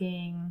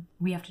asking.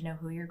 We have to know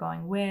who you're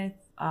going with.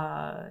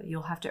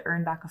 You'll have to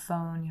earn back a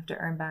phone. You have to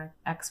earn back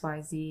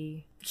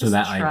XYZ. So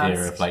that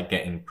idea of like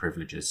getting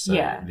privileges. So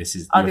this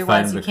is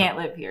otherwise you can't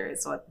live here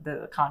is what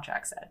the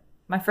contract said.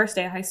 My first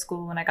day of high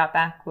school when I got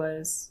back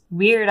was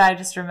weird. I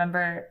just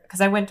remember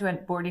because I went to a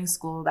boarding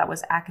school that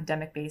was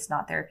academic based,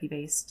 not therapy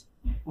based.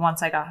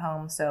 Once I got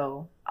home,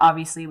 so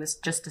obviously it was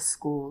just a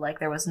school. Like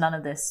there was none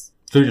of this.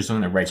 So just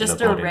on a regular,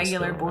 just a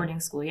regular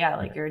boarding school. Yeah,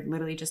 like you're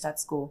literally just at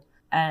school.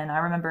 And I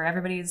remember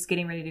everybody's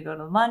getting ready to go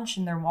to lunch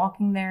and they're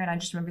walking there, and I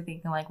just remember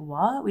thinking like,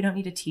 what? We don't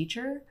need a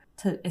teacher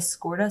to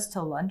escort us to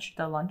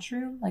the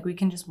lunchroom? Like we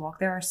can just walk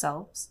there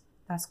ourselves?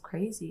 That's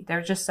crazy. There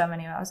were just so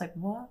many. I was like,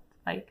 what?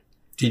 Like,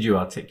 did you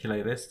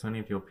articulate this to any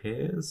of your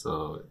peers,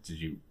 or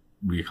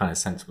were you kind of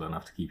sensible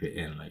enough to keep it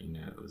in? Like,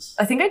 it was.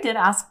 I think I did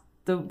ask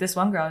this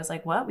one girl. I was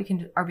like, what?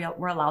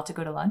 We're allowed to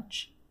go to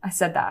lunch? I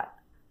said that,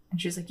 and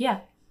she was like,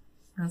 yeah.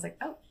 And I was like,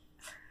 oh.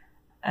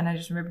 And I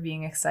just remember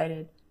being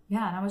excited.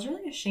 Yeah, and I was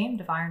really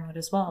ashamed of Ironwood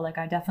as well. Like,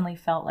 I definitely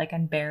felt like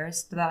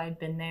embarrassed that I'd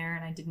been there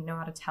and I didn't know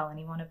how to tell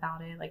anyone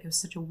about it. Like, it was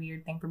such a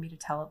weird thing for me to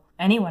tell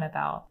anyone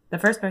about. The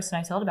first person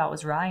I told about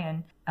was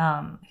Ryan,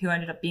 who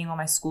ended up being on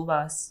my school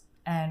bus,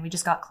 and we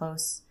just got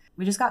close.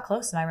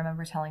 And I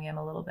remember telling him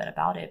a little bit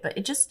about it. But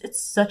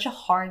it's such a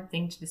hard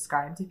thing to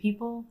describe to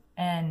people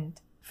and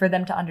for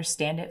them to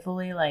understand it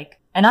fully. Like,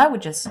 and I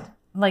would just...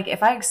 like,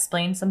 if I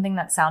explained something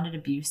that sounded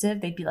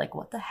abusive, they'd be like,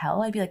 what the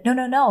hell? I'd be like,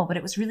 no, but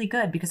it was really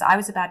good because I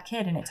was a bad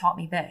kid and it taught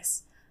me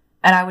this.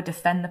 And I would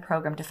defend the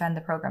program,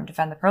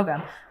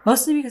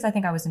 mostly because I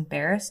think I was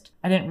embarrassed.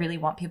 I didn't really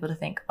want people to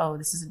think, oh,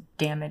 this is a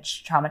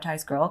damaged,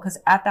 traumatized girl. Because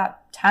at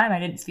that time, I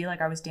didn't feel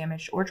like I was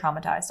damaged or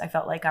traumatized. I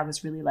felt like I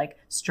was really like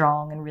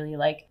strong and really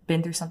like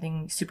been through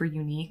something super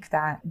unique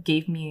that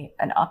gave me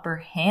an upper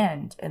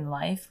hand in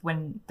life,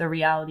 when the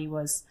reality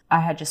was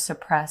I had just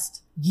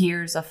suppressed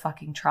years of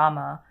fucking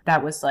trauma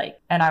that was like,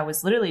 and I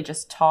was literally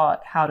just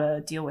taught how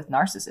to deal with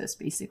narcissists,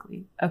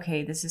 basically.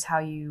 Okay, this is how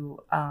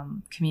you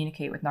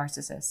communicate with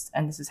narcissists,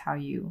 and this is how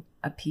you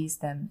appease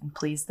them and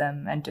please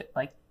them, and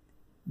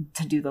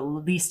to do the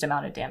least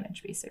amount of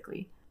damage,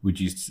 basically.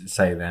 Would you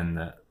say then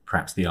that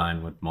perhaps the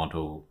Ironwood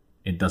model,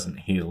 it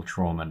doesn't heal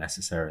trauma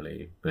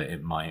necessarily, but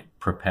it might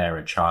prepare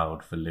a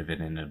child for living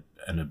in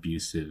an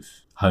abusive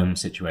home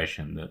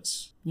situation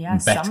that's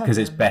better, because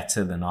it's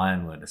better than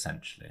Ironwood,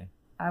 essentially?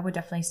 I would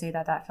definitely say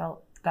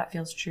that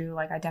feels true.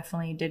 Like, I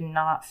definitely did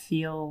not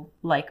feel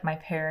like my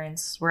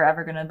parents were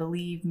ever going to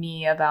believe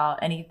me about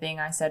anything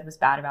I said was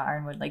bad about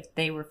Ironwood. Like,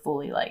 they were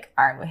fully like,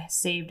 Ironwood has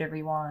saved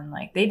everyone.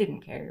 Like, they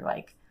didn't care.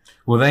 Like,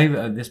 well, they've,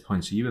 at this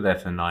point, so you were there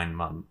for 9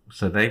 months,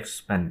 so they've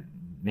spent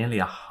nearly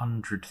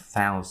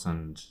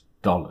 $100,000.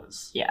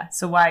 Yeah,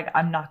 so why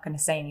I'm not going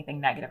to say anything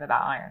negative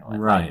about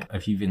Ironwood. Right.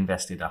 If you've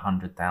invested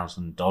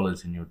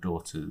 $100,000 in your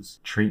daughter's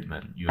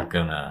treatment, you're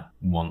going to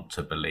want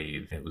to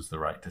believe it was the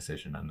right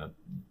decision and that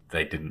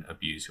they didn't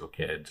abuse your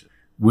kid.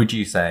 Would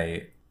you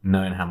say,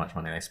 knowing how much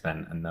money they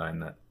spent and knowing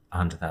that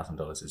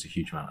 $100,000 is a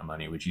huge amount of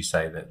money, would you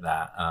say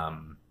that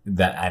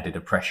added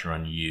a pressure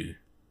on you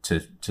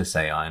to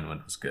say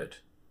Ironwood was good?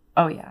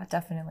 Oh, yeah,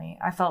 definitely.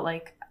 I felt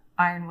like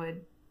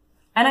Ironwood,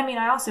 and I mean,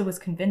 I also was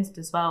convinced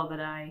as well that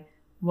I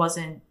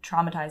wasn't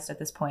traumatized at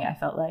this point. I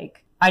felt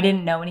like I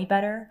didn't know any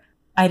better.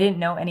 I didn't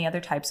know any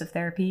other types of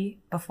therapy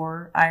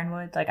before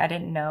Ironwood. Like, I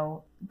didn't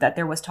know that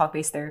there was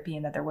talk-based therapy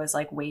and that there was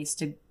like ways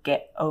to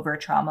get over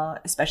trauma,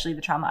 especially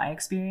the trauma I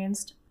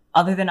experienced,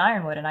 other than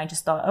Ironwood. And I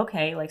just thought,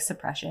 okay, like,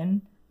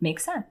 suppression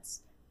makes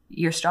sense.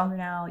 You're stronger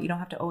now. You don't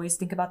have to always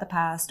think about the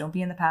past. Don't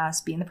be in the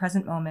past. Be in the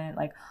present moment.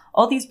 Like,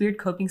 all these weird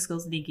coping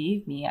skills that he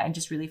gave me, I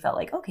just really felt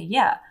like, okay,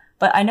 yeah.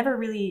 But I never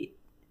really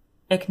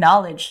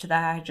acknowledged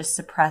that I just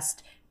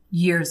suppressed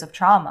years of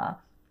trauma.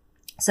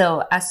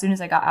 So as soon as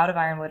I got out of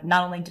Ironwood,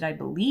 not only did I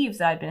believe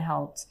that I'd been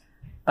helped,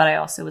 but I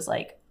also was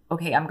like,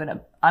 okay, I'm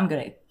gonna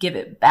give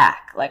it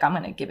back. Like, I'm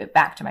gonna give it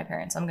back to my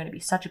parents. I'm gonna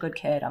be such a good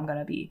kid. I'm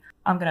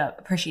gonna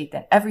appreciate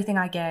that everything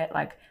I get.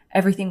 Like,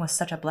 everything was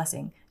such a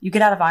blessing. You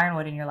get out of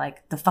Ironwood and you're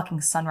like, the fucking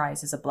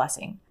sunrise is a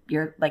blessing.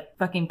 You're like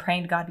fucking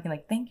praying to God, being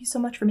like, thank you so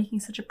much for making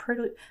such a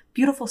pretty,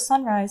 beautiful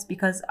sunrise,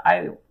 because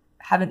I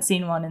haven't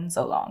seen one in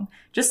so long.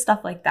 Just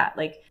stuff like that.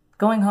 Like,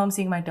 going home,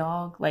 seeing my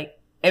dog, like,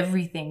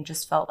 everything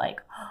just felt like,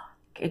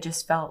 it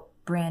just felt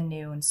brand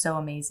new and so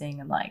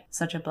amazing and like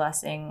such a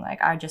blessing. Like,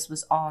 I just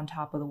was on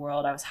top of the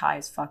world. I was high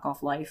as fuck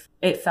off life.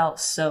 It felt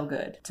so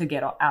good to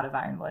get out of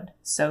Ironwood.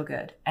 So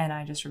good. And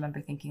I just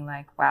remember thinking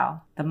like,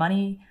 wow, the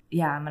money,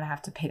 yeah, I'm going to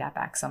have to pay that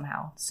back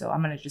somehow. So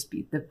I'm going to just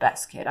be the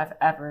best kid I've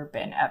ever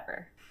been,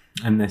 ever.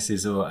 And this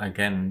is all,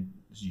 again,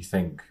 you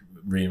think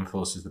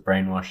reinforces the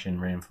brainwashing,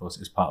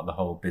 reinforces part of the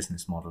whole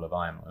business model of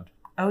Ironwood.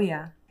 Oh,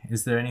 yeah.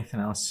 Is there anything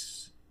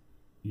else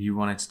you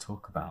wanted to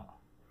talk about?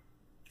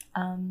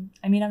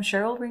 I mean, I'm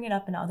sure we'll bring it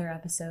up in other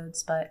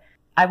episodes, but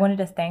I wanted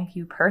to thank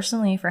you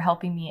personally for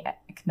helping me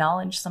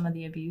acknowledge some of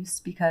the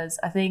abuse, because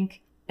I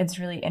think it's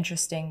really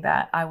interesting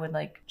that I would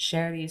like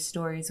share these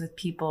stories with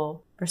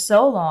people for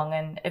so long.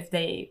 And if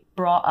they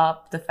brought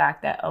up the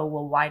fact that, oh,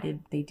 well, why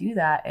did they do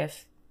that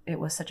if it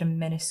was such a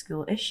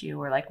minuscule issue?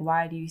 Or like,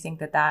 why do you think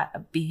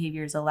that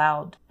behavior is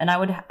allowed? And I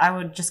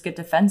would just get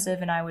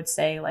defensive and I would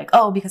say like,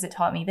 oh, because it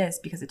taught me this,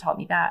 because it taught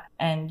me that.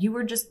 And you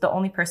were just the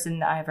only person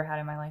that I ever had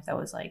in my life that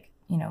was like,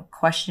 you know,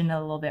 question it a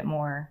little bit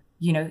more.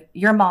 You know,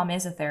 your mom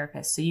is a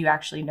therapist, so you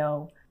actually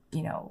know,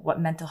 you know, what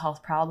mental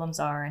health problems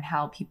are and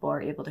how people are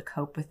able to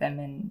cope with them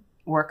and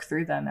work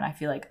through them. And I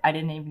feel like I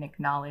didn't even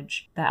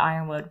acknowledge that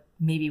Ironwood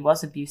maybe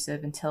was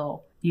abusive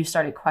until you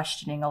started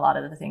questioning a lot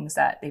of the things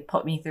that they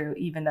put me through,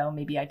 even though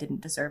maybe I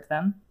didn't deserve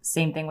them.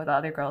 Same thing with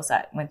other girls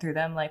that went through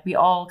them. Like, we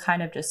all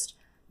kind of just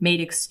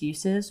made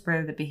excuses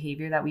for the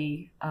behavior that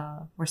we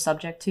were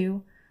subject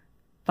to,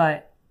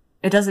 but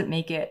it doesn't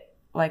make it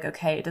like,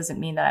 okay, it doesn't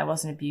mean that I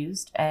wasn't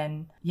abused.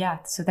 And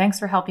yeah, so thanks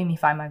for helping me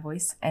find my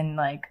voice and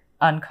like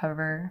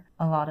uncover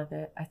a lot of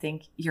it. I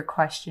think your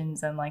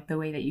questions and like the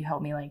way that you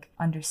helped me like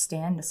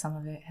understand some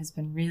of it has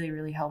been really,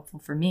 really helpful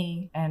for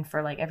me and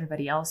for like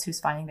everybody else who's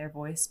finding their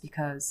voice,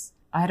 because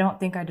I don't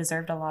think I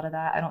deserved a lot of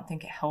that. I don't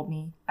think it helped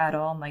me at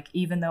all. And like,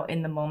 even though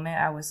in the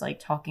moment I was like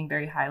talking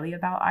very highly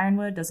about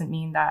Ironwood, doesn't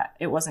mean that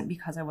it wasn't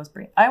because I was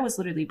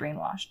literally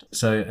brainwashed.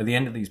 So at the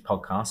end of these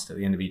podcasts, at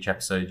the end of each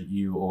episode,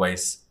 you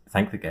always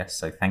thank the guests,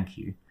 so thank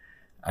you.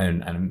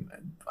 And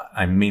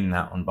I mean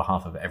that on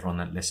behalf of everyone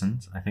that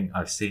listens. I think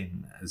I've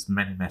seen as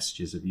many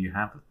messages as you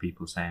have of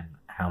people saying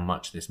how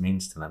much this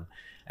means to them.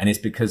 And it's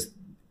because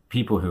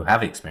people who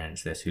have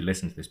experienced this, who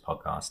listen to this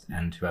podcast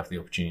and who have the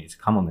opportunity to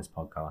come on this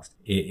podcast,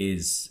 it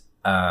is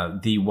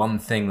the one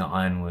thing that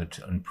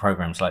Ironwood and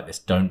programs like this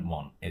don't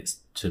want.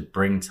 It's to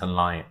bring to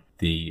light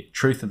the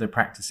truth of the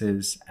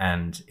practices,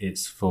 and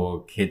it's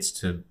for kids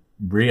to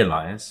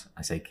realize,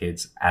 I say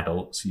kids,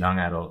 adults, young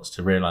adults,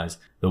 to realize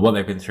that what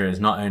they've been through is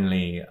not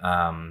only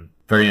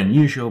very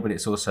unusual, but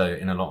it's also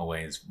in a lot of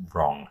ways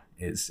wrong.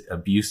 It's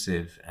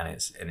abusive and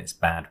it's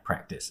bad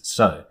practice.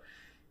 So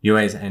you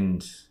always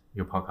end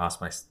your podcast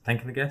by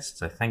thanking the guests.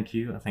 So thank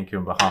you. I thank you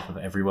on behalf of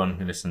everyone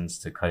who listens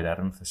to Code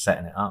Adam for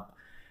setting it up.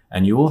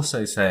 And you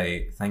also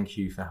say thank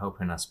you for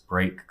helping us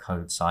break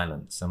code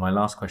silence. So my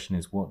last question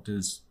is, what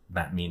does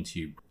that mean to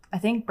you? I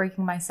think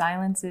breaking my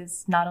silence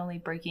is not only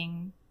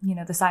breaking,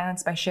 the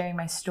silence by sharing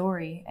my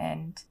story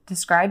and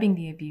describing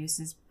the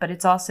abuses, but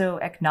it's also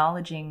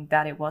acknowledging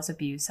that it was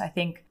abuse. I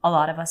think a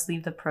lot of us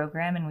leave the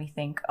program and we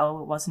think,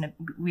 oh,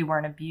 we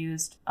weren't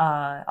abused.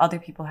 Other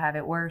people have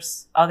it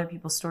worse. Other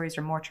people's stories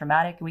are more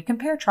traumatic. We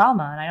compare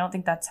trauma, and I don't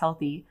think that's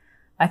healthy.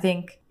 I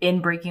think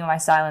in breaking my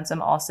silence,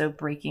 I'm also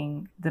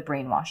breaking the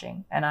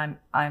brainwashing, and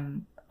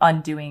I'm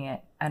undoing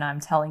it. And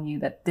I'm telling you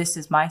that this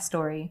is my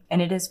story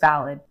and it is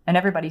valid, and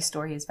everybody's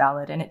story is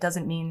valid. And it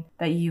doesn't mean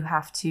that you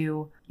have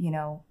to,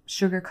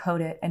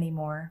 sugarcoat it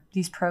anymore.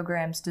 These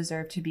programs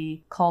deserve to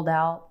be called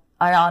out.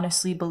 I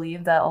honestly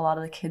believe that a lot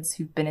of the kids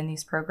who've been in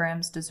these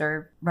programs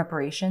deserve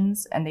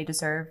reparations, and they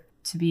deserve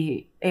to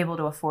be able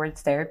to afford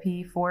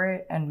therapy for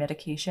it and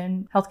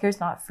medication. Healthcare is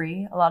not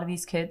free. A lot of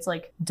these kids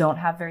don't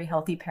have very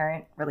healthy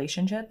parent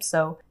relationships.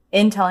 So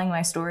in telling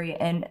my story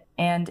and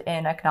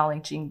in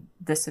acknowledging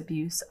this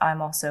abuse,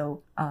 I'm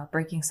also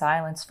breaking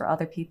silence for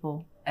other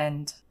people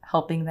and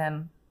helping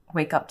them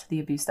wake up to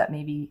the abuse that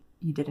maybe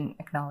you didn't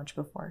acknowledge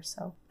before.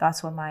 So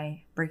that's what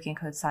my breaking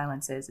code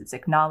silence is. It's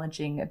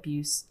acknowledging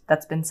abuse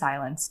that's been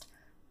silenced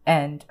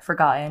and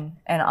forgotten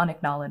and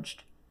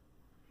unacknowledged.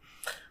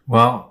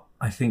 Well,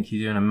 I think you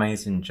do an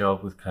amazing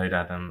job with Code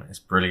Adam. It's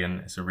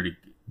brilliant. It's a really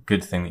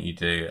good thing that you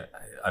do.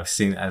 I've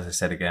seen, as I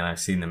said again, I've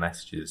seen the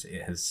messages.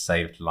 It has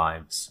saved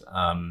lives.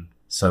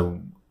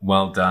 So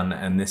well done.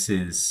 And this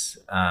is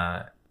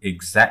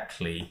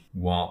exactly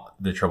what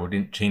the troubled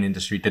teen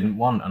industry didn't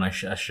want. And I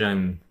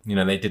shown,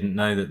 they didn't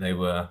know that they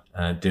were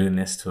doing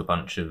this to a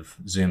bunch of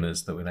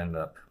Zoomers that would end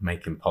up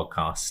making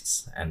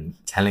podcasts and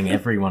telling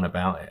everyone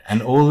about it.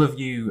 And all of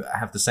you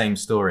have the same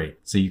story.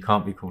 So you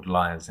can't be called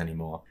liars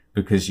anymore,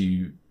 because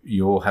you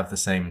all have the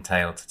same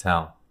tale to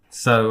tell.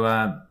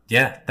 So,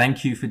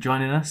 thank you for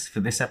joining us for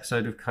this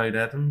episode of Code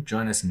Adam.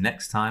 Join us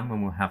next time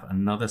when we'll have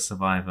another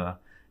survivor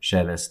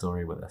share their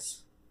story with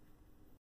us.